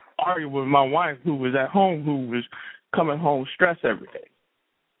was arguing with my wife, who was at home, who was coming home stressed every day.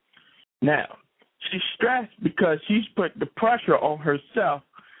 Now, she's stressed because she's put the pressure on herself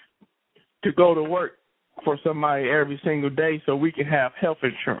to go to work for somebody every single day so we can have health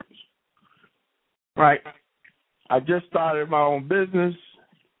insurance. Right? I just started my own business.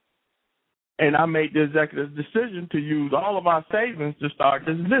 And I made the executive decision to use all of our savings to start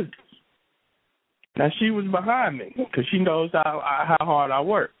this business. Now, she was behind me because she knows how hard I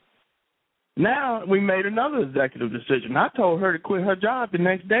work. Now, we made another executive decision. I told her to quit her job the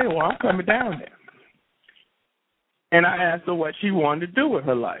next day. Well, I'm coming down there. And I asked her what she wanted to do with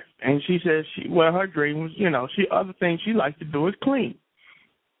her life. And she said, her dream was, other things she likes to do is clean.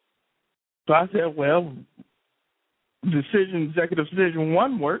 So I said, well, executive decision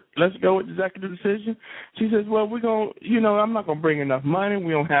one worked. Let's go with executive decision. She says, well, we're going to, I'm not going to bring enough money.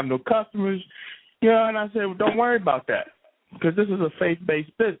 We don't have no customers. And I said, well, don't worry about that because this is a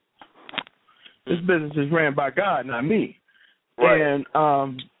faith-based business. This business is ran by God, not me. Right. And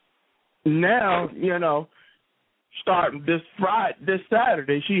now, starting this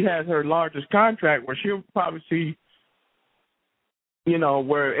Saturday, she has her largest contract where she'll probably see,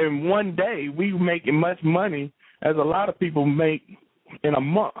 where in one day we making much money as a lot of people make in a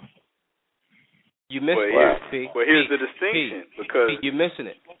month. You missed it. Well, here's the distinction because you're missing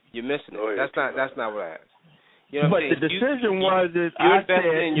it. That's not what I asked. But the decision was I said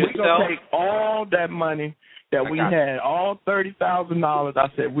we're gonna take all that money that we had, all $30,000. I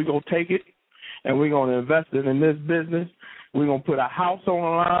said we're gonna take it and we're gonna invest it in this business. We're gonna put our house on the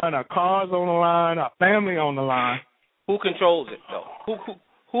line, our cars on the line, our family on the line. Who controls it though?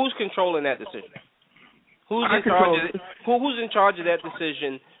 Who's controlling that decision? Who's in charge of that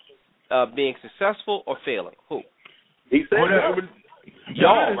decision being successful or failing? Who? He said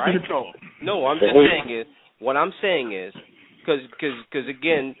y'all, right? No, what I'm saying is, because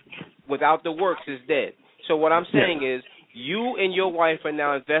again, without the works is dead. So what I'm saying is, you and your wife are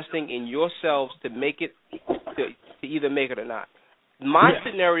now investing in yourselves to make it, to either make it or not. My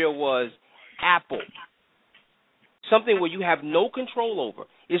scenario was Apple, something where you have no control over.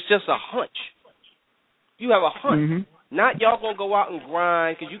 It's just a hunch. You have a hunch. Mm-hmm. Not y'all going to go out and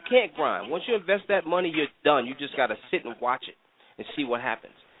grind, because you can't grind. Once you invest that money, you're done. You just got to sit and watch it and see what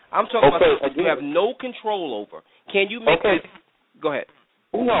happens. I'm talking about something you have no control over. Can you make that? Go ahead.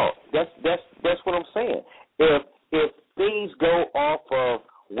 No, that's what I'm saying. If things go off of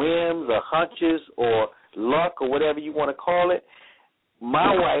whims or hunches or luck or whatever you want to call it,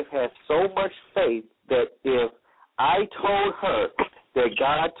 my wife has so much faith that if I told her that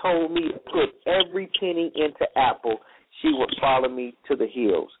God told me to put every penny into Apple, she would follow me to the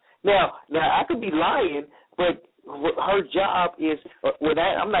hills. Now I could be lying, but her job is,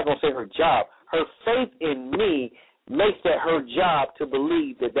 I'm not going to say her job, her faith in me makes that her job to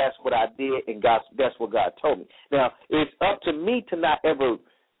believe that that's what I did and that's what God told me. Now, it's up to me to not ever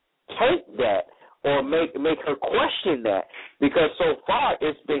take that or make her question that, because so far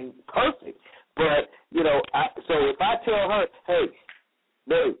it's been perfect. But, so if I tell her, hey,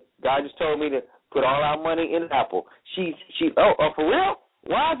 babe, God just told me to put all our money in Apple, she for real?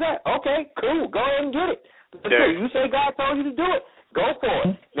 Why is that? Okay, cool, go ahead and get it. You say God told you to do it. Go for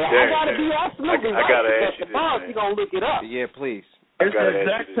it. Now, I got to be absolutely right. I got to ask you this, man. You're going to look it up. Yeah, please. It's the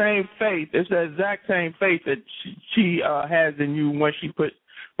exact same faith. It's the exact same faith that she has in you once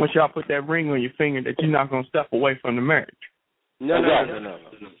y'all put that ring on your finger, that you're not going to step away from the marriage. No.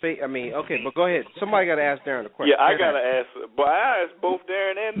 Faith, I mean, okay, but go ahead. Somebody got to ask Darren a question. Yeah, I got to ask. But I asked both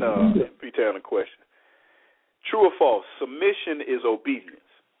Darren and P-Town a question. True or false? Submission is obedience.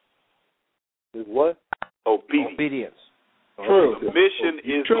 Is what? Obedience. True. Submission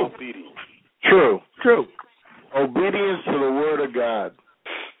is obedience. True. Obedience to the word of God.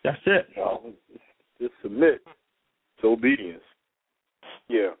 That's it. Just submit to obedience.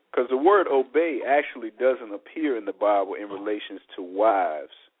 Yeah, because the word obey actually doesn't appear in the Bible in relations to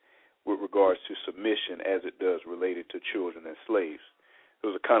wives with regards to submission as it does related to children and slaves. It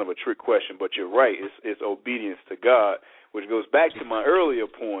was a kind of a trick question, but you're right. It's obedience to God, which goes back to my earlier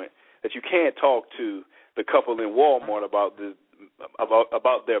point that you can't talk to the couple in Walmart about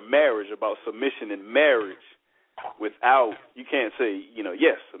their marriage, about submission in marriage, without, you can't say,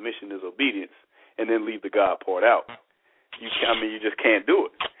 yes, submission is obedience, and then leave the God part out. You just can't do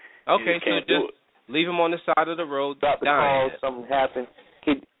it. Okay, so just leave him on the side of the road. Drop the call, something happened.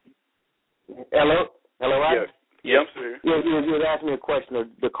 Hello, right? Yeah, I'm still here. You was asking me a question.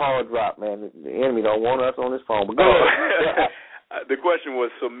 The call dropped, man. The enemy don't want us on this phone. But go ahead. The question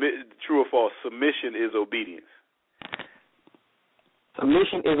was, true or false, submission is obedience.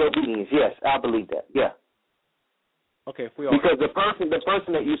 Submission is obedience. Yes, I believe that. Yeah. Okay, if we all because the person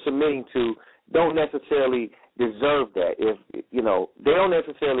that you're submitting to don't necessarily deserve that. If they don't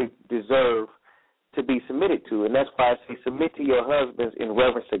necessarily deserve to be submitted to, and that's why I say submit to your husbands in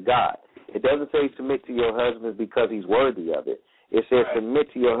reverence to God. It doesn't say submit to your husbands because he's worthy of it. It says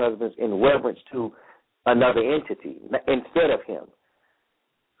submit to your husbands in reverence to another entity instead of him.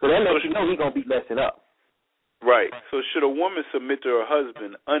 So that lets you know he's going to be messing up. Right. So should a woman submit to her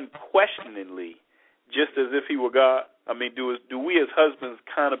husband unquestioningly, just as if he were God? I mean, do we as husbands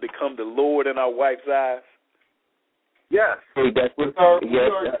kind of become the Lord in our wife's eyes? Yes. That's what, we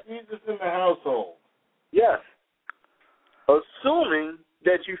are Jesus in the household. Yes. Assuming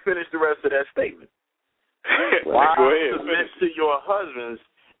that you finish the rest of that statement. Wow. Go ahead. Submit to your husbands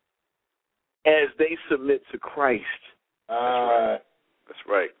as they submit to Christ. That's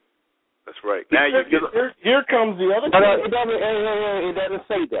right. Now here comes the other thing. It doesn't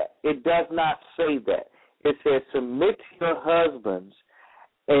say that. It does not say that. It says submit to your husbands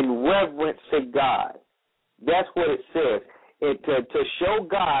in reverence to God. That's what it says. To show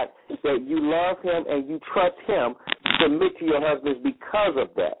God that you love him and you trust him, submit to your husbands because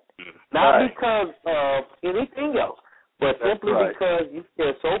of that. Not because of anything else, but simply because you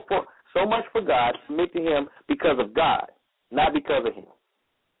care so much for God, submit to him because of God, not because of him.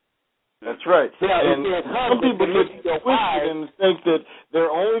 That's right. Yeah, and some people get twisted and think that they're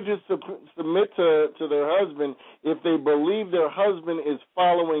only just submit to their husband if they believe their husband is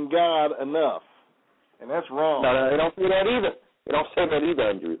following God enough. And that's wrong. No, they don't say that either. They don't say that either,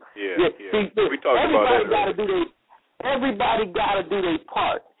 Andrew. Yeah. See, we talked about that. Everybody got to do their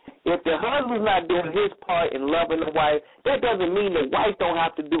part. If the husband's not doing his part in loving the wife, that doesn't mean the wife don't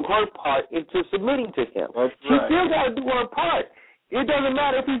have to do her part into submitting to him. That's she still got to do her part. It doesn't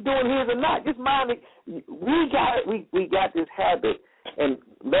matter if he's doing his or not. Just mind it. We got this habit, and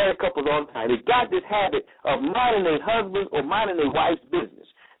married couples all the time, they got this habit of minding their husband's or minding their wife's business.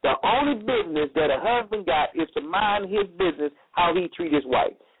 The only business that a husband got is to mind his business, how he treat his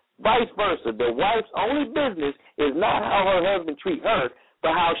wife. Vice versa. The wife's only business is not how her husband treat her,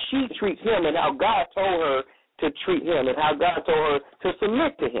 but how she treats him and how God told her to treat him and how God told her to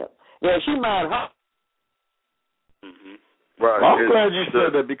submit to him. Now, she mind her. Mm-hmm. Right. I'm glad you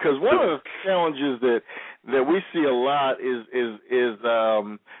said that because one of the challenges that we see a lot is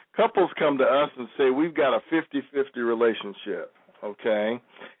couples come to us and say we've got a 50-50 relationship, okay?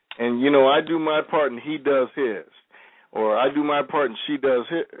 And, I do my part and he does his. Or I do my part and she does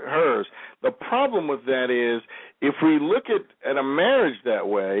hers. The problem with that is if we look at a marriage that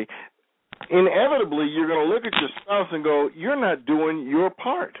way, inevitably you're going to look at your spouse and go, you're not doing your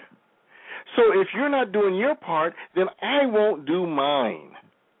part. So if you're not doing your part, then I won't do mine.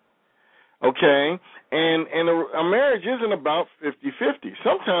 Okay? And a marriage isn't about 50-50.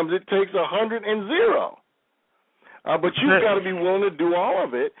 Sometimes it takes 100 and 0. But you've got to be willing to do all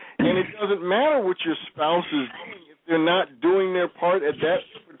of it, and it doesn't matter what your spouse is doing if they're not doing their part at that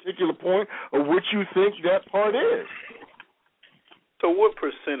particular point or what you think that part is. So what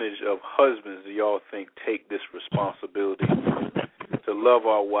percentage of husbands do y'all think take this responsibility to love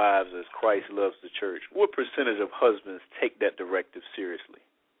our wives as Christ loves the church? What percentage of husbands take that directive seriously?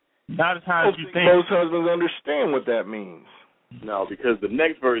 Not as high as you think. Most husbands understand what that means. No, because the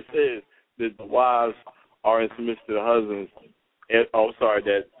next verse says that the wives are in submission to the husbands.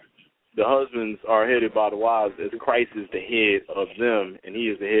 That the husbands are headed by the wives as Christ is the head of them and he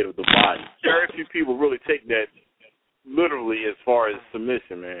is the head of the body. Very few people really take that literally as far as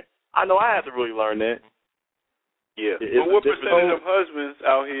submission, man. I know I had to really learn that. Yeah. But what percentage of husbands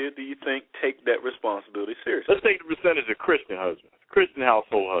out here do you think take that responsibility seriously? Let's take the percentage of Christian husbands, Christian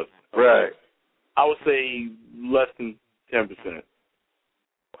household husbands. Right. I would say less than 10%.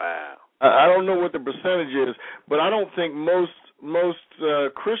 Wow. I don't know what the percentage is, but I don't think most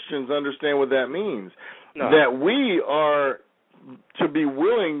Christians understand what that means. No. That we are to be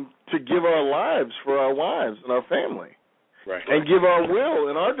willing to give our lives for our wives and our family. Right. And give our will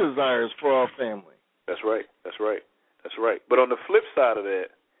and our desires for our family. That's right. That's right. That's right. But on the flip side of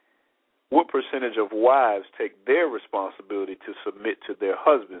that, what percentage of wives take their responsibility to submit to their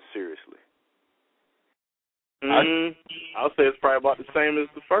husbands seriously? I'll say it's probably about the same as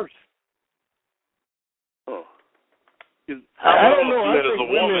the first. Oh. I don't know. I think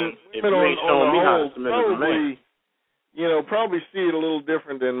women on the whole probably see it a little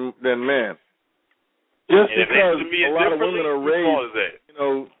different than men. Just because a lot of women are raised,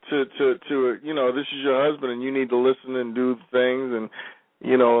 to this is your husband and you need to listen and do things, and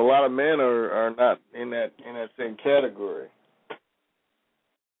a lot of men are not in that same category.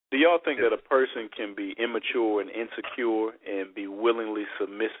 Do y'all think that a person can be immature and insecure and be willingly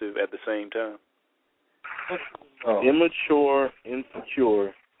submissive at the same time? Immature,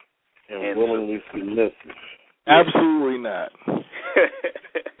 insecure, and willingly submissive. Absolutely not.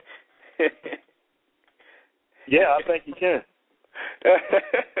 Yeah, I think you can.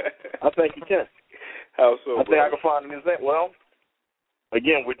 I think you can. How so? I think I can find an example. Well,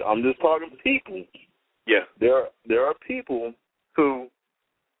 again, I'm just talking people. Yeah. There are people who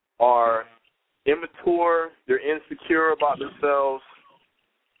are immature, they're insecure about themselves,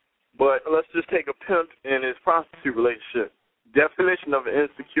 but let's just take a pimp and his prostitute relationship. Definition of an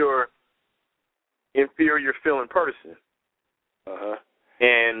insecure, inferior feeling person.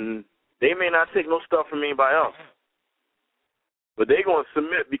 And they may not take no stuff from anybody else, but they're going to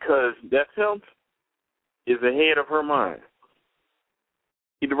submit because that pimp is ahead of her mind.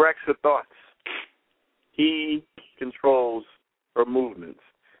 He directs her thoughts. He controls her movements,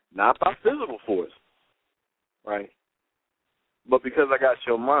 not by physical force, right? But because I got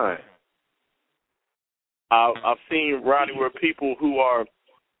your mind. I've seen, Rodney, where people who are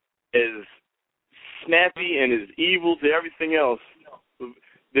as snappy and as evil to everything else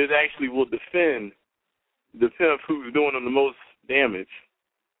that actually will defend the pimp who's doing them the most damage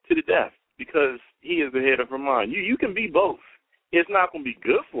to the death because he is the head of her mind. You can be both. It's not going to be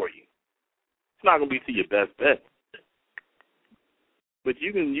good for you. It's not going to be to your best bet. But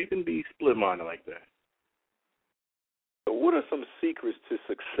you can be split-minded like that. So what are some secrets to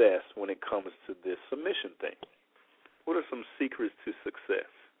success when it comes to this submission thing? What are some secrets to success?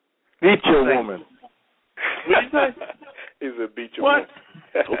 Beat your woman. What did you say? He said beat your woman.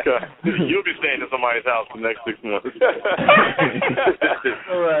 Okay. You'll be staying in somebody's house for the next 6 months.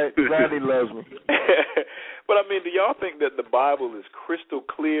 All right. Rodney loves me. But, I mean, do y'all think that the Bible is crystal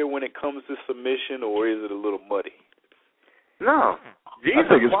clear when it comes to submission, or is it a little muddy? No. Jesus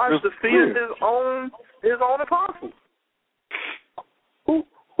watched the feet of his own apostles.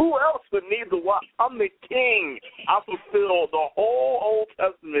 Who else would need the watch? I'm the king. I fulfill the whole Old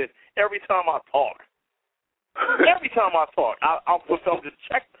Testament every time I talk. Every time I talk, I'm just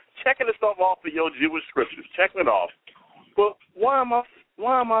checking the stuff off of your Jewish scriptures, checking it off. But why am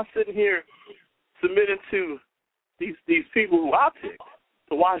I sitting here submitting to these people who I picked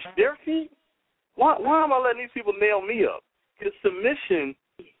to wash their feet? Why am I letting these people nail me up? Because submission,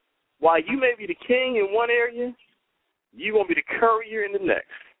 while you may be the king in one area, you're going to be the courier in the next.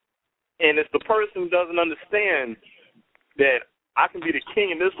 And it's the person who doesn't understand that I can be the king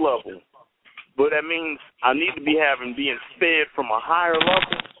in this level, but that means I need to be being fed from a higher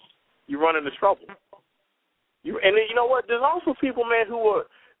level. You run into trouble. And then you know what? There's also people, man,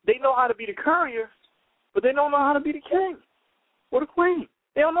 they know how to be the courier, but they don't know how to be the king or the queen.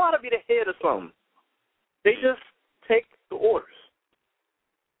 They don't know how to be the head of something. They just take the orders.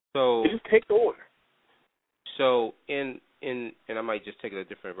 So they just take the order. So and I might just take it a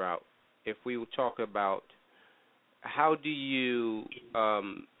different route. If we talk about how do you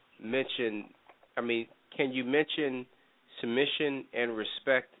mention, can you mention submission and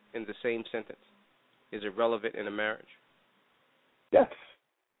respect in the same sentence? Is it relevant in a marriage? Yes.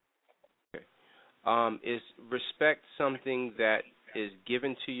 Okay. Is respect something that is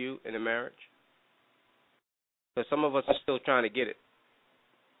given to you in a marriage? Because some of us are still trying to get it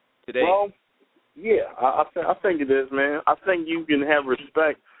today. Well, Yeah, I think it is, man. I think you can have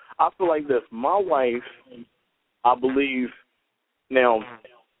respect. I feel like this. My wife, I believe, now,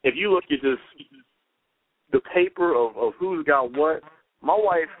 if you look at this, the paper of who's got what, my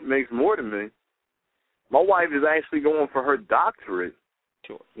wife makes more than me. My wife is actually going for her doctorate.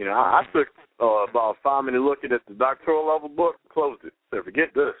 Sure. You know, I took about a 5-minute look at the doctoral level book, closed it. Said,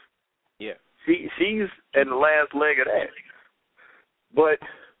 forget this. Yeah. She's at the last leg of that. But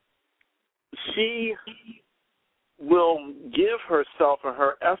she will give herself and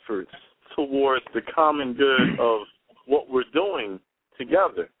her efforts towards the common good of what we're doing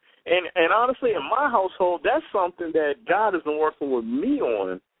together. And honestly, in my household, that's something that God has been working with me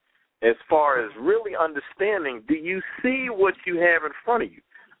on as far as really understanding, do you see what you have in front of you?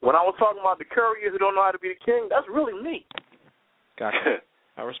 When I was talking about the courier who don't know how to be the king, that's really me. Gotcha.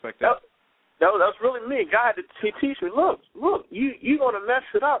 I respect that. That's really me. God he teach me, look, you're going to mess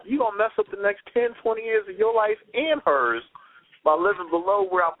it up. You're going to mess up the next 10, 20 years of your life and hers by living below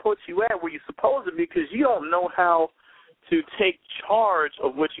where I put you at, where you're supposed to be, because you don't know how to take charge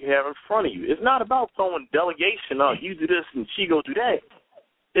of what you have in front of you. It's not about throwing delegation out. You do this and she go do that.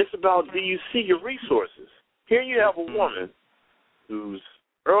 It's about, do you see your resources? Here you have a woman who's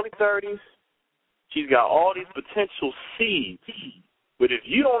early 30s. She's got all these potential seeds. But if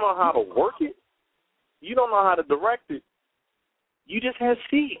you don't know how to work it, you don't know how to direct it, you just have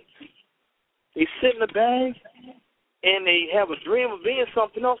seeds. They sit in the bag, and they have a dream of being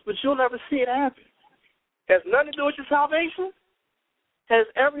something else, but you'll never see it happen. Has nothing to do with your salvation. Has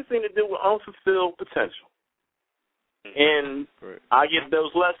everything to do with unfulfilled potential. And I get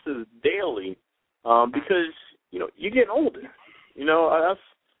those lessons daily because, you know, you're getting older. You know, that's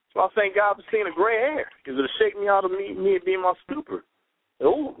why I thank God for seeing a gray hair, because it'll shake me out of me being my stupor.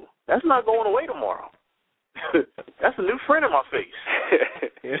 Oh, that's not going away tomorrow. That's a new friend in my face.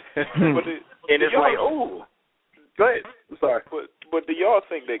 And it's like, oh, go ahead. I'm sorry. But do y'all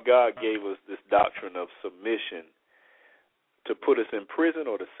think that God gave us this doctrine of submission to put us in prison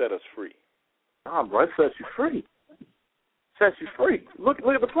or to set us free? Nah, bro, it sets you free. Sets you free. Look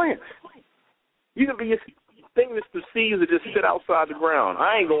at the plants. You can be thinking it's the seeds that just sit outside the ground.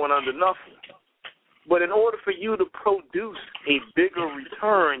 I ain't going under nothing. But in order for you to produce a bigger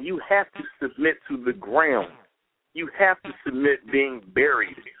return, you have to submit to the ground. You have to submit being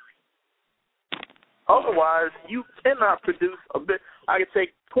buried. Otherwise, you cannot produce a bit. I can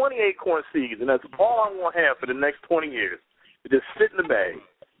take 20 acorn seeds, and that's all I'm going to have for the next 20 years. To just sit in the bag.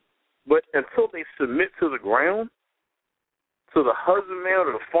 But until they submit to the ground, so the husbandman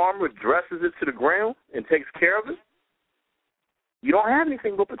or the farmer dresses it to the ground and takes care of it, you don't have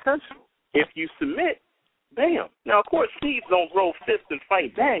anything but potential. If you submit, bam. Now, of course, seeds don't grow fists and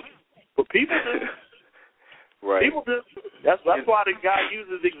fight back, but people do. Right. People do. That's why the guy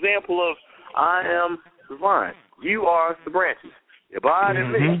uses the example of, I am the vine. You are the branches. Abide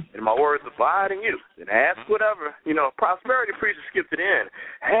in me, and my words abide in you. And ask whatever. You know, prosperity preacher skipped it in.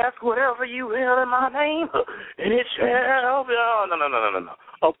 Ask whatever you will in my name, and it shall be. Oh,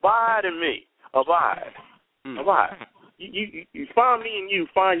 no. Abide in me. Abide. Abide. You find me and you,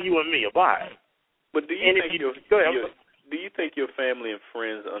 find you and me. Abide. But do you think your family and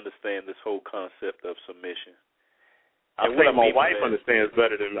friends understand this whole concept of submission? I think my wife understands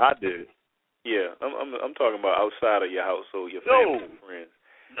better than I do. Yeah, I'm talking about outside of your household, your family and friends.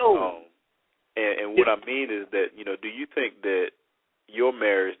 No. And what I mean is that, you know, do you think that your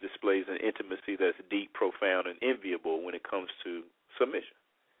marriage displays an intimacy that's deep, profound, and enviable when it comes to submission?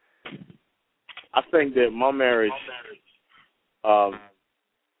 I think that my marriage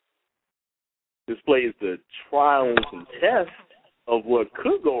displays the trials and tests of what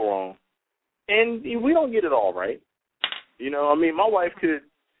could go wrong, and we don't get it all right. You know, I mean, my wife could.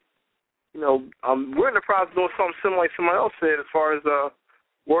 You know, we're in the process of doing something similar like somebody else said as far as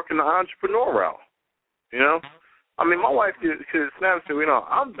working the entrepreneur route. You know? I mean, my wife could snap and say, you know,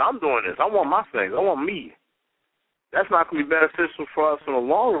 I'm doing this. I want my things. I want me. That's not going to be beneficial for us in the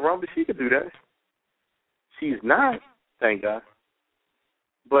long run, but she could do that. She's not, thank God.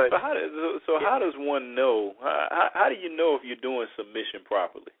 But how does one know? How do you know if you're doing submission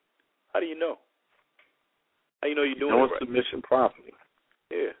properly? How do you know? How do you know you're doing it right? Submission properly.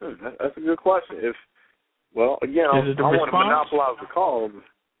 Yeah, that's a good question. I want to monopolize the call.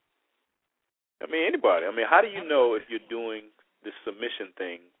 I mean, anybody. I mean, how do you know if you're doing this submission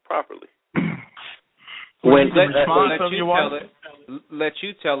thing properly? Let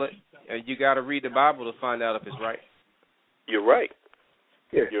you tell it. You got to read the Bible to find out if it's right. You're right.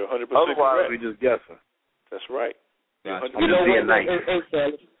 Yeah. You're 100% Otherwise, correct. we just guessing. That's right. Gotcha. You know what?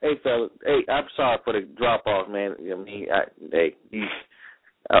 Hey, fellas. Hey, I'm sorry for the drop off, man. I mean,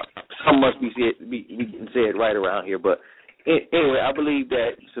 Some must be getting said right around here. But anyway, I believe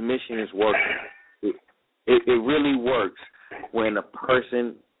that submission is working. It really works when a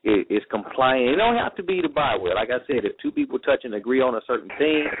person is compliant. It don't have to be the Bible. Like I said, if two people touch and agree on a certain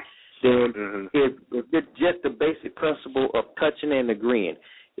thing, then if it's just the basic principle of touching and agreeing.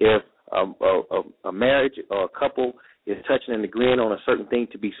 If a marriage or a couple is touching and agreeing on a certain thing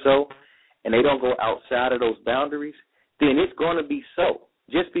to be so, and they don't go outside of those boundaries, then it's going to be so.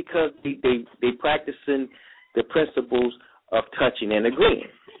 Just because they practicing the principles of touching and agreeing.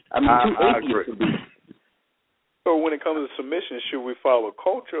 I mean, two atheists would be. So when it comes to submission, should we follow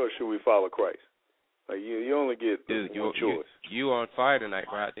culture or should we follow Christ? Like you only get one choice. You are on fire tonight,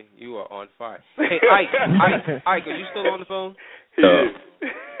 Rodney. You are on fire. Hey, Ike, are you still on the phone?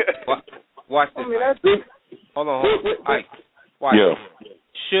 Watch this. Hold on. Ike, watch this.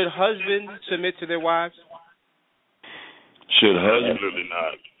 Should husbands submit to their wives? Absolutely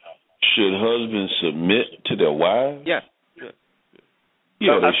not. Should husbands submit to their wives? Yes.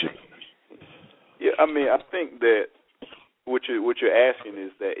 Yeah, they should. Yeah, I mean, I think that what you're asking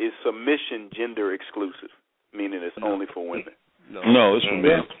is that is submission gender exclusive, meaning it's only for women? No, it's for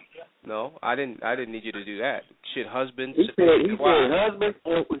men. No, I didn't need you to do that. Should husbands He submit to their said wives? husbands.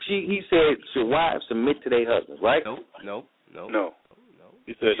 He said should wives submit to their husbands, right? No.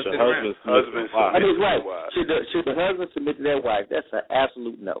 He said should husbands submit to right. their wives. Should the husband submit to their wife? That's an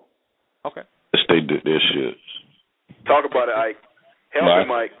absolute no. Okay. Yes, they should. Talk about it, Ike. Help me,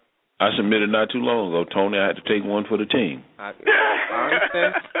 Mike. I submitted not too long ago, Tony. I had to take one for the team. I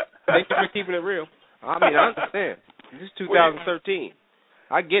understand. Thank you for keeping it real. I mean, I understand. This is 2013.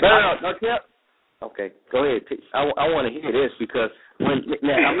 I get it. No. Okay, go ahead. I want to hear this because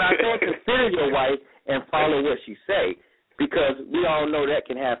now I'm not going to consider your wife and follow what she say because we all know that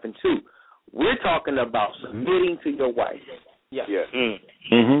can happen too. We're talking about submitting to your wife. Yeah.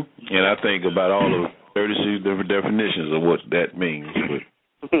 Mm-hmm. And I think about all of 36 different definitions of what that means.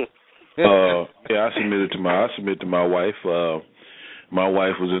 But I submit to my wife. My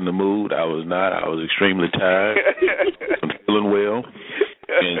wife was in the mood. I was not. I was extremely tired. I'm feeling well.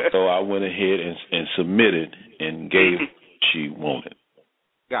 And so I went ahead and submitted and gave what she wanted.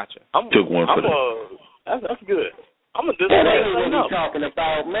 Gotcha. Took one for them. That's good. I'm a That ain't what we're talking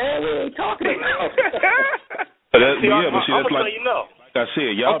about, man. We ain't talking about. I'm gonna tell you no. Like I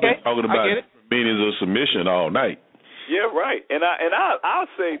said, y'all been talking about meanings of submission all night. Yeah, right. And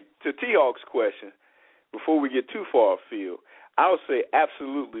I'll say to T-Hawk's question, before we get too far afield, I'll say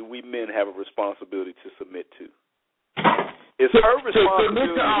absolutely we men have a responsibility to submit to. It's her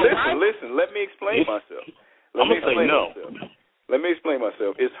responsibility. Listen, let me explain myself. Let me explain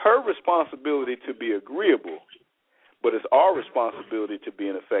myself. It's her responsibility to be agreeable, but it's our responsibility to be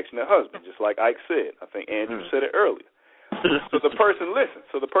an affectionate husband, just like Ike said. I think Andrew said it earlier. So the person listens.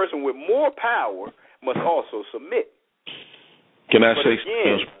 So the person with more power must also submit. Can I say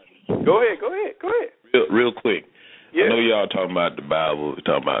something? Go ahead. Real quick. Yeah. I know y'all talking about the Bible,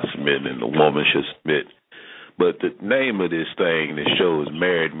 talking about submitting, and the woman should submit. But the name of this thing that shows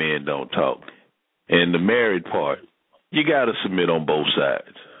married men don't talk. And the married part, you got to submit on both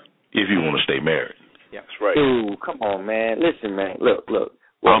sides if you want to stay married. Yeah, that's right. Dude, come on, man. Listen, man. Look.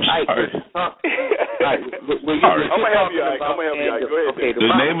 Well, I'm sorry. I'm going to help you, Ike. Go ahead. Okay, the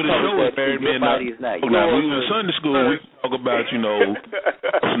name of the show is Married Men Not Talk. Now, we was in Sunday school, we talk about, crossing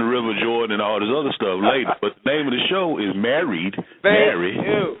the River Jordan and all this other stuff later. But the name of the show is Married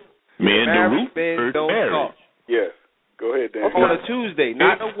Men Don't Talk. Yes. Go ahead, Dan. On a Tuesday,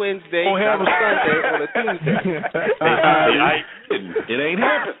 not a Wednesday, not a Sunday, on a Tuesday. It ain't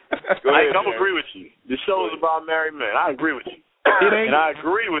happening. I don't agree with you. The show is about married men. I agree with you. And I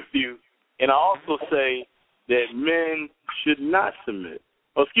agree with you. And I also say that men should not submit.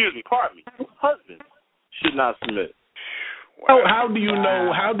 Husbands should not submit. Wow. How do you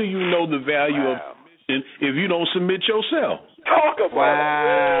know the value of submission if you don't submit yourself? Talk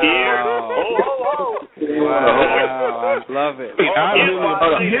about it. Wow. I love it. Here's why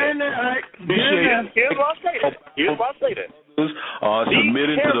I say that.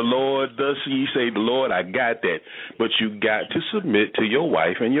 Submitting to the Lord, thus ye say, the Lord, I got that. But you got to submit to your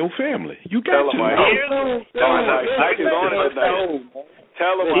wife and your family. You got to.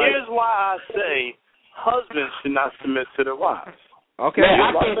 Here's why I say husbands should not submit to their wives. Okay.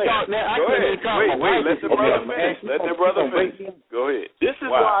 Let the brother finish. Go ahead. This is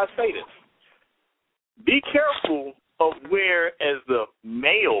why I say this. Be careful of where, as the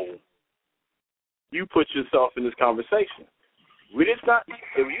male, you put yourself in this conversation. If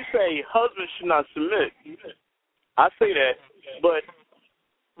you say husbands should not submit, I say that, but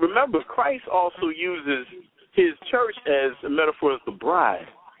remember, Christ also uses his church as a metaphor of the bride.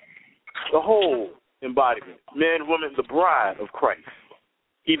 the whole embodiment. Man, woman, the bride of Christ.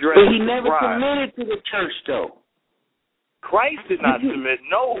 He But dresses he never the bride. submitted to the church, though. Christ did not submit,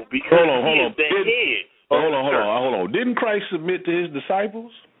 no, because Hold on. he is the head. Hold on. Didn't Christ submit to his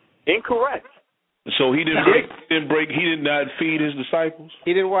disciples? Incorrect. So he did not feed his disciples?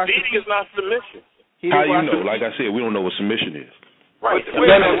 He didn't wash. Feeding is not submission. How you know? Like I said, we don't know what submission is. Right.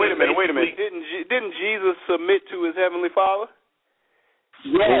 Wait a minute. Didn't Jesus submit to his heavenly Father?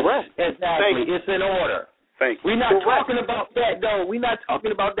 Yes, Correct. exactly. It's in order. We're not talking about that, though. We're not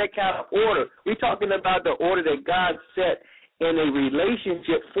talking about that kind of order. We're talking about the order that God set in a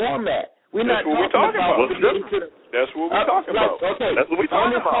relationship format. We're not talking about. That's what we're talking about. Okay. That's what we're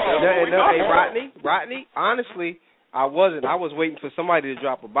talking about. Hey, Rodney, honestly, I wasn't. I was waiting for somebody to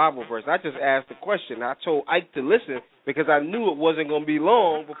drop a Bible verse. I just asked the question. I told Ike to listen because I knew it wasn't going to be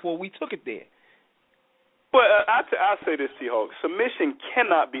long before we took it there. But I say this, T-Hawk. Submission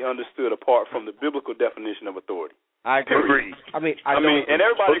cannot be understood apart from the biblical definition of authority. I agree. I mean, and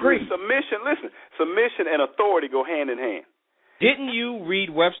everybody agrees. Submission and authority go hand in hand. Didn't you read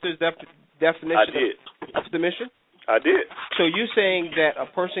Webster's definition of submission? I did. So you're saying that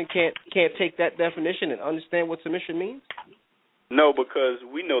a person can't take that definition and understand what submission means? No, because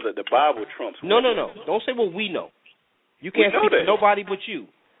we know that the Bible trumps. No. Don't say what we know. You can't speak to nobody but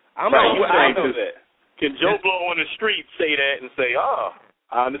you. I know that. Can Joe Blow on the street say that and say,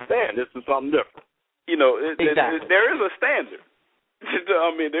 I understand, this is something different? You know, there is a standard.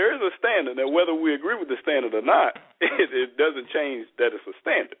 I mean, there is a standard. Now, whether we agree with the standard or not, it doesn't change that it's a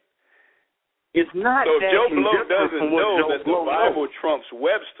standard. It's not. So if Joe Blow doesn't know that the Bible trumps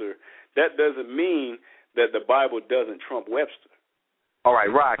Webster, that doesn't mean that the Bible doesn't trump Webster. All right,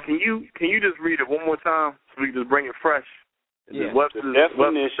 Rod, can you just read it one more time so we can just bring it fresh? Yeah. Webster's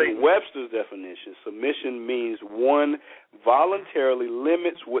definition, submission means one voluntarily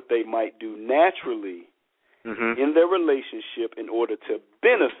limits what they might do naturally in their relationship in order to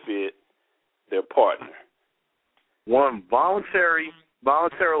benefit their partner. One voluntarily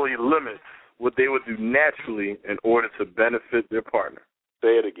limits what they would do naturally in order to benefit their partner.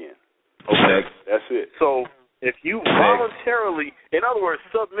 Say it again. Okay, that's it. So if you voluntarily, in other words,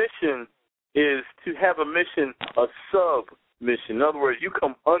 submission is to have a mission, a submission. In other words, you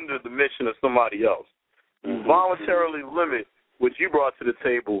come under the mission of somebody else. You voluntarily limit what you brought to the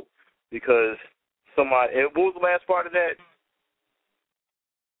table because somebody. And what was the last part of that?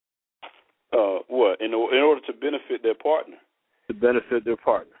 What? In order to benefit their partner. To benefit their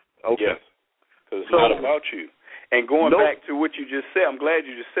partner. Okay. Yes. Because it's not about you. And going back to what you just said, I'm glad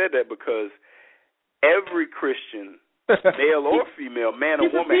you just said that because every Christian, male or female, man or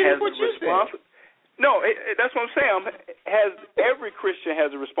woman, has the responsibility. No, that's what I'm saying. Every Christian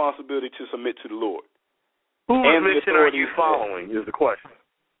has a responsibility to submit to the Lord. Whose mission are you following? Is the question.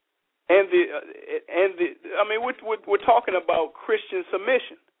 I mean, we're talking about Christian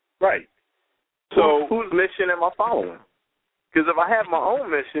submission, right? So whose mission am I following? Because if I have my own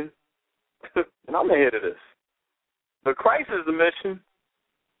mission, and I'm ahead of this, but Christ is the mission.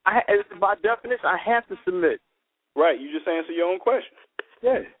 By definition, I have to submit. Right. You just answered your own question.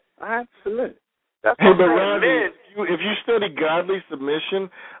 Yeah, I have to submit. Hey, but Rodney, if you study godly submission,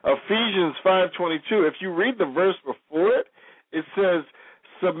 Ephesians 5:22, if you read the verse before it, it says,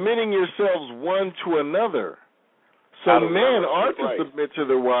 submitting yourselves one to another. So men are to submit to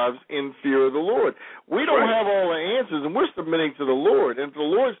their wives in fear of the Lord. We don't have all the answers, and we're submitting to the Lord. And if the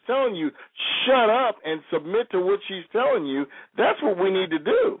Lord's telling you, shut up and submit to what she's telling you, that's what we need to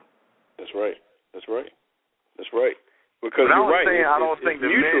do. That's right. Because but you're right. I don't think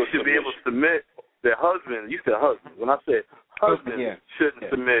the men should be able to submit. The husband, you said husband. When I said husbands shouldn't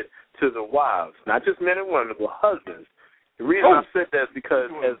submit to the wives, not just men and women, but husbands. The reason I said that is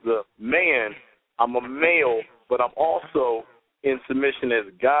because as the man, I'm a male, but I'm also in submission as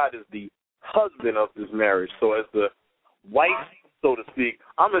God is the husband of this marriage. So as the wife, so to speak,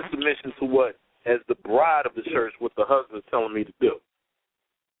 I'm in submission to what, as the bride of the church, what the husband is telling me to do.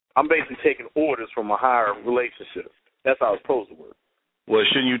 I'm basically taking orders from a higher relationship. That's how it's supposed to work. Well,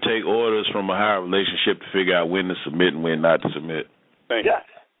 shouldn't you take orders from a higher relationship to figure out when to submit and when not to submit? Yes.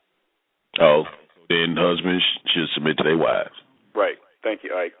 Oh, then husbands should submit to their wives. Right. Thank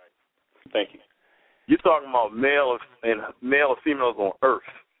you, Ike. Thank you. You're talking about male or females on earth.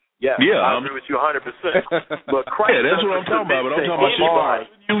 Yes, yeah, I agree with you 100%. But Christ, that's what I'm talking about. But I'm talking about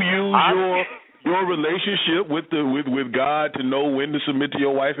you use your relationship with God to know when to submit to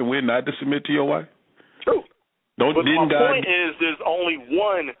your wife and when not to submit to your wife. True. But my point is, there's only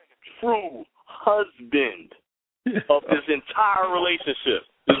one true husband of this entire relationship.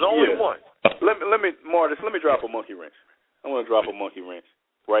 There's only one. Let me drop a monkey wrench. I want to drop a monkey wrench.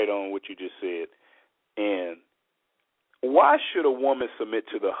 right on what you just said. And why should a woman submit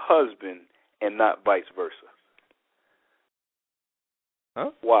to the husband and not vice versa?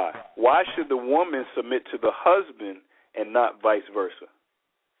 Huh? Why? Why should the woman submit to the husband and not vice versa?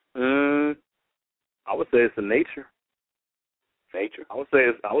 I would say it's in nature. Nature. I would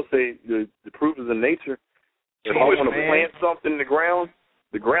say the proof is in nature. If I want to plant something in the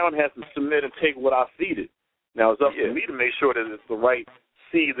ground has to submit and take what I feed it. Now it's up to me to make sure that it's the right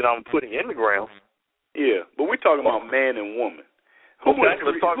seed that I'm putting in the ground. Yeah, but we're talking about man and woman.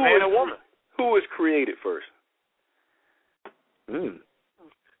 Let's talk man and woman. Who was created first?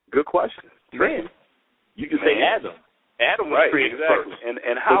 Good question. Man. You can say Adam. Adam was created exactly. first.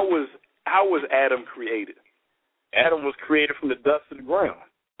 And how was Adam created? Adam was created from the dust of the ground.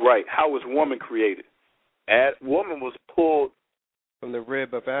 Right. How was woman created? Woman was pulled from the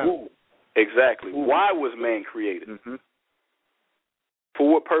rib of Adam. Ooh. Exactly. Ooh. Why was man created? Mm-hmm.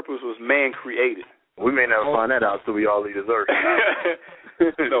 For what purpose was man created? We may never find that out till we all leave this earth.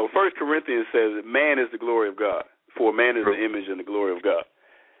 No, 1 Corinthians says that man is the glory of God. For man is the image and the glory of God.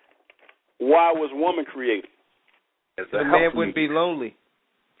 Why was woman created? The man wouldn't be lonely.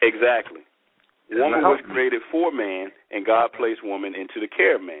 Exactly. Woman was created for man, and God placed woman into the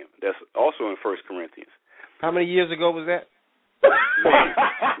care of man. That's also in 1 Corinthians. How many years ago was that?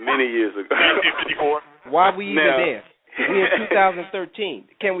 Many years ago. 54. Why are we even there? We're in 2013.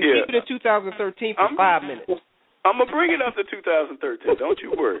 Can we keep it in 2013 for 5 minutes? I'm going to bring it up to 2013. Don't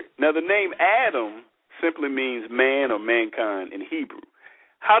you worry. Now, the name Adam simply means man or mankind in Hebrew.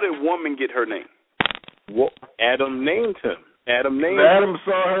 How did woman get her name? Well, Adam named him. Adam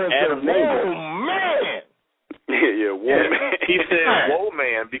saw her and said, "Whoa, man!" Yeah, woman. He said, "Whoa,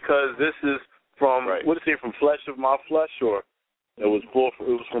 man," because this is from what is it? From flesh of my flesh, or it was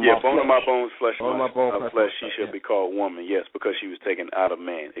from my bone flesh. of my bones, flesh of my bone, flesh. She should be called woman. Yes, because she was taken out of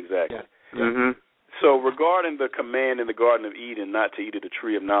man. Exactly. Yeah. Mm-hmm. So, regarding the command in the Garden of Eden not to eat of the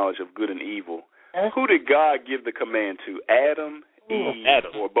tree of knowledge of good and evil, who did God give the command to? Adam, Eve,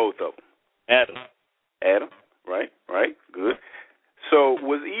 or both of them? Adam. Right. Good. So,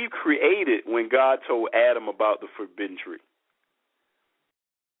 was Eve created when God told Adam about the forbidden tree?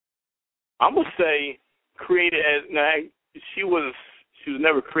 I'm gonna say created as she was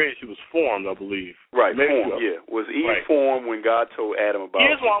never created. She was formed, I believe. Right. Maybe Formed. Yeah. Was Eve formed when God told Adam about?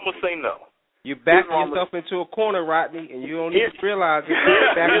 Here's why I'm gonna say no. You back yourself into a corner, Rodney, and you don't even realize it.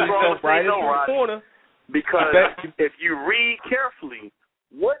 You're backing yourself right into a corner. Because if you read carefully,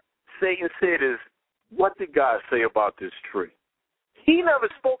 what Satan said is, what did God say about this tree? He never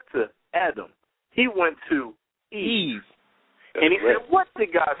spoke to Adam. He went to Eve. And he said, what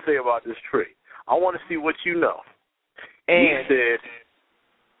did God say about this tree? I want to see what you know. And he said,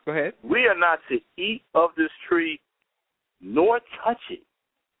 go ahead. We are not to eat of this tree nor touch it,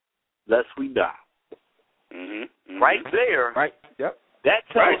 lest we die. Mm-hmm. Right there, Yep. That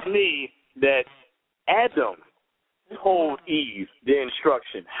tells me that Adam told Eve the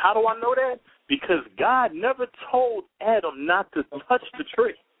instruction. How do I know that? Because God never told Adam not to touch the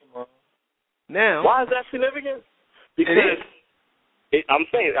tree. Now, why is that significant? Because I'm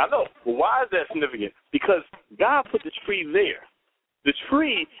saying, I know, but why is that significant? Because God put the tree there. The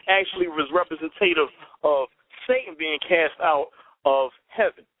tree actually was representative of Satan being cast out of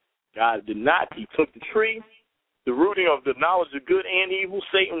heaven. God did not. He took the tree, the rooting of the knowledge of good and evil.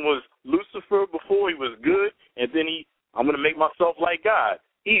 Satan was Lucifer before he was good, and then I'm going to make myself like God,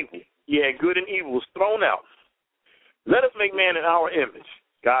 evil. He had good and evil was thrown out. Let us make man in our image.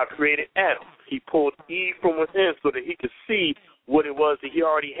 God created Adam. He pulled Eve from within so that he could see what it was that he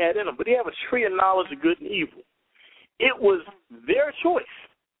already had in him. But he had a tree of knowledge of good and evil. It was their choice.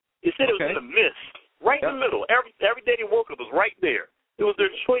 It said it was in the midst, right in the middle. Every day they woke up, it was right there. It was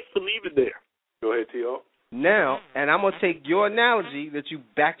their choice to leave it there. Go ahead, T.O. Now, and I'm going to take your analogy that you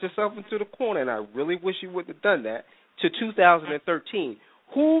backed yourself into the corner, and I really wish you wouldn't have done that, to 2013.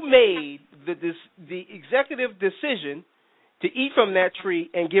 Who made the executive decision to eat from that tree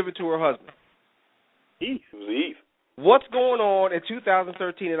and give it to her husband? Eve. It was Eve. What's going on in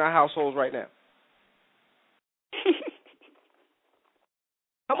 2013 in our households right now?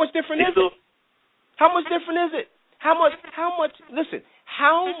 How much different is it? How much different is it? How much, listen,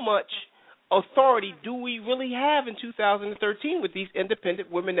 how much authority do we really have in 2013 with these independent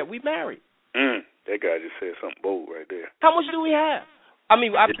women that we married? That guy just said something bold right there. How much do we have? I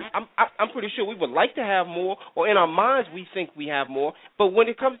mean, I'm pretty sure we would like to have more, or in our minds we think we have more, but when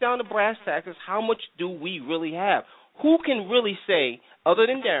it comes down to brass tacks, how much do we really have? Who can really say, other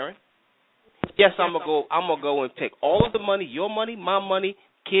than Darren, yes, I'm gonna go and take all of the money, your money, my money,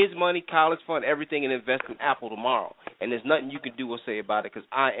 kids' money, college fund, everything, and invest in Apple tomorrow? and there's nothing you can do or say about it because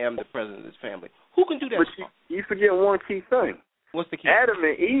I am the president of this family. Who can do that? But you forget one key thing. What's the key? Adam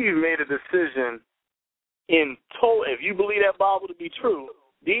and Eve made a decision if you believe that Bible to be true,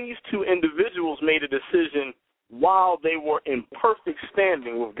 these two individuals made a decision while they were in perfect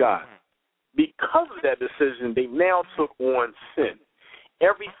standing with God. Because of that decision, they now took on sin.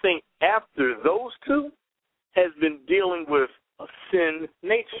 Everything after those two has been dealing with a sin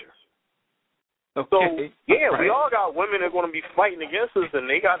nature. Okay. So, we all got women that are going to be fighting against us, and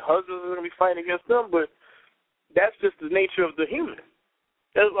they got husbands that are going to be fighting against them, but that's just the nature of the human.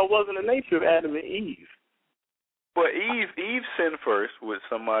 That wasn't the nature of Adam and Eve. But Eve sinned first, which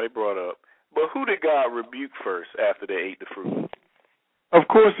somebody brought up. But who did God rebuke first after they ate the fruit? Of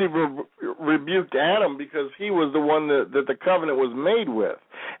course, he rebuked Adam because he was the one that the covenant was made with.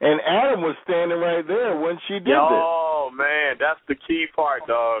 And Adam was standing right there when she did this. Oh, man, that's the key part,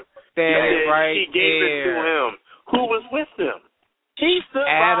 dog. Standing right She gave it to him. Who was with him? He stood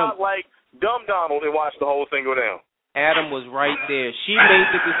by like Dumb Donald and watched the whole thing go down. Adam was right there. She made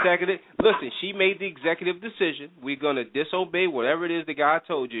she made the executive decision. We're going to disobey whatever it is that God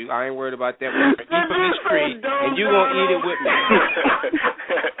told you. I ain't worried about that. We're going to eat from this tree, and you're going to eat it with me.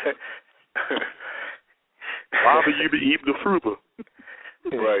 Why would you be eating the fruit?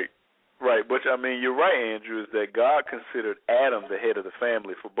 Right. But, I mean, you're right, Andrew, is that God considered Adam the head of the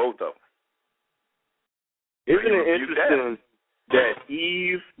family for both of them. Isn't it interesting that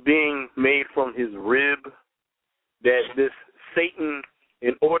Eve being made from his rib, that this Satan,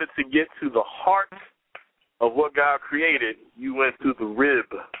 in order to get to the heart of what God created, you went through the rib,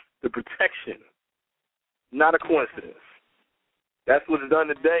 the protection. Not a coincidence. That's what's done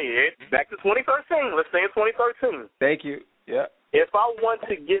today. Back to 2013. Let's stay in 2013. Thank you. Yeah. If I want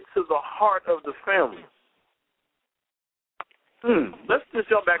to get to the heart of the family, let's just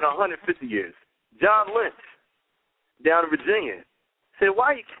jump back 150 years. John Lynch, down in Virginia, said, "Why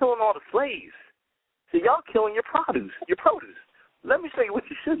are you killing all the slaves? So y'all killing your produce. Let me show you what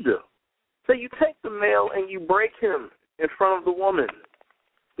you should do. So you take the male and you break him in front of the woman.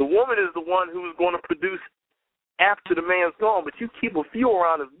 The woman is the one who is going to produce after the man's gone, but you keep a few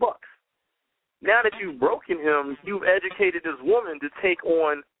around his bucks. Now that you've broken him, you've educated this woman to take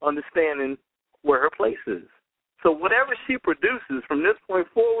on understanding where her place is. So whatever she produces from this point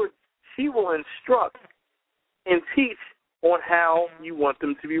forward, she will instruct and teach on how you want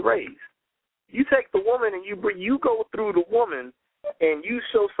them to be raised. You take the woman and you go through the woman and you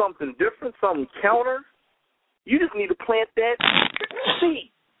show something different, something counter. You just need to plant that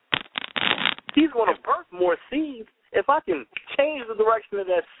seed. He's going to birth more seeds. If I can change the direction of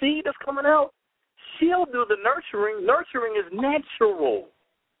that seed that's coming out, she'll do the nurturing. Nurturing is natural.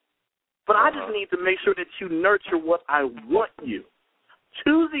 But I just need to make sure that you nurture what I want you.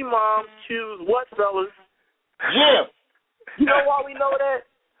 Choosy moms choose what, fellas? Jim. You know why we know that?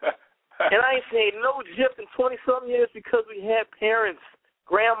 And I ain't saying no Jip in 20-something years because we had parents,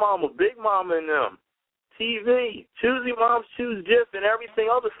 grandmama, big mama in them, TV, choosy moms choose Jip and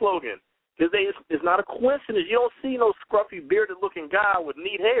everything other slogan. Because it's not a coincidence. You don't see no scruffy, bearded-looking guy with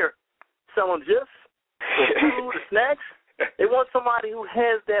neat hair selling Jif or food or snacks. They want somebody who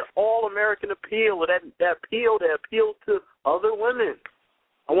has that all-American appeal or that appeal that appeals to other women.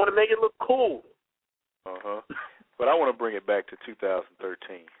 I want to make it look cool. But I want to bring it back to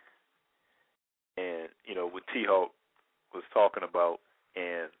 2013. And, what T-Hawk was talking about.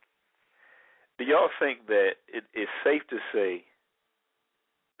 And do y'all think that it's safe to say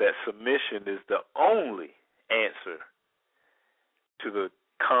that submission is the only answer to the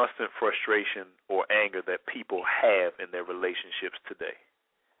constant frustration or anger that people have in their relationships today?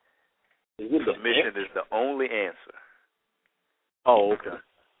 Submission is the only answer. Oh, okay.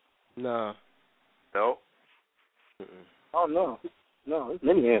 No. No? Oh, no. No, there's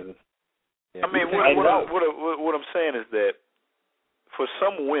many answers. I mean, what I'm saying is that for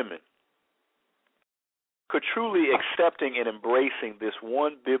some women, could truly accepting and embracing this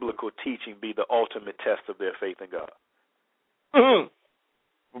one biblical teaching be the ultimate test of their faith in God?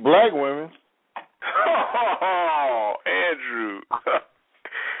 Black women. Oh, Andrew.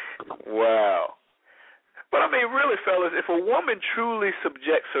 Wow. But I mean, really, fellas, if a woman truly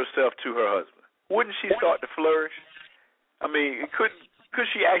subjects herself to her husband, wouldn't she start to flourish? I mean, could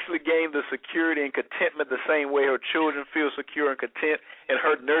she actually gain the security and contentment the same way her children feel secure and content in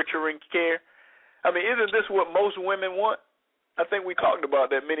her nurturing care? I mean, isn't this what most women want? I think we talked about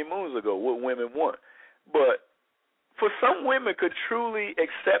that many moons ago, what women want. But for some women, could truly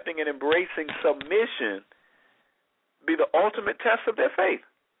accepting and embracing submission be the ultimate test of their faith?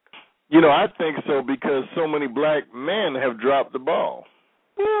 I think so because so many black men have dropped the ball.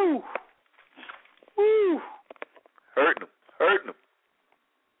 Woo.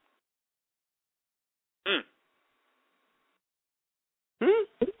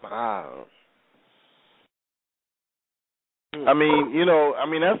 I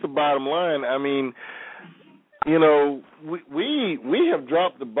mean, that's the bottom line. I mean, we have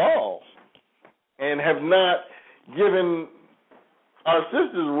dropped the ball and have not given our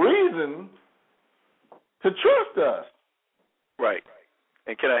sisters reason to trust us. Right.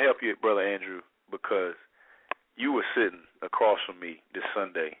 And can I help you, Brother Andrew? Because you were sitting across from me this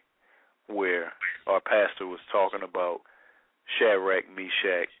Sunday where our pastor was talking about Shadrach,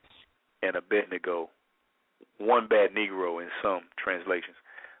 Meshach, and Abednego, one bad Negro in some translations.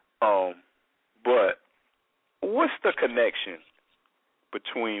 But what's the connection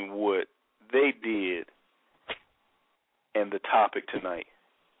between what they did and the topic tonight?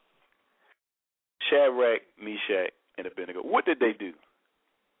 Shadrach, Meshach, and Abednego. What did they do?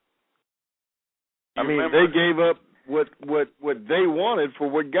 They gave up what they wanted for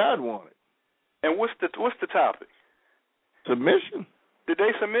what God wanted. And what's the topic? Submission. Did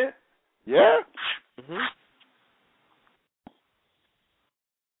they submit? Yeah. Mm-hmm.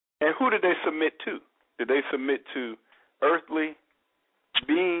 And who did they submit to? Did they submit to earthly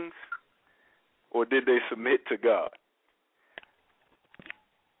beings, or did they submit to God?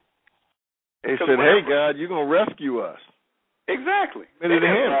 They said, "Hey, God, you're gonna rescue us." Exactly. They didn't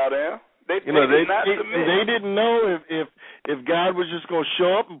bow down. They did not submit. They didn't know if God was just going to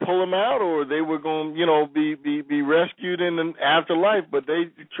show up and pull them out, or they were going to be rescued in the afterlife. But they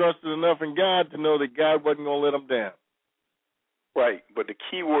trusted enough in God to know that God wasn't going to let them down. Right. But the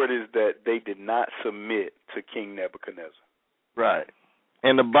key word is that they did not submit to King Nebuchadnezzar. Right.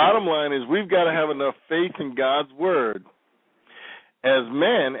 And the bottom line is we've got to have enough faith in God's word as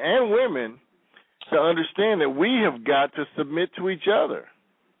men and women to understand that we have got to submit to each other.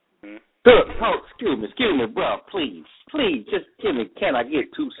 Look, excuse me, bro, please, just give me, can I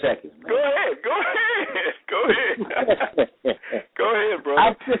get 2 seconds, man? Go ahead. Go ahead, bro.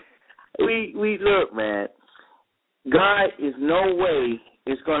 We look, man, God is no way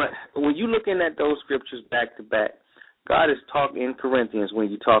is going to, when you looking at those scriptures back to back, God is talking in Corinthians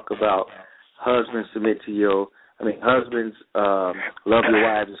when you talk about husbands husbands love your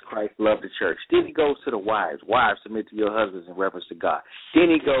wives as Christ loved the church. Then he goes to the wives. Wives, submit to your husbands in reference to God. Then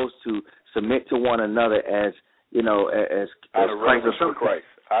he goes to submit to one another as out of reverence for Christ.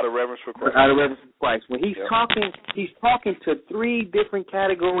 Out of reverence for Christ. Out of reverence for Christ. When he's talking to 3 different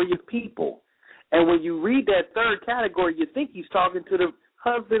categories of people. And when you read that third category, you think he's talking to the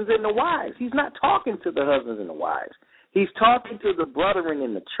husbands and the wives. He's not talking to the husbands and the wives. He's talking to the brethren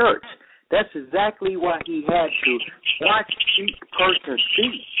in the church. That's exactly why he had to watch each person's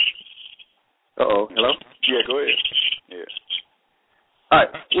feet. Uh-oh, hello? Yeah, go ahead. Yeah. All right.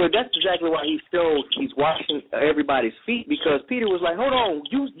 Well, that's exactly why he's washing everybody's feet, because Peter was like, hold on,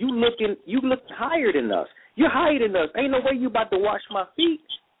 you look higher than us. You're higher than us. Ain't no way you about to wash my feet.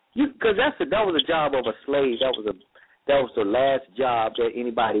 Because that was a job of a slave. That was the last job that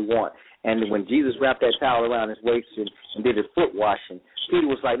anybody want. And when Jesus wrapped that towel around his waist and did his foot washing, Peter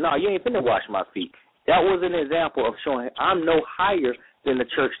was like, no, you ain't finna wash my feet. That was an example of showing I'm no higher than the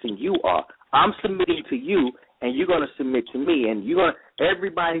church than you are. I'm submitting to you, and you're going to submit to me. And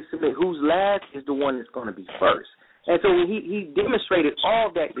everybody submit. Who's last is the one that's going to be first. And so he demonstrated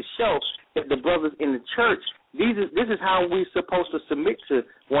all that to show that the brothers in the church, this is how we're supposed to submit to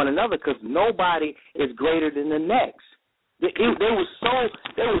one another, because nobody is greater than the next. They were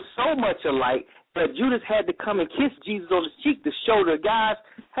so much alike that Judas had to come and kiss Jesus on the cheek to show the guys,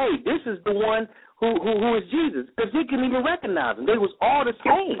 hey, this is the one who is Jesus, because they couldn't even recognize him. They was all the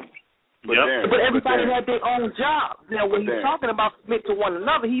same. But everybody had their own job. Now, when he's talking about submit to one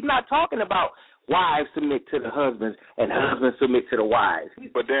another, he's not talking about wives submit to the husbands and husbands submit to the wives.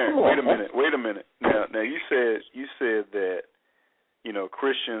 But Darren, wait a minute. Now you said that,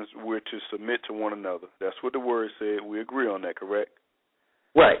 Christians, we're to submit to one another. That's what the word said. We agree on that, correct?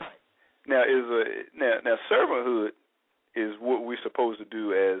 Right. Now servanthood is what we're supposed to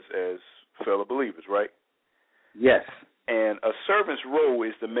do as fellow believers, right? Yes. And a servant's role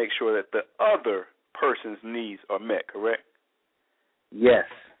is to make sure that the other person's needs are met, correct? Yes.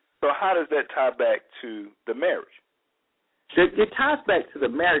 So how does that tie back to the marriage? It ties back to the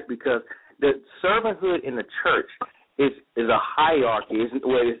marriage because the servanthood in the church is a hierarchy.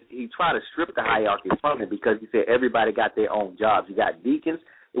 He tried to strip the hierarchy from it because he said everybody got their own jobs. You got deacons.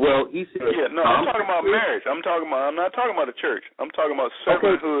 Well, he said... Yeah, no, I'm talking about marriage. I'm not talking about the church. I'm talking about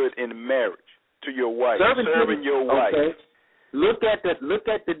servanthood in marriage to your wife, serving your wife. Okay. Look at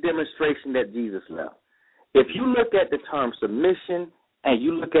the demonstration that Jesus left. If you look at the term submission and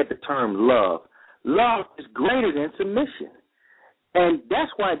you look at the term love is greater than submission. And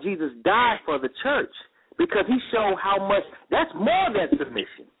that's why Jesus died for the church, because he showed how much that's more than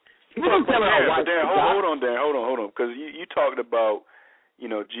submission. But Dan, hold on, because you talked about,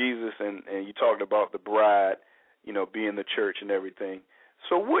 Jesus and you talked about the bride, being the church and everything.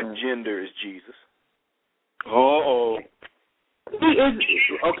 So what gender is Jesus? He is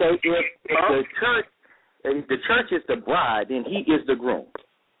okay. If the church is the bride, then he is the groom.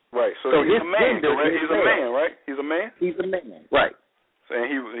 Right. So he's a man. Correct? He's a man, right? He's a man. He's a man, right? So and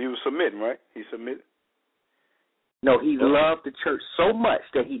he was submitting, right? He submitted. No, he loved the church so much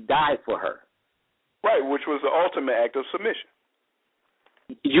that he died for her. Right, which was the ultimate act of submission.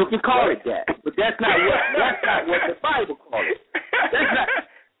 You can call it that, but that's not what the Bible calls it. That's not.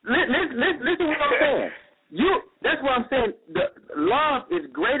 Listen what I'm saying. That's what I'm saying. The love is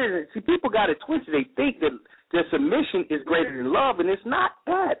greater than. See, people got it twisted. They think that the submission is greater than love, and it's not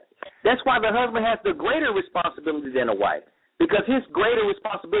that. That's why the husband has the greater responsibility than a wife, because his greater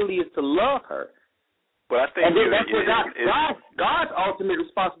responsibility is to love her. But I think that's what God's ultimate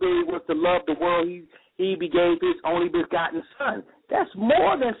responsibility was to love the world. He gave his only begotten son. That's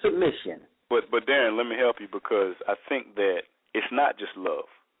more than submission. But Darren, let me help you, because I think that it's not just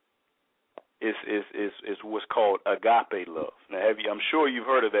love. It's what's called agape love. Now, I'm sure you've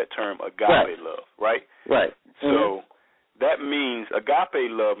heard of that term, agape love, right? Right. So that means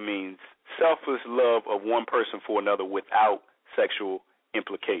agape love means selfless love of one person for another without sexual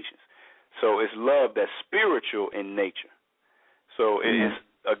implications. So it's love that's spiritual in nature. So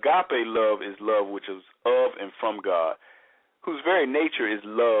agape love is love which is of and from God, whose very nature is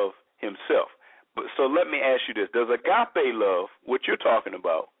love himself. But so let me ask you this: does agape love, what you're talking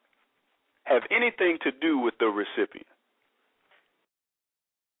about, have anything to do with the recipient?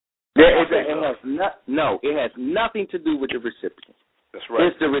 It has nothing to do with the recipient. That's right.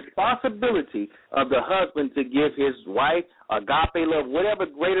 It's the responsibility of the husband to give his wife agape love, whatever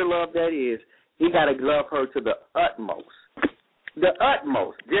greater love that is. He got to love her to the utmost. The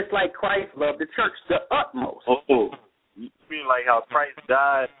utmost. Just like Christ loved the church, the utmost. You mean like how Christ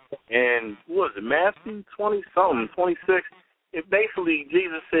died in, what was it, Matthew 20-something, 26? It basically,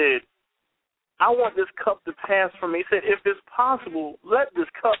 Jesus said, I want this cup to pass from me. He said, if it's possible, let this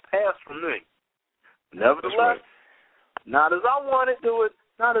cup pass from me. Nevertheless, not as I want it, do it,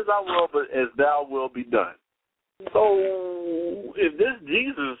 not as I will, but as thou will be done. So if this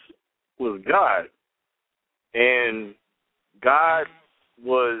Jesus was God, and God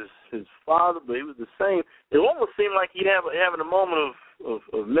was his father, but he was the same, it almost seemed like he'd having a moment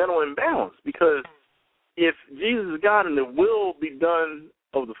of mental imbalance, because if Jesus is God and the will be done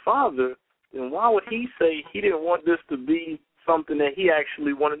of the Father, then why would he say he didn't want this to be something that he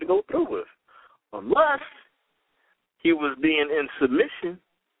actually wanted to go through with? Unless he was being in submission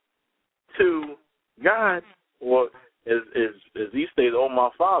to God, or as he states, oh, my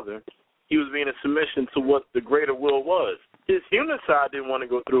Father, he was being in submission to what the greater will was. His human side didn't want to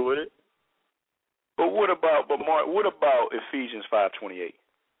go through with it. But Mark, what about Ephesians 5:28?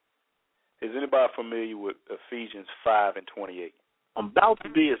 Is anybody familiar with Ephesians 5:28? I'm about to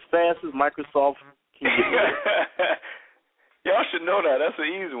be as fast as Microsoft can get. Y'all should know that. That's the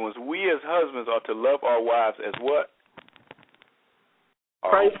easy one. We as husbands are to love our wives as what?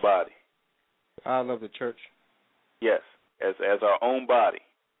 Our own body. I love the church. Yes, as our own body.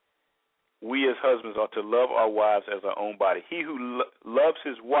 We as husbands are to love our wives as our own body. He who loves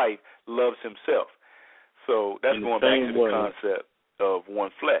his wife loves himself. So that's going back to the concept of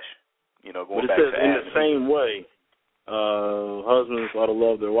one flesh. Going back to in the same way, husbands ought to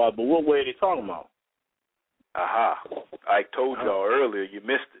love their wives. But what way are they talking about? Aha. I told y'all earlier, you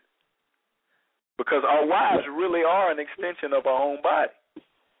missed it. Because our wives really are an extension of our own body.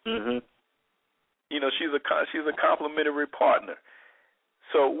 Mm-hmm. She's a complementary partner.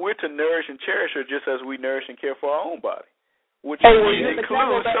 So we're to nourish and cherish her just as we nourish and care for our own body, which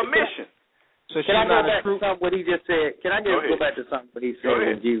includes submission. So can I go back to something what he just said? Can I go back to something what he said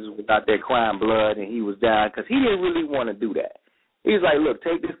when Jesus was out there crying blood and he was down? Because he didn't really want to do that. He was like, look,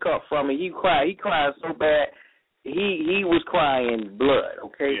 take this cup from me. He cried so bad. He was crying blood,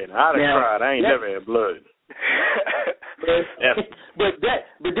 okay? Yeah, I'd have cried. I ain't never had blood. But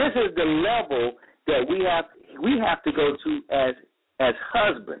this is the level that we have to go to as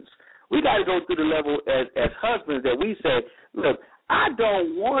husbands. We got to go through the level as husbands that we say, look, I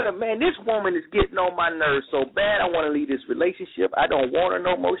don't want to, man, this woman is getting on my nerves so bad. I want to leave this relationship. I don't want her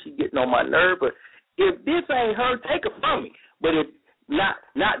no more. She's getting on my nerve. But if this ain't her, take her from me. But if not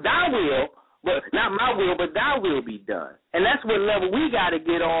thy will, but not my will, but thy will be done. And that's what level we got to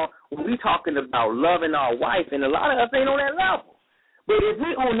get on when we talking about loving our wife. And a lot of us ain't on that level. But if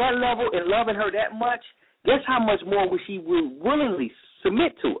we on that level and loving her that much, guess how much more she will willingly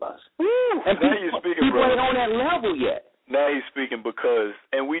submit to us? And people ain't on that level yet. Now he's speaking because,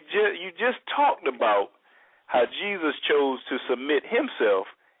 and you just talked about how Jesus chose to submit himself,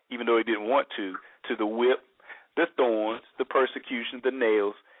 even though he didn't want to the whip, the thorns, the persecution, the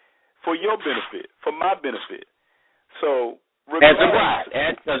nails, for your benefit, for my benefit. So, as a bride,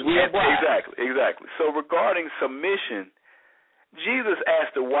 because we are bride. Exactly. So regarding submission, Jesus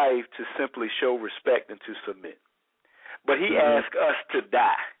asked the wife to simply show respect and to submit. But he asked us to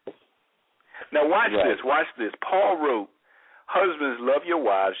die. Now watch this. Paul wrote, husbands, love your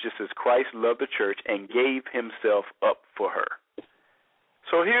wives just as Christ loved the church and gave himself up for her.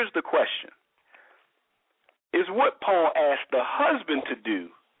 So here's the question. Is what Paul asked the husband to do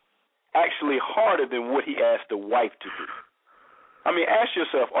actually harder than what he asked the wife to do? I mean, ask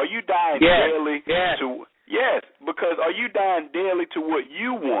yourself, are you dying daily to... Yes, because are you dying daily to what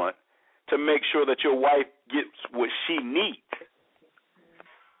you want to make sure that your wife gets what she needs?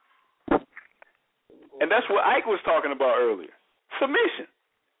 And that's what Ike was talking about earlier. Submission.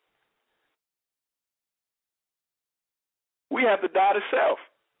 We have to die to self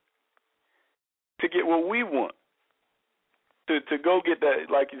to get what we want. To go get that,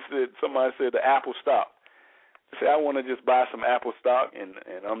 like you said, somebody said, the Apple stock. To say, I want to just buy some Apple stock, and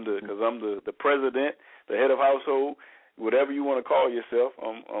I'm the president, the head of household, whatever you want to call yourself.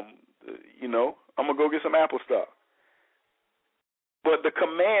 I'm gonna go get some Apple stock. But the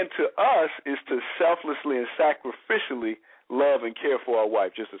command to us is to selflessly and sacrificially love and care for our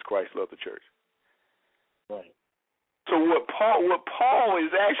wife, just as Christ loved the church. Right. So what Paul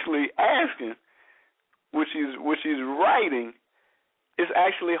is actually asking, which he's writing, is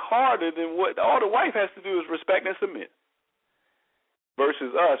actually harder than what all the wife has to do is respect and submit.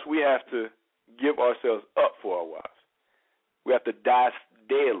 Versus us, we have to give ourselves up for our wives. We have to die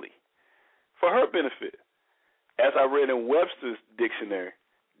daily for her benefit, as I read in Webster's dictionary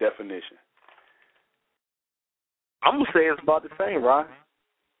definition. I'm going to say it's about the same, Ron.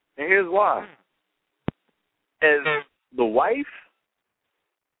 And here's why. As the wife,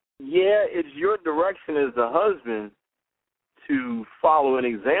 yeah, it's your direction as the husband to follow an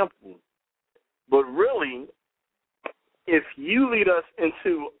example. But really, if you lead us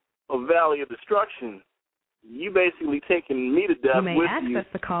into a valley of destruction, you basically taking me to death with you. You may access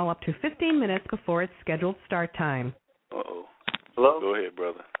the call up to 15 minutes before its scheduled start time. Uh-oh. Hello? Go ahead,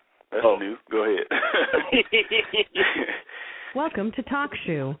 brother. That's new. Go ahead. Welcome to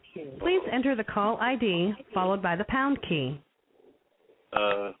TalkShoe. Please enter the call ID followed by the pound key.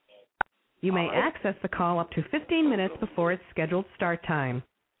 You may access the call up to 15 minutes before its scheduled start time.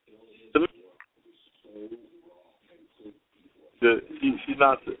 She's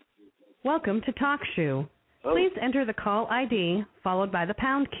not. Welcome to TalkShoe. Please enter the call ID followed by the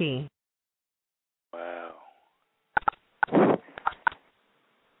pound key. Wow.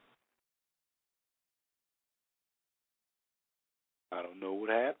 I don't know what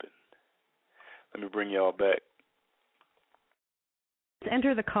happened. Let me bring y'all back.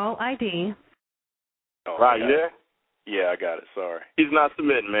 Enter the call ID. Oh, right, you there? Yeah, I got it. Sorry. He's not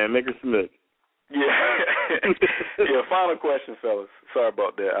submitting, man. Make her submit. Yeah. Yeah, final question, fellas. Sorry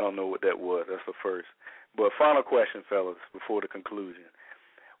about that. I don't know what that was. That's the first. But final question, fellas, before the conclusion.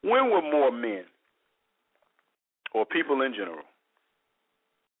 When will more men, or people in general,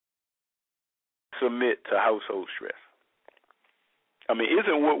 submit to household stress? I mean,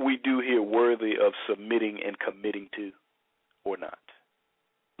 isn't what we do here worthy of submitting and committing to, or not?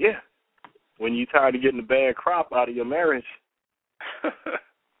 Yeah. When you're tired of getting a bad crop out of your marriage,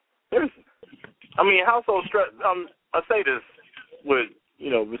 household stress, I say this with,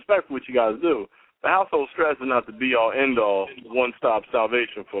 respect for what you guys do, but household stress is not the be-all, end-all, one-stop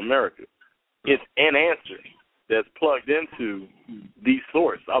salvation for America. It's an answer that's plugged into the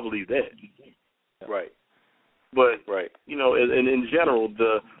source. I believe that. Right. But, in general,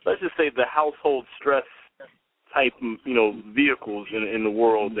 let's just say the household stress type, vehicles in the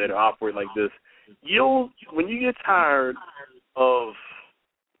world that operate like this, when you get tired of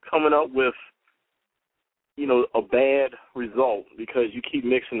coming up with, a bad result because you keep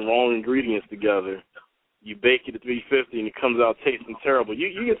mixing wrong ingredients together, you bake it at 350 and it comes out tasting terrible.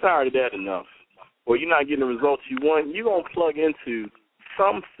 You get tired of that enough, or you're not getting the results you want, you're going to plug into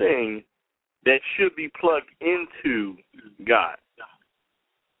something that should be plugged into God.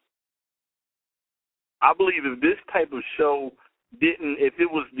 I believe if this type of show if it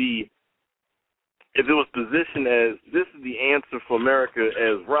was positioned as this is the answer for America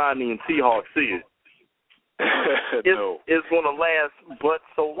as Rodney and T-Hawk see it, it's going to last but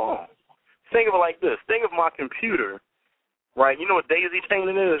so long. Think of it like this. Think of my computer, right? You know what daisy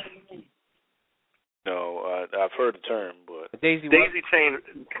chaining is? No, I've heard the term, but daisy chain.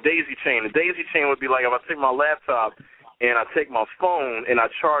 The daisy chain would be like if I take my laptop and I take my phone and I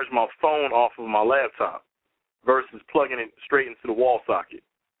charge my phone off of my laptop versus plugging it straight into the wall socket.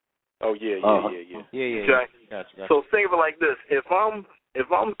 Oh yeah. Okay. Gotcha. So think of it like this: if I'm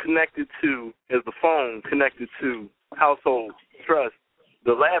connected to, as the phone connected to household trust,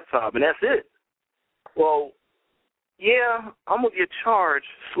 the laptop, and that's it. Well, yeah, I'm gonna get charged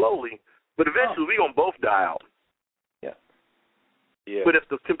slowly, but eventually we're gonna both die out. Yeah. But if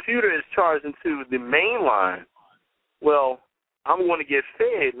the computer is charged into the main line, well, I'm going to get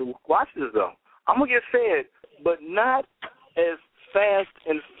fed. Watch this, though. I'm going to get fed, but not as fast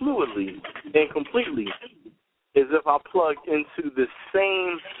and fluidly and completely as if I plug into the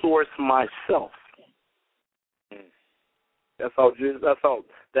same source myself. That's a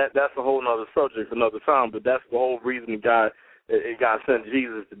whole other subject for another time, but that's the whole reason God sent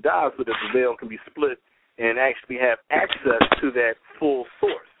Jesus to die, so that the veil can be split and actually have access to that full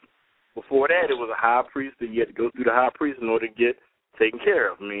source. Before that, it was a high priest that you had to go through the high priest in order to get taken care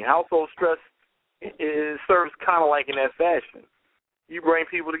of. I mean, household stress, it serves kind of like in that fashion. You bring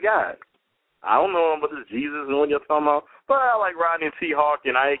people to God. I don't know about this Jesus and what you're talking about, but I like Rodney T. Hawk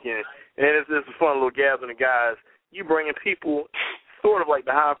and Ike, and it's just a fun little gathering of guys. You bringing people sort of like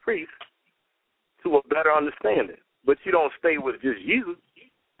the high priest to a better understanding, but you don't stay with just Jesus.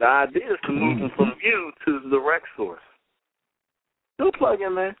 The idea is to move them from you to the direct source. Still plug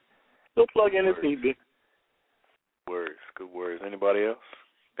in, man. Still plug in if need be. Words, good words. Anybody else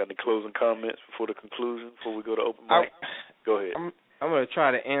got any closing comments before the conclusion? Before we go to open mic, go ahead. I'm going to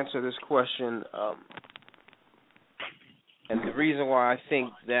try to answer this question, and the reason why I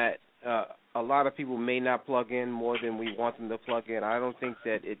think that a lot of people may not plug in more than we want them to plug in. I don't think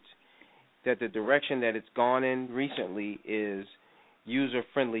that the direction that it's gone in recently is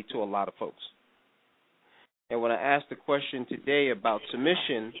user-friendly to a lot of folks. And when I asked the question today about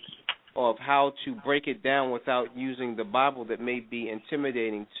submission, of how to break it down without using the Bible that may be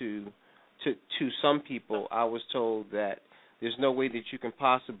intimidating to some people, I was told that there's no way that you can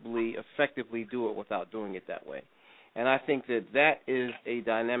possibly effectively do it without doing it that way. And I think that is a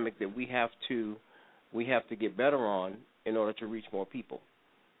dynamic that we have to get better on in order to reach more people.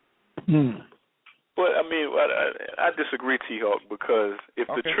 Well, I mean, I disagree, T-Hawk, because if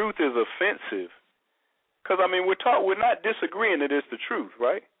the truth is offensive, because, I mean, we're not disagreeing that it's the truth,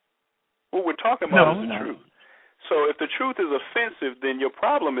 right? What we're talking about is the truth. So if the truth is offensive, then your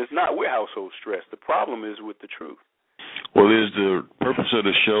problem is not with household stress. The problem is with the truth. Well, is the purpose of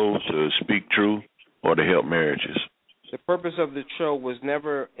the show to speak truth or to help marriages? The purpose of the show was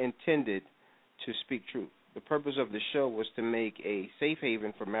never intended to speak truth. The purpose of the show was to make a safe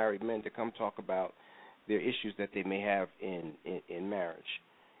haven for married men to come talk about their issues that they may have in marriage.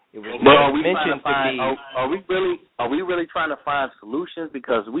 It was mentioned to be. Are we really trying to find solutions?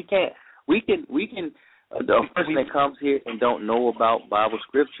 Because we can. The person that comes here and don't know about Bible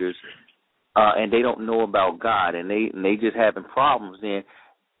scriptures, and they don't know about God, and they just having problems, then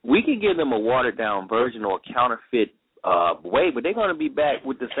we can give them a watered down version or a counterfeit way, but they're going to be back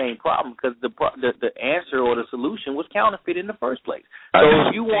with the same problem because the answer or the solution was counterfeit in the first place. So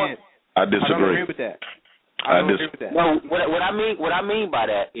if you want, I disagree. I don't agree with that. I don't agree with that. No, what I mean by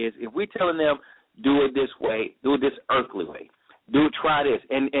that is if we're telling them do it this way, do it this earthly way, try this,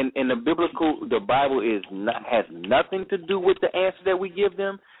 and the Bible has nothing to do with the answer that we give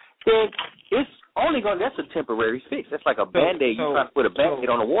them, then it's only that's a temporary fix. That's like a Band-Aid. You try to put a Band-Aid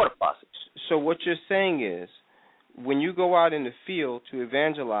on a water faucet. So what you're saying is, when you go out in the field to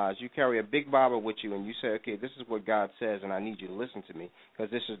evangelize, you carry a big Bible with you, and you say, okay, this is what God says, and I need you to listen to me, because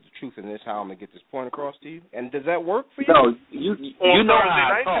this is the truth, and this is how I'm going to get this point across to you. And does that work for you? No, you know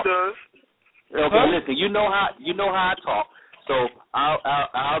how I talk. Okay, listen, you know how I talk. So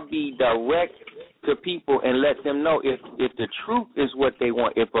I'll be direct to people and let them know if the truth is what they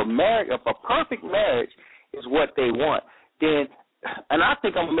want, if a perfect marriage is what they want, then, and I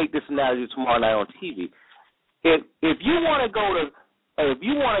think I'm gonna make this analogy tomorrow night on TV. If you want to go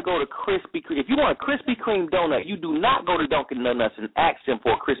to Krispy Kreme, if you want a Krispy Kreme donut, you do not go to Dunkin' Donuts and ask them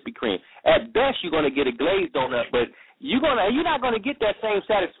for a Krispy Kreme. At best, you're going to get a glazed donut, but you're not going to get that same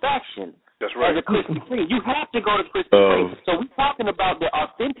satisfaction. That's right. As a Krispy Kreme. You have to go to Krispy Kreme. So we're talking about the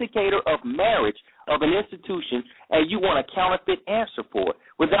authenticator of marriage of an institution, and you want a counterfeit answer for it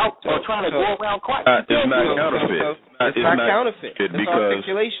without trying to go around Christ. It's not counterfeit. It's not counterfeit. It's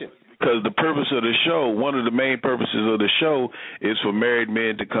articulation. Because the purpose of the show, one of the main purposes of the show is for married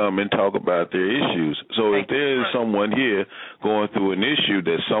men to come and talk about their issues. So if there is someone here going through an issue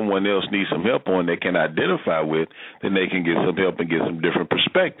that someone else needs some help on they can identify with, then they can get some help and get some different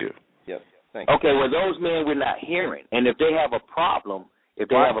perspective. Yep. Okay, well, those men we're not hearing. And if they have a problem, they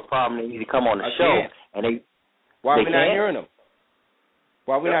need to come on the show. And Why are They we not can't? hearing them?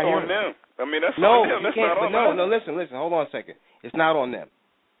 Why are we That's not on hearing them? them. I mean, that's No, on them. you That's can't. not on But us. no, listen. Hold on a second. It's not on them.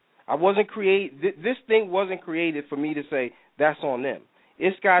 I wasn't this thing wasn't created for me to say that's on them.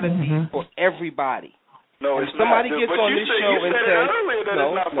 It's got to be for everybody. No, if it's somebody not. gets But on you this said, show you and said says, it earlier that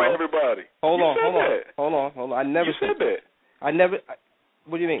it's not for everybody. Hold on. I never you said that. I never.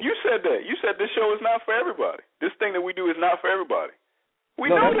 What do you mean? You said that. You said this show is not for everybody. This thing that we do is not for everybody.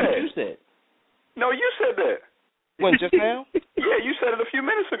 We no, know that's that. what you said. No, you said that. When, just now? Yeah, you said it a few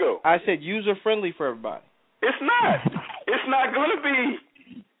minutes ago. I said user friendly for everybody. It's not. It's not going to be.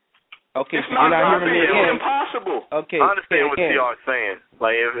 Okay, it's so not you're not going to hearing be. me again. It's impossible. Okay, I understand what again. y'all are saying.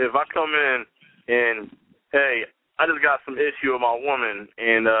 Like, if I come in and, hey, I just got some issue with my woman,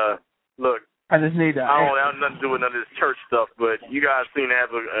 and look, I just need that. I don't have nothing to do with none of this church stuff, but you guys seem to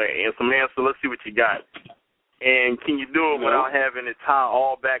have some answer. Let's see what you got. And can you do it without having it tie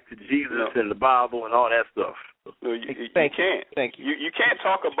all back to Jesus and the Bible and all that stuff? No, you Thank can't. Thank you. You can't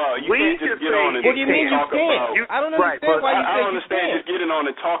talk about. You We can't just can get on and What do you mean you talk can't? about. I don't understand why you I say don't you understand can't. just getting on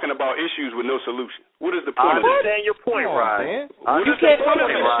and talking about issues with no solution. What is the I point of that? understand your point, Come on, Ryan. man. What You is can't the come point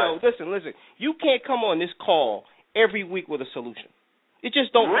on of this that? show. Listen. You can't come on this call every week with a solution. It just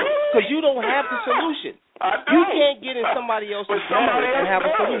don't Really? because you don't have the solution. I don't. You can't get in somebody else's But somebody marriage and else have a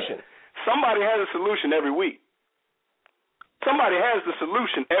does. solution. Somebody has a solution every week. Somebody has the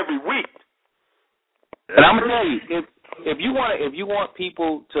solution every week. And I'm gonna tell you, if you want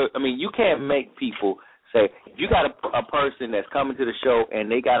people to, I mean, you can't make people say, if you got a person that's coming to the show and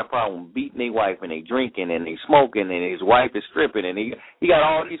they got a problem beating their wife and they drinking and they smoking and his wife is stripping and he got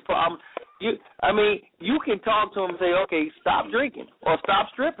all these problems. You can talk to him and say, okay, stop drinking or stop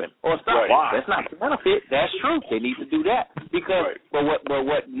stripping or stop. Right. That's not the benefit. That's true. They need to do that because, but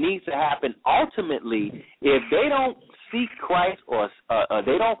what needs to happen ultimately, if they don't seek Christ or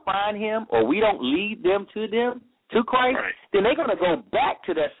they don't find Him or we don't lead them to Christ, then they're gonna go back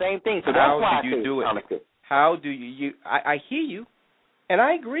to that same thing. So that's why How do you do it? How do you? I hear you, and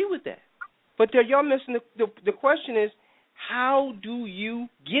I agree with that. But y'all missing the question is, how do you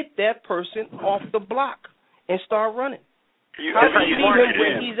get that person off the block and start running? How do you leave him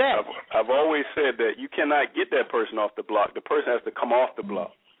where he's at? I've always said that you cannot get that person off the block. The person has to come off the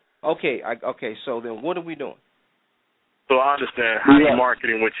block. Okay. So then, what are we doing? So I understand. How do you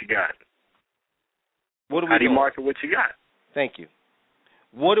marketing what you got? What are we How do you doing? market what you got? Thank you.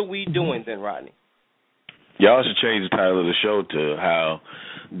 What are we doing then, Rodney? Y'all should change the title of the show to how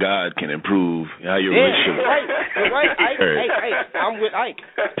God can improve how your relationship. Right. Ike, I'm with Ike.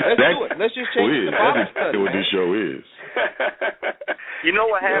 Let's do it. Let's just change the Bible study. That's what this show is. You know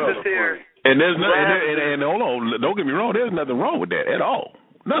what happens here? And there's and hold on, don't get me wrong. There's nothing wrong with that at all.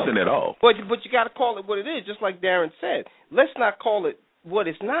 Nothing at all. But you got to call it what it is, just like Darren said. Let's not call it what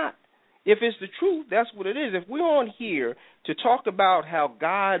it's not. If it's the truth, that's what it is. If we're on here to talk about how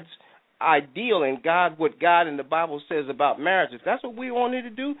God's ideal and what God in the Bible says about marriage, if that's what we're on here to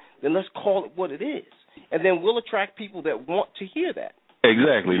do, then let's call it what it is, and then we'll attract people that want to hear that.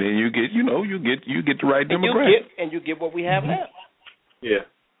 Exactly. Then you get the right demographic. And you get what we have now. Yeah.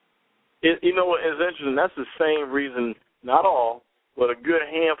 You know what is interesting? That's the same reason, not all, but a good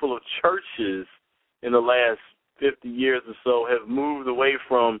handful of churches in the last 50 years or so have moved away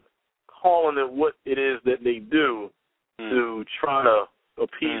from calling it what it is that they do to try to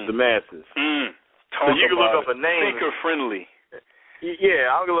appease the masses. So you can look up a name. Thinker friendly.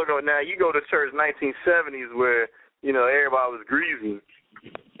 Yeah, I'm gonna look up now. You go to church 1970s where everybody was greasy,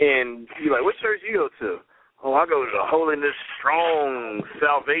 and you're like, what church you go to? Oh, I go to the Holiness Strong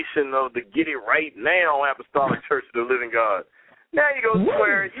Salvation of the Get It Right Now Apostolic Church of the Living God. Now you go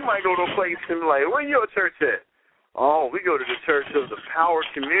somewhere, you might go to a place and be like, where your church at? Oh, we go to the Church of the Power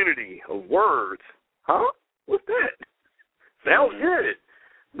Community of Words. Huh? What's that? Sounds good.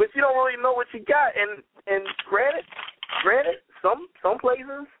 But you don't really know what you got. And granted, some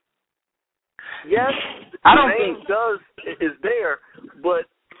places, yes, the name is there, but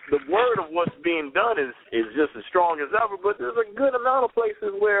the word of what's being done is just as strong as ever. But there's a good amount of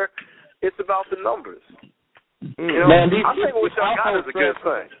places where it's about the numbers. I think what y'all got is a good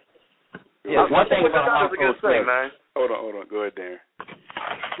thing. Yeah, one thing about household stress. Man. Hold on. Go ahead, Darren.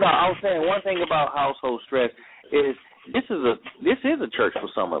 No, I was saying one thing about household stress is this is a church for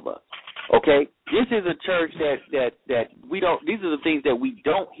some of us. Okay, this is a church that we don't. These are the things that we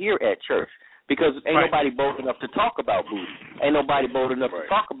don't hear at church because ain't nobody bold enough to talk about booty. Ain't nobody bold enough to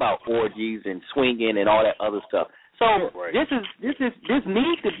talk about orgies and swinging and all that other stuff. So this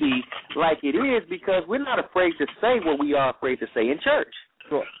needs to be like it is because we're not afraid to say what we are afraid to say in church.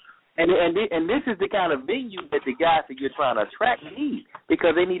 Sure. And this is the kind of venue that the guys that you're trying to attract need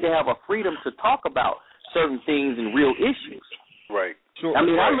because they need to have a freedom to talk about certain things and real issues. Right. Sure. I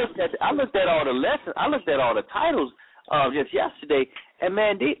mean, Right. I looked at all the lessons. I looked at all the titles just yesterday, and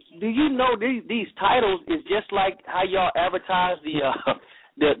man, do you know these titles is just like how y'all advertise the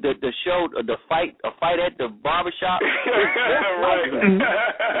show, a fight at the barbershop. Right.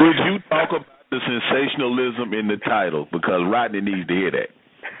 Would you talk about the sensationalism in the title? Because Rodney needs to hear that.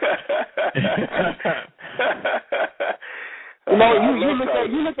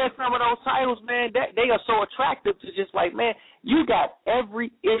 You look at some of those titles, man. They are so attractive to just like, man, you got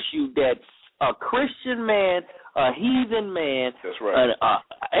every issue that a Christian man, a heathen man, that's right, an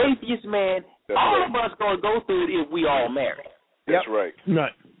atheist man, that's all right. of us gonna go through it if we all marry. That's right.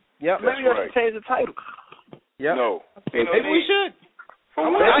 Right. Yep. Maybe we should change the title. Yep. No. Maybe we should.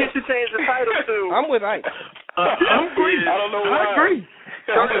 Maybe you should change the title to. I'm with Ike. I agree. I don't know why. I agree.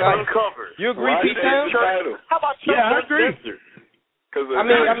 Uncovered. You agree, Why Pete Town? How about Yeah, I agree. Because I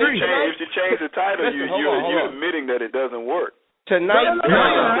mean, if you change the title, listen, hold you're on. admitting that it doesn't work. Tonight,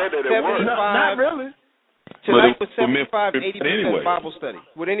 said that it worked. Not really. Tonight But was 75, 80% anyway. Bible study.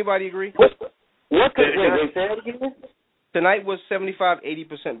 Would anybody agree? What could they say it again? Tonight was 75,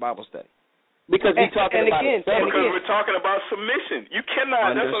 80% Bible study. Because we're talking about Because we're talking about submission. You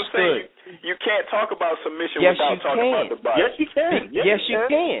cannot. That's what I'm saying. You can't talk about submission without talking about the Bible. Yes, you can. Yes, you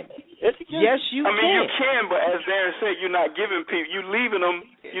can. Yes, you can. Yes, you I mean, can. you can, but as Darren said, you're not giving people. You're leaving them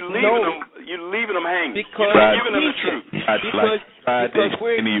hanging. Because you're not giving them the truth. I tried to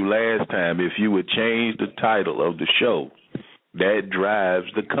explain to you last time, if you would change the title of the show, that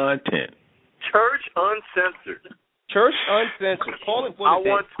drives the content. Church Uncensored. Church Uncensored. Call it what I it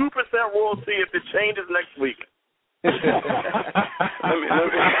want 2% royalty if it changes next week. Let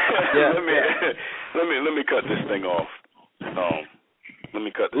me cut this thing off. Let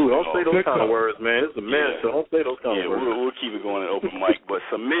me cut this thing don't off. say those kind of words, man. It's a man, so don't say those kind of words. We'll keep it going in open mic. But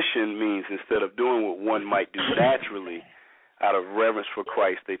submission means instead of doing what one might do naturally, out of reverence for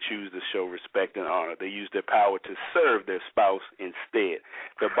Christ, they choose to show respect and honor. They use their power to serve their spouse instead.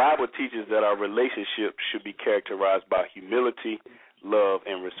 The Bible teaches that our relationship should be characterized by humility, love,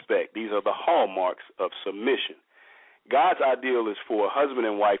 and respect. These are the hallmarks of submission. God's ideal is for a husband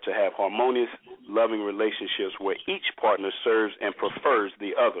and wife to have harmonious, loving relationships where each partner serves and prefers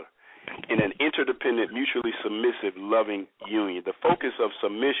the other in an interdependent, mutually submissive, loving union. The focus of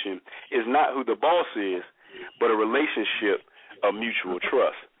submission is not who the boss is, but a relationship of mutual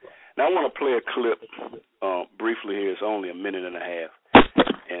trust. Now, I want to play a clip briefly here. It's only a minute and a half,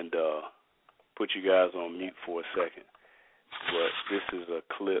 and put you guys on mute for a second. But this is a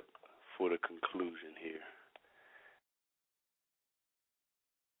clip for the conclusion here.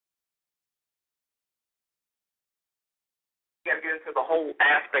 You got to get into the whole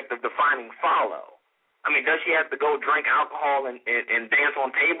aspect of defining follow. I mean, does she have to go drink alcohol and dance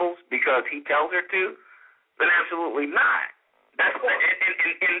on tables because he tells her to? Then absolutely not. That's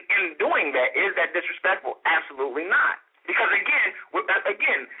in doing that, is that disrespectful? Absolutely not. Because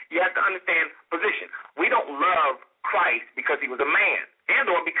again, you have to understand position. We don't love Christ because he was a man and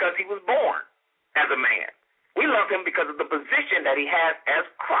or because he was born as a man. We love him because of the position that he has as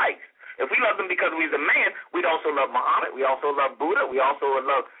Christ. If we love him because he's a man, we'd also love Muhammad. We also love Buddha. We also would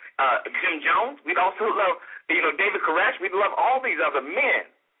love Jim Jones. We'd also love David Koresh. We'd love all these other men.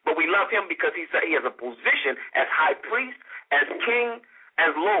 But we love him because he has a position as high priest, as king,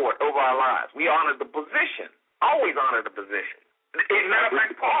 as Lord over our lives. We honor the position. Always honor the position. As a matter of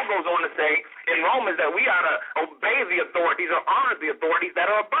fact, Paul goes on to say in Romans that we ought to obey the authorities or honor the authorities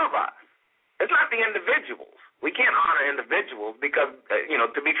that are above us. It's not the individuals. We can't honor individuals because,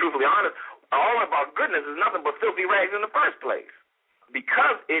 to be truthfully honest, all of our goodness is nothing but filthy rags in the first place.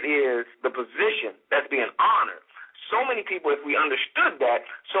 Because it is the position that's being honored. So many people, if we understood that,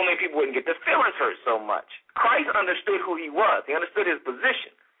 so many people wouldn't get their feelings hurt so much. Christ understood who he was. He understood his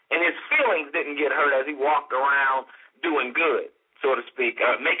position. And his feelings didn't get hurt as he walked around doing good, so to speak,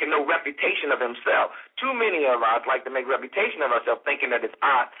 making no reputation of himself. Too many of us like to make reputation of ourselves thinking that it's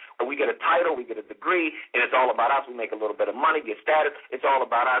us. We get a title, we get a degree, and it's all about us. We make a little bit of money, get status. It's all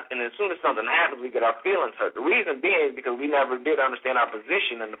about us. And as soon as something happens, we get our feelings hurt. The reason being is because we never did understand our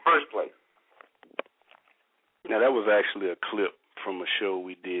position in the first place. Now, that was actually a clip from a show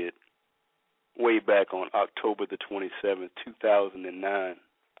we did way back on October the 27th, 2009.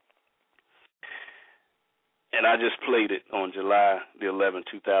 And I just played it on July the 11th,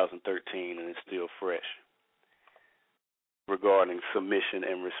 2013, and it's still fresh, regarding submission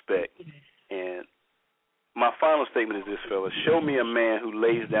and respect. And my final statement is this, fellas. Show me a man who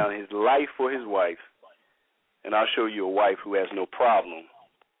lays down his life for his wife, and I'll show you a wife who has no problem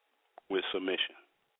with submission.